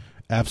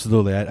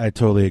 Absolutely. I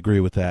totally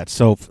agree with that.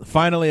 So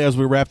finally, as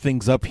we wrap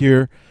things up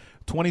here,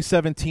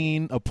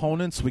 2017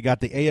 opponents, we got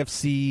the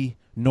AFC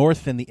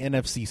North and the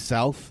NFC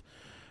South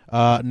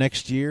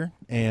next year,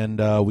 and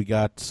we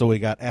got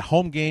at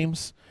home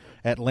games: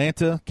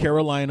 Atlanta,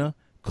 Carolina,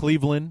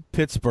 Cleveland,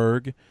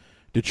 Pittsburgh,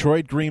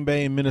 Detroit, Green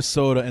Bay, and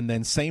Minnesota, and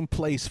then same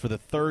place for the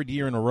 3rd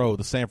year in a row,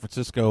 the San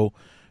Francisco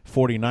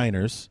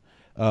 49ers.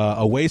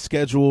 Away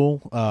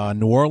schedule: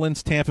 New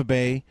Orleans, Tampa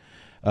Bay,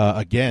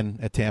 again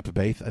at Tampa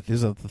Bay.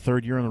 Is it the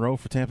 3rd year in a row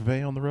for Tampa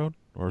Bay on the road?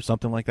 Or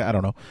something like that. I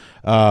don't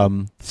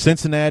know.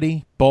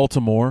 Cincinnati,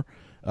 Baltimore,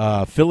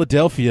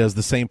 Philadelphia is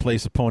the same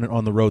place opponent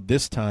on the road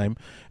this time,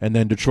 and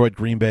then Detroit,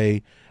 Green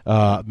Bay,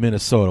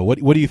 Minnesota.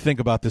 What do you think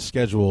about this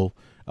schedule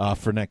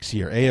for next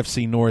year?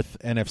 AFC North,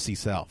 NFC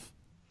South.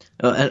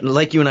 And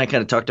like you and I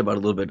kind of talked about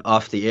a little bit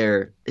off the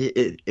air,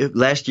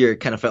 last year it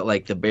kind of felt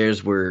like the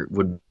Bears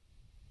would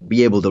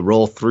be able to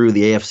roll through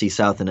the AFC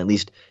South and at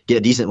least get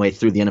a decent way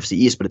through the NFC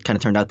East, but it kind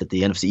of turned out that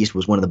the NFC East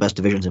was one of the best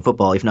divisions in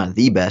football, if not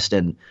the best,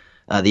 and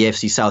the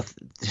AFC South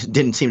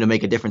didn't seem to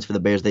make a difference for the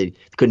Bears. They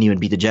couldn't even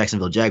beat the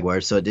Jacksonville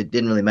Jaguars, so it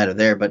didn't really matter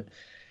there, but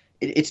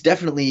it's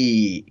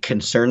definitely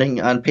concerning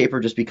on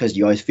paper just because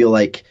you always feel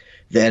like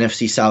the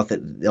NFC South, a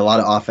lot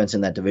of offense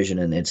in that division,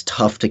 and it's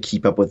tough to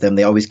keep up with them.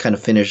 They always kind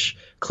of finish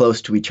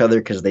close to each other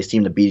because they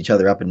seem to beat each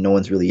other up, and no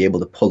one's really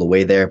able to pull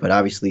away there. But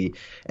obviously,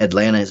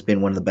 Atlanta has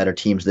been one of the better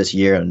teams this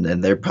year,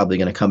 and they're probably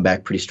going to come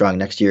back pretty strong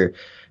next year.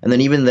 And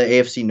then even the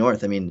AFC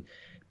North, I mean,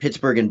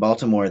 Pittsburgh and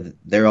Baltimore,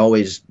 they're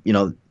always,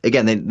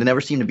 again, they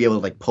never seem to be able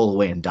to like pull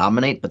away and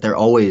dominate, but they're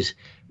always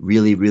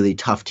really, really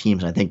tough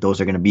teams. And I think those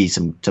are going to be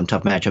some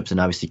tough matchups. And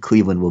obviously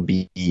Cleveland will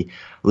be a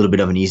little bit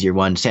of an easier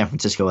one. San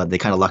Francisco, they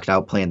kind of lucked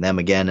out playing them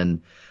again. And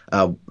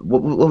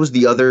what was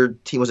the other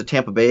team? Was it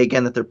Tampa Bay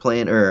again that they're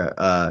playing,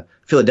 or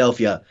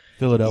Philadelphia?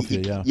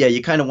 Yeah. Yeah,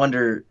 you kind of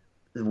wonder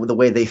the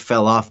way they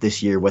fell off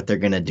this year, what they're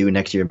going to do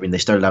next year. I mean, they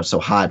started out so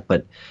hot,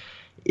 but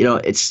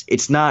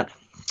it's not.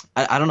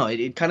 I don't know.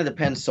 It kind of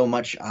depends so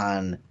much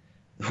on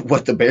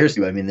what the Bears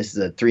do. I mean, this is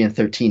a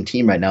 3-13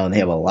 team right now, and they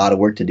have a lot of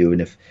work to do. And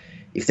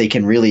if they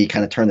can really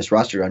kind of turn this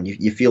roster on,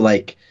 you feel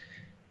like,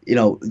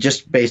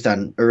 just based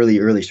on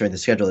early strength of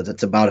schedule,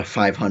 it's about a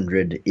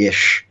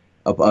 500-ish,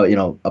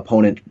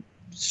 opponent.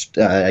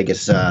 I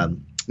guess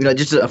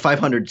just a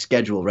 500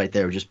 schedule right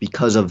there, just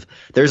because of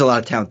there's a lot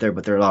of talent there,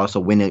 but there are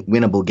also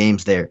winnable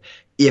games there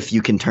if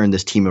you can turn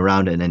this team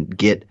around and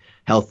get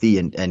healthy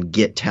and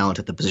get talent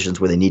at the positions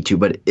where they need to.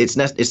 But it's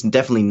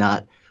definitely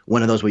not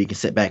one of those where you can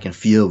sit back and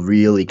feel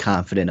really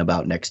confident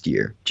about next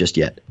year just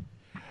yet.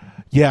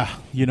 Yeah,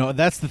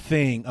 that's the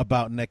thing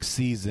about next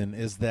season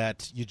is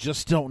that you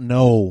just don't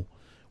know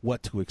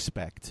what to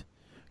expect.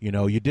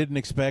 You didn't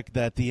expect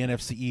that the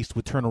NFC East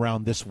would turn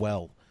around this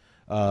well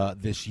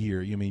this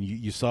year.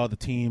 You saw the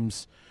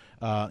teams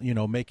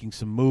making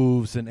some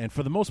moves, and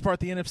for the most part,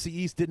 the NFC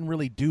East didn't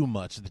really do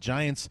much. The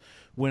Giants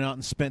went out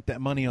and spent that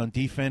money on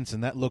defense,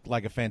 and that looked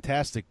like a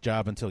fantastic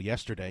job until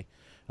yesterday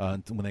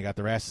when they got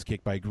their asses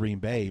kicked by Green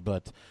Bay.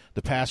 But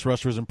the pass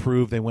rush was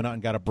improved. They went out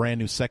and got a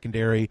brand-new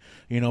secondary.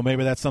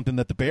 Maybe that's something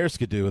that the Bears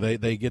could do.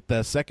 They get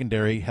the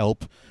secondary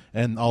help,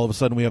 and all of a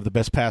sudden we have the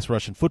best pass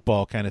rush in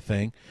football kind of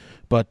thing.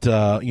 But,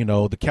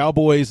 the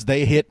Cowboys,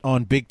 they hit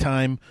on big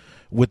time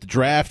with the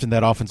draft, and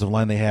that offensive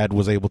line they had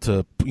was able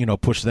to,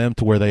 push them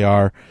to where they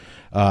are.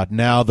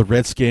 Now the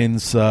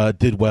Redskins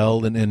did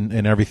well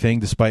and everything,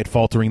 despite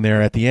faltering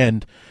there at the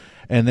end.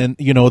 And then,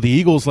 the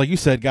Eagles, like you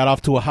said, got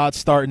off to a hot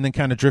start and then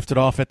kind of drifted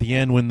off at the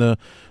end when the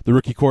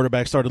rookie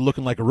quarterback started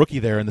looking like a rookie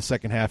there in the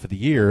second half of the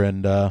year.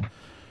 And, the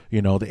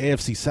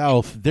AFC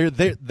South,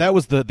 that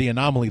was the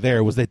anomaly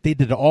there, was that they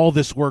did all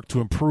this work to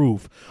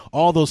improve.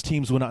 All those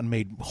teams went out and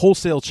made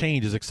wholesale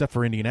changes except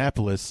for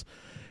Indianapolis,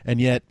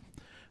 and yet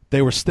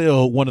they were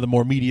still one of the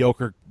more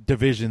mediocre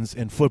divisions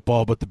in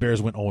football, but the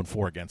Bears went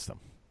 0-4 against them.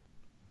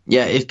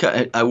 Yeah,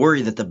 I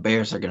worry that the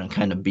Bears are going to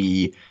kind of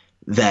be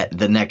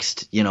the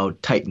next,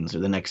 Titans or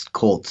the next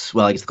Colts.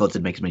 Well, I guess the Colts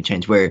did make so many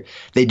changes where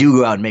they do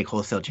go out and make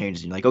wholesale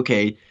changes. And you're like,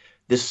 okay,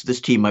 this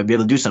team might be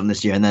able to do something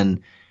this year, and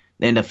then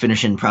they end up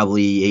finishing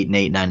probably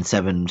 8-8,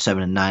 9-7,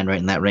 7-9, right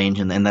in that range.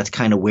 And then that's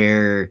kind of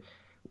where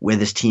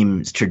this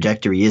team's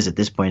trajectory is at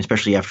this point,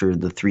 especially after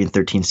the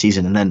 3-13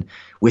 season. And then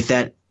with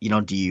that,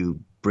 do you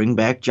bring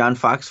back John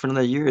Fox for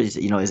another year? Is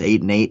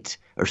 8-8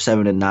 or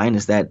 7-9?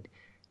 Is that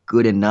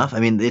good enough? I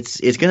mean, it's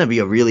going to be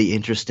a really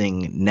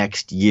interesting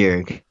next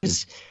year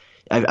because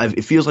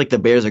it feels like the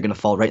Bears are going to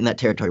fall right in that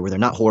territory where they're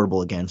not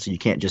horrible again. So you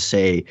can't just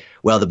say,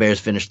 well, the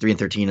Bears finished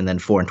 3-13 and then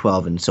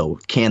 4-12, and so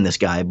can this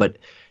guy? But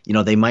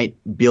they might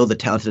build a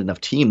talented enough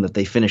team that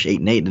they finish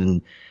 8-8,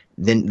 and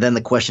then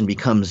the question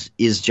becomes: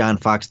 is John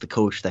Fox the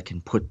coach that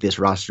can put this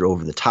roster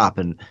over the top?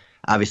 And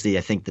obviously,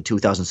 I think the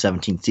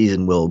 2017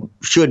 season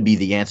should be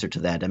the answer to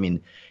that. I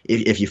mean,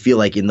 if you feel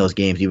like in those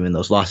games, even in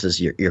those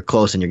losses, you're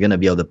close and you're going to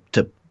be able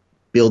to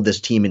build this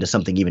team into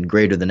something even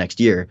greater the next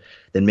year,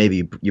 then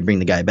maybe you bring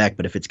the guy back.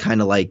 But if it's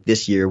kind of like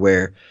this year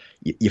where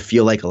you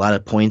feel like a lot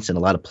of points and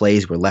a lot of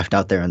plays were left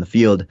out there on the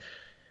field,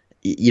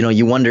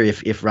 you wonder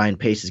if Ryan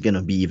Pace is going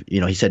to be,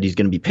 he said he's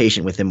going to be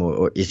patient with him,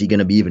 or is he going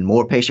to be even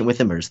more patient with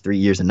him, or is 3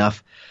 years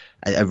enough?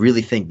 I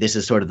really think this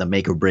is sort of the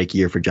make or break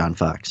year for John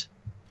Fox.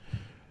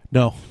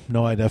 No,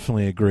 I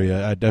definitely agree.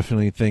 I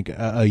definitely think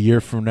a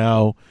year from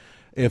now,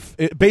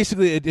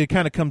 it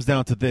kind of comes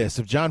down to this: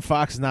 if John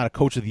Fox is not a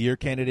Coach of the Year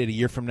candidate a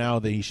year from now,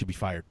 then he should be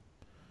fired.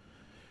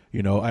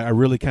 I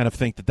really kind of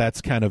think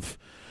that's kind of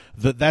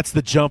that's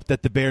the jump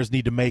that the Bears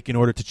need to make in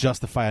order to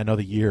justify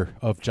another year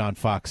of John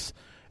Fox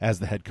as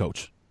the head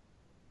coach.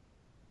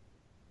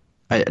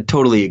 I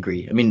totally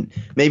agree. I mean,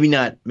 maybe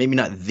not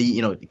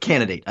the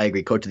candidate. I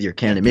agree, coach of the year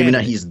candidate. Maybe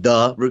not he's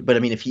but I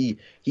mean, if he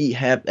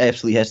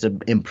absolutely has to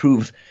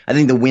improve. I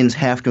think the wins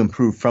have to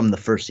improve from the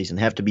first season.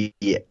 Have to be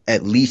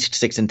at least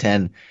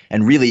 6-10,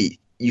 and really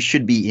you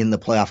should be in the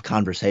playoff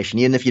conversation,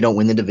 even if you don't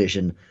win the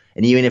division,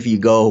 and even if you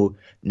go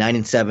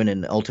 9-7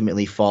 and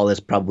ultimately fall as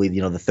probably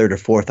the third or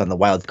fourth on the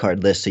wild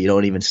card list, so you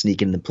don't even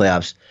sneak in the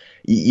playoffs.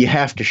 You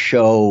have to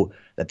show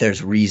that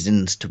there's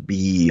reasons to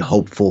be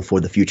hopeful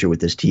for the future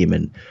with this team.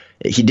 And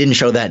he didn't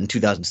show that in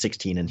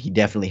 2016, and he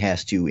definitely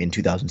has to in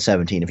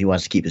 2017 if he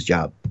wants to keep his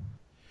job.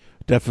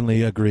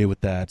 Definitely agree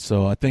with that.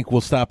 So I think we'll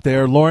stop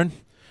there. Lauren,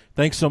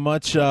 thanks so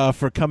much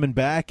for coming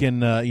back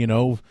and,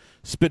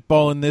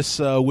 spitballing this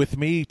with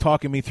me,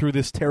 talking me through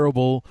this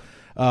terrible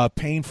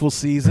painful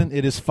season.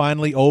 It is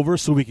finally over,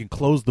 so we can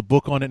close the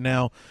book on it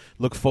now.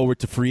 Look forward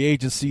to free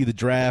agency, the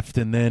draft,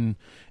 and then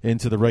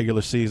into the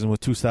regular season with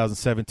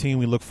 2017.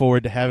 We look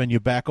forward to having you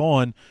back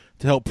on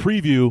to help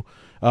preview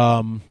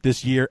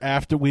this year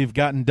after we've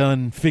gotten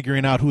done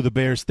figuring out who the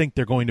Bears think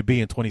they're going to be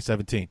in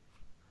 2017.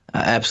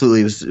 Absolutely.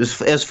 It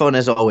was as fun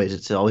as always.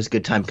 It's always a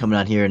good time coming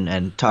on here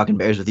and talking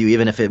Bears with you,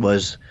 even if it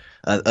was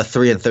a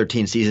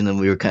 3-13 season and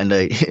we were kind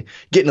of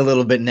getting a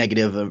little bit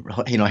negative,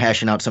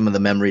 hashing out some of the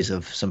memories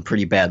of some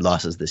pretty bad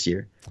losses this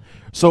year.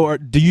 So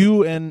do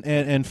you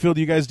and Phil,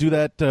 do you guys do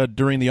that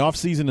during the off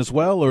season as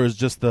well, or is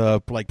just the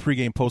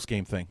pregame,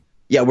 postgame thing?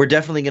 Yeah, we're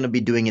definitely going to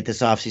be doing it this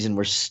offseason.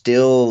 We're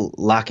still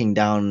locking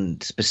down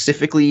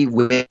specifically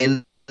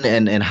when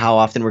and how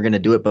often we're going to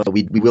do it, but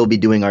we will be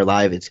doing our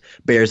live. It's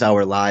Bears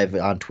Hour Live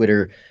on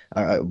Twitter.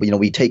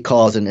 We take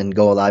calls and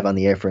go live on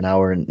the air for an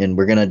hour, and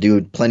we're going to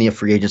do plenty of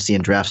free agency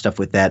and draft stuff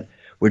with that.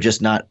 We're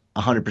just not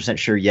 100%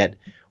 sure yet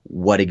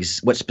what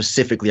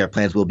specifically our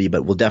plans will be,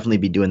 but we'll definitely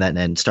be doing that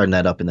and starting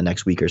that up in the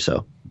next week or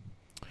so.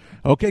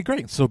 Okay,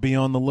 great. So be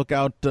on the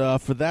lookout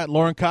for that.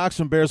 Lauren Cox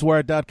from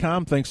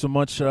BearsWire.com. Thanks so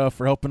much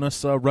for helping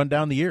us run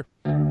down the year.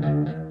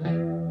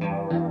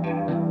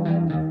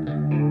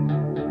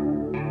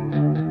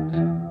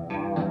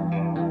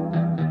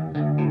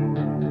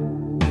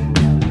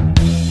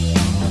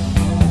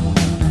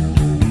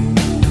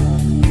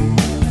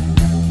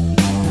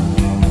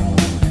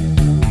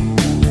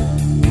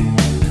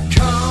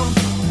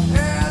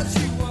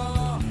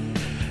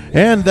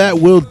 And that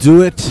will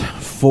do it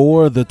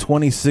for the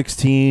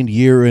 2016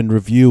 year in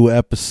review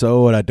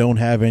episode. I don't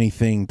have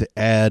anything to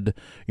add.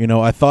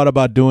 I thought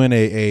about doing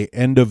a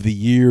end of the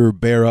year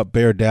bear up,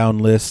 bear down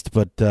list,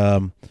 but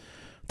to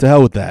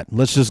hell with that.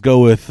 Let's just go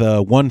with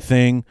one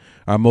thing,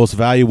 our most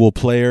valuable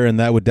player, and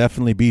that would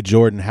definitely be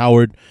Jordan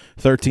Howard.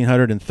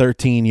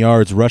 1,313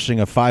 yards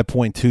rushing, a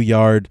 5.2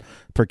 yard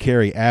per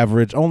carry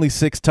average, only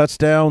 6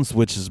 touchdowns,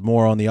 which is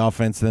more on the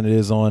offense than it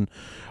is on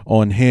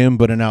him,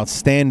 but an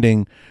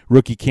outstanding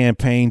rookie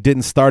campaign.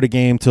 Didn't start a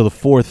game till the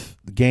 4th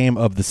game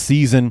of the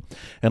season.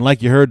 And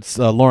like you heard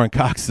Lauren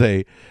Cox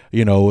say,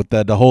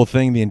 the whole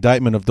thing, the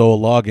indictment of Dole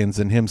Loggins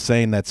and him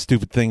saying that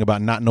stupid thing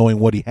about not knowing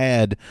what he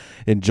had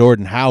in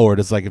Jordan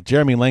Howard. It's like if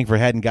Jeremy Langford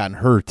hadn't gotten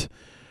hurt,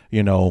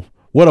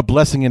 what a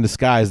blessing in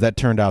disguise that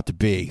turned out to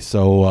be.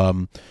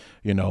 So,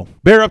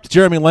 bear up to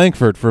Jeremy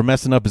Langford for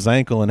messing up his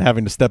ankle and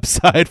having to step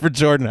aside for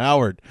Jordan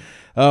Howard.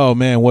 Oh,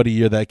 man, what a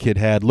year that kid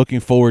had.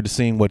 Looking forward to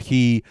seeing what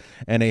he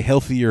and a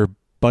healthier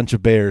bunch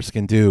of Bears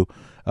can do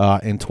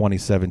in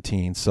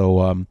 2017.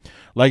 So,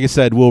 like I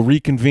said, we'll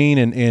reconvene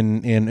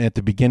in at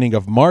the beginning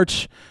of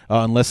March,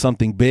 unless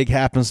something big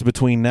happens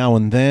between now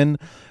and then,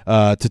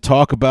 to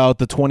talk about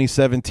the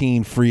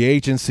 2017 free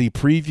agency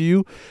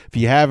preview. If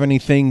you have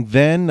anything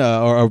then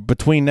or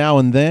between now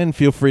and then,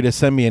 feel free to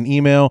send me an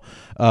email,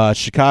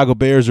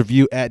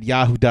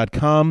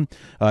 chicagobearsreview@yahoo.com.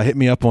 Hit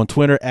me up on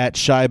Twitter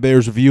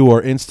 @ShyBearsReview,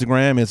 or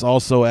Instagram is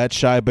also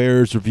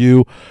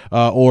 @ShyBearsReview,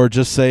 or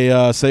just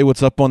say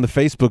what's up on the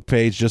Facebook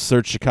page. Just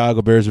search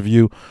Chicago Bears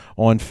Review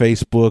on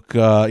Facebook,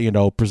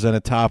 present a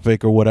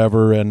topic or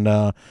whatever, and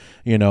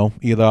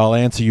either I'll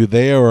answer you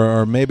there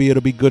or maybe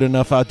it'll be good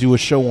enough I'll do a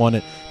show on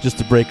it just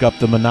to break up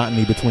the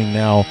monotony between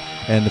now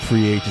and the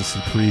free agency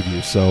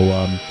preview.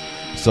 So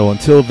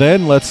until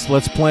then,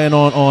 let's plan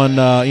on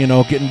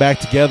getting back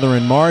together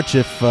in March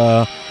if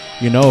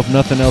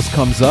nothing else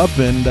comes up,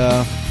 and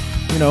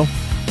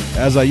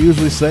as I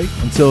usually say,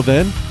 until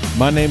then,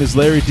 my name is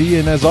Larry D,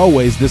 and as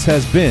always, this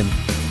has been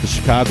the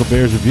Chicago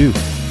Bears Review.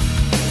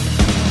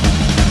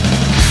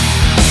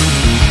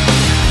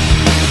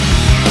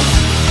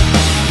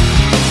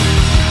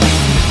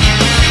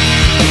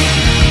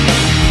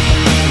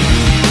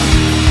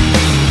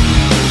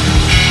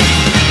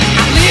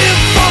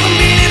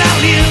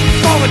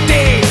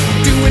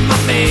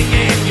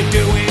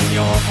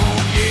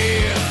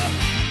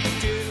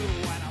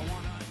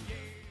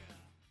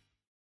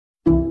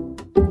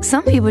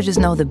 Some people just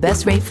know the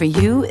best rate for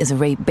you is a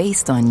rate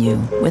based on you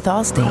with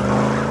Allstate.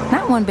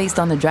 Not one based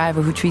on the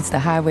driver who treats the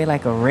highway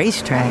like a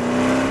racetrack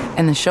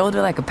and the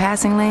shoulder like a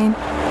passing lane.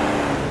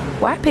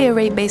 Why pay a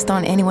rate based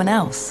on anyone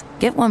else?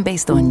 Get one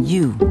based on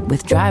you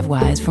with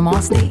DriveWise from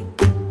Allstate.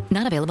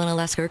 Not available in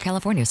Alaska or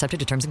California, subject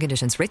to terms and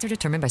conditions. Rates are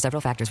determined by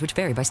several factors, which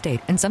vary by state.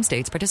 In some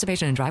states,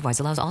 participation in DriveWise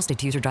allows Allstate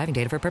to use your driving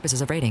data for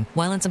purposes of rating.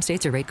 While in some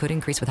states, your rate could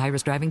increase with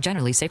high-risk driving.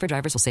 Generally, safer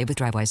drivers will save with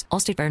DriveWise.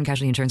 Allstate Fire and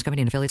Casualty Insurance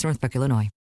Company and affiliates, Northbrook, Illinois.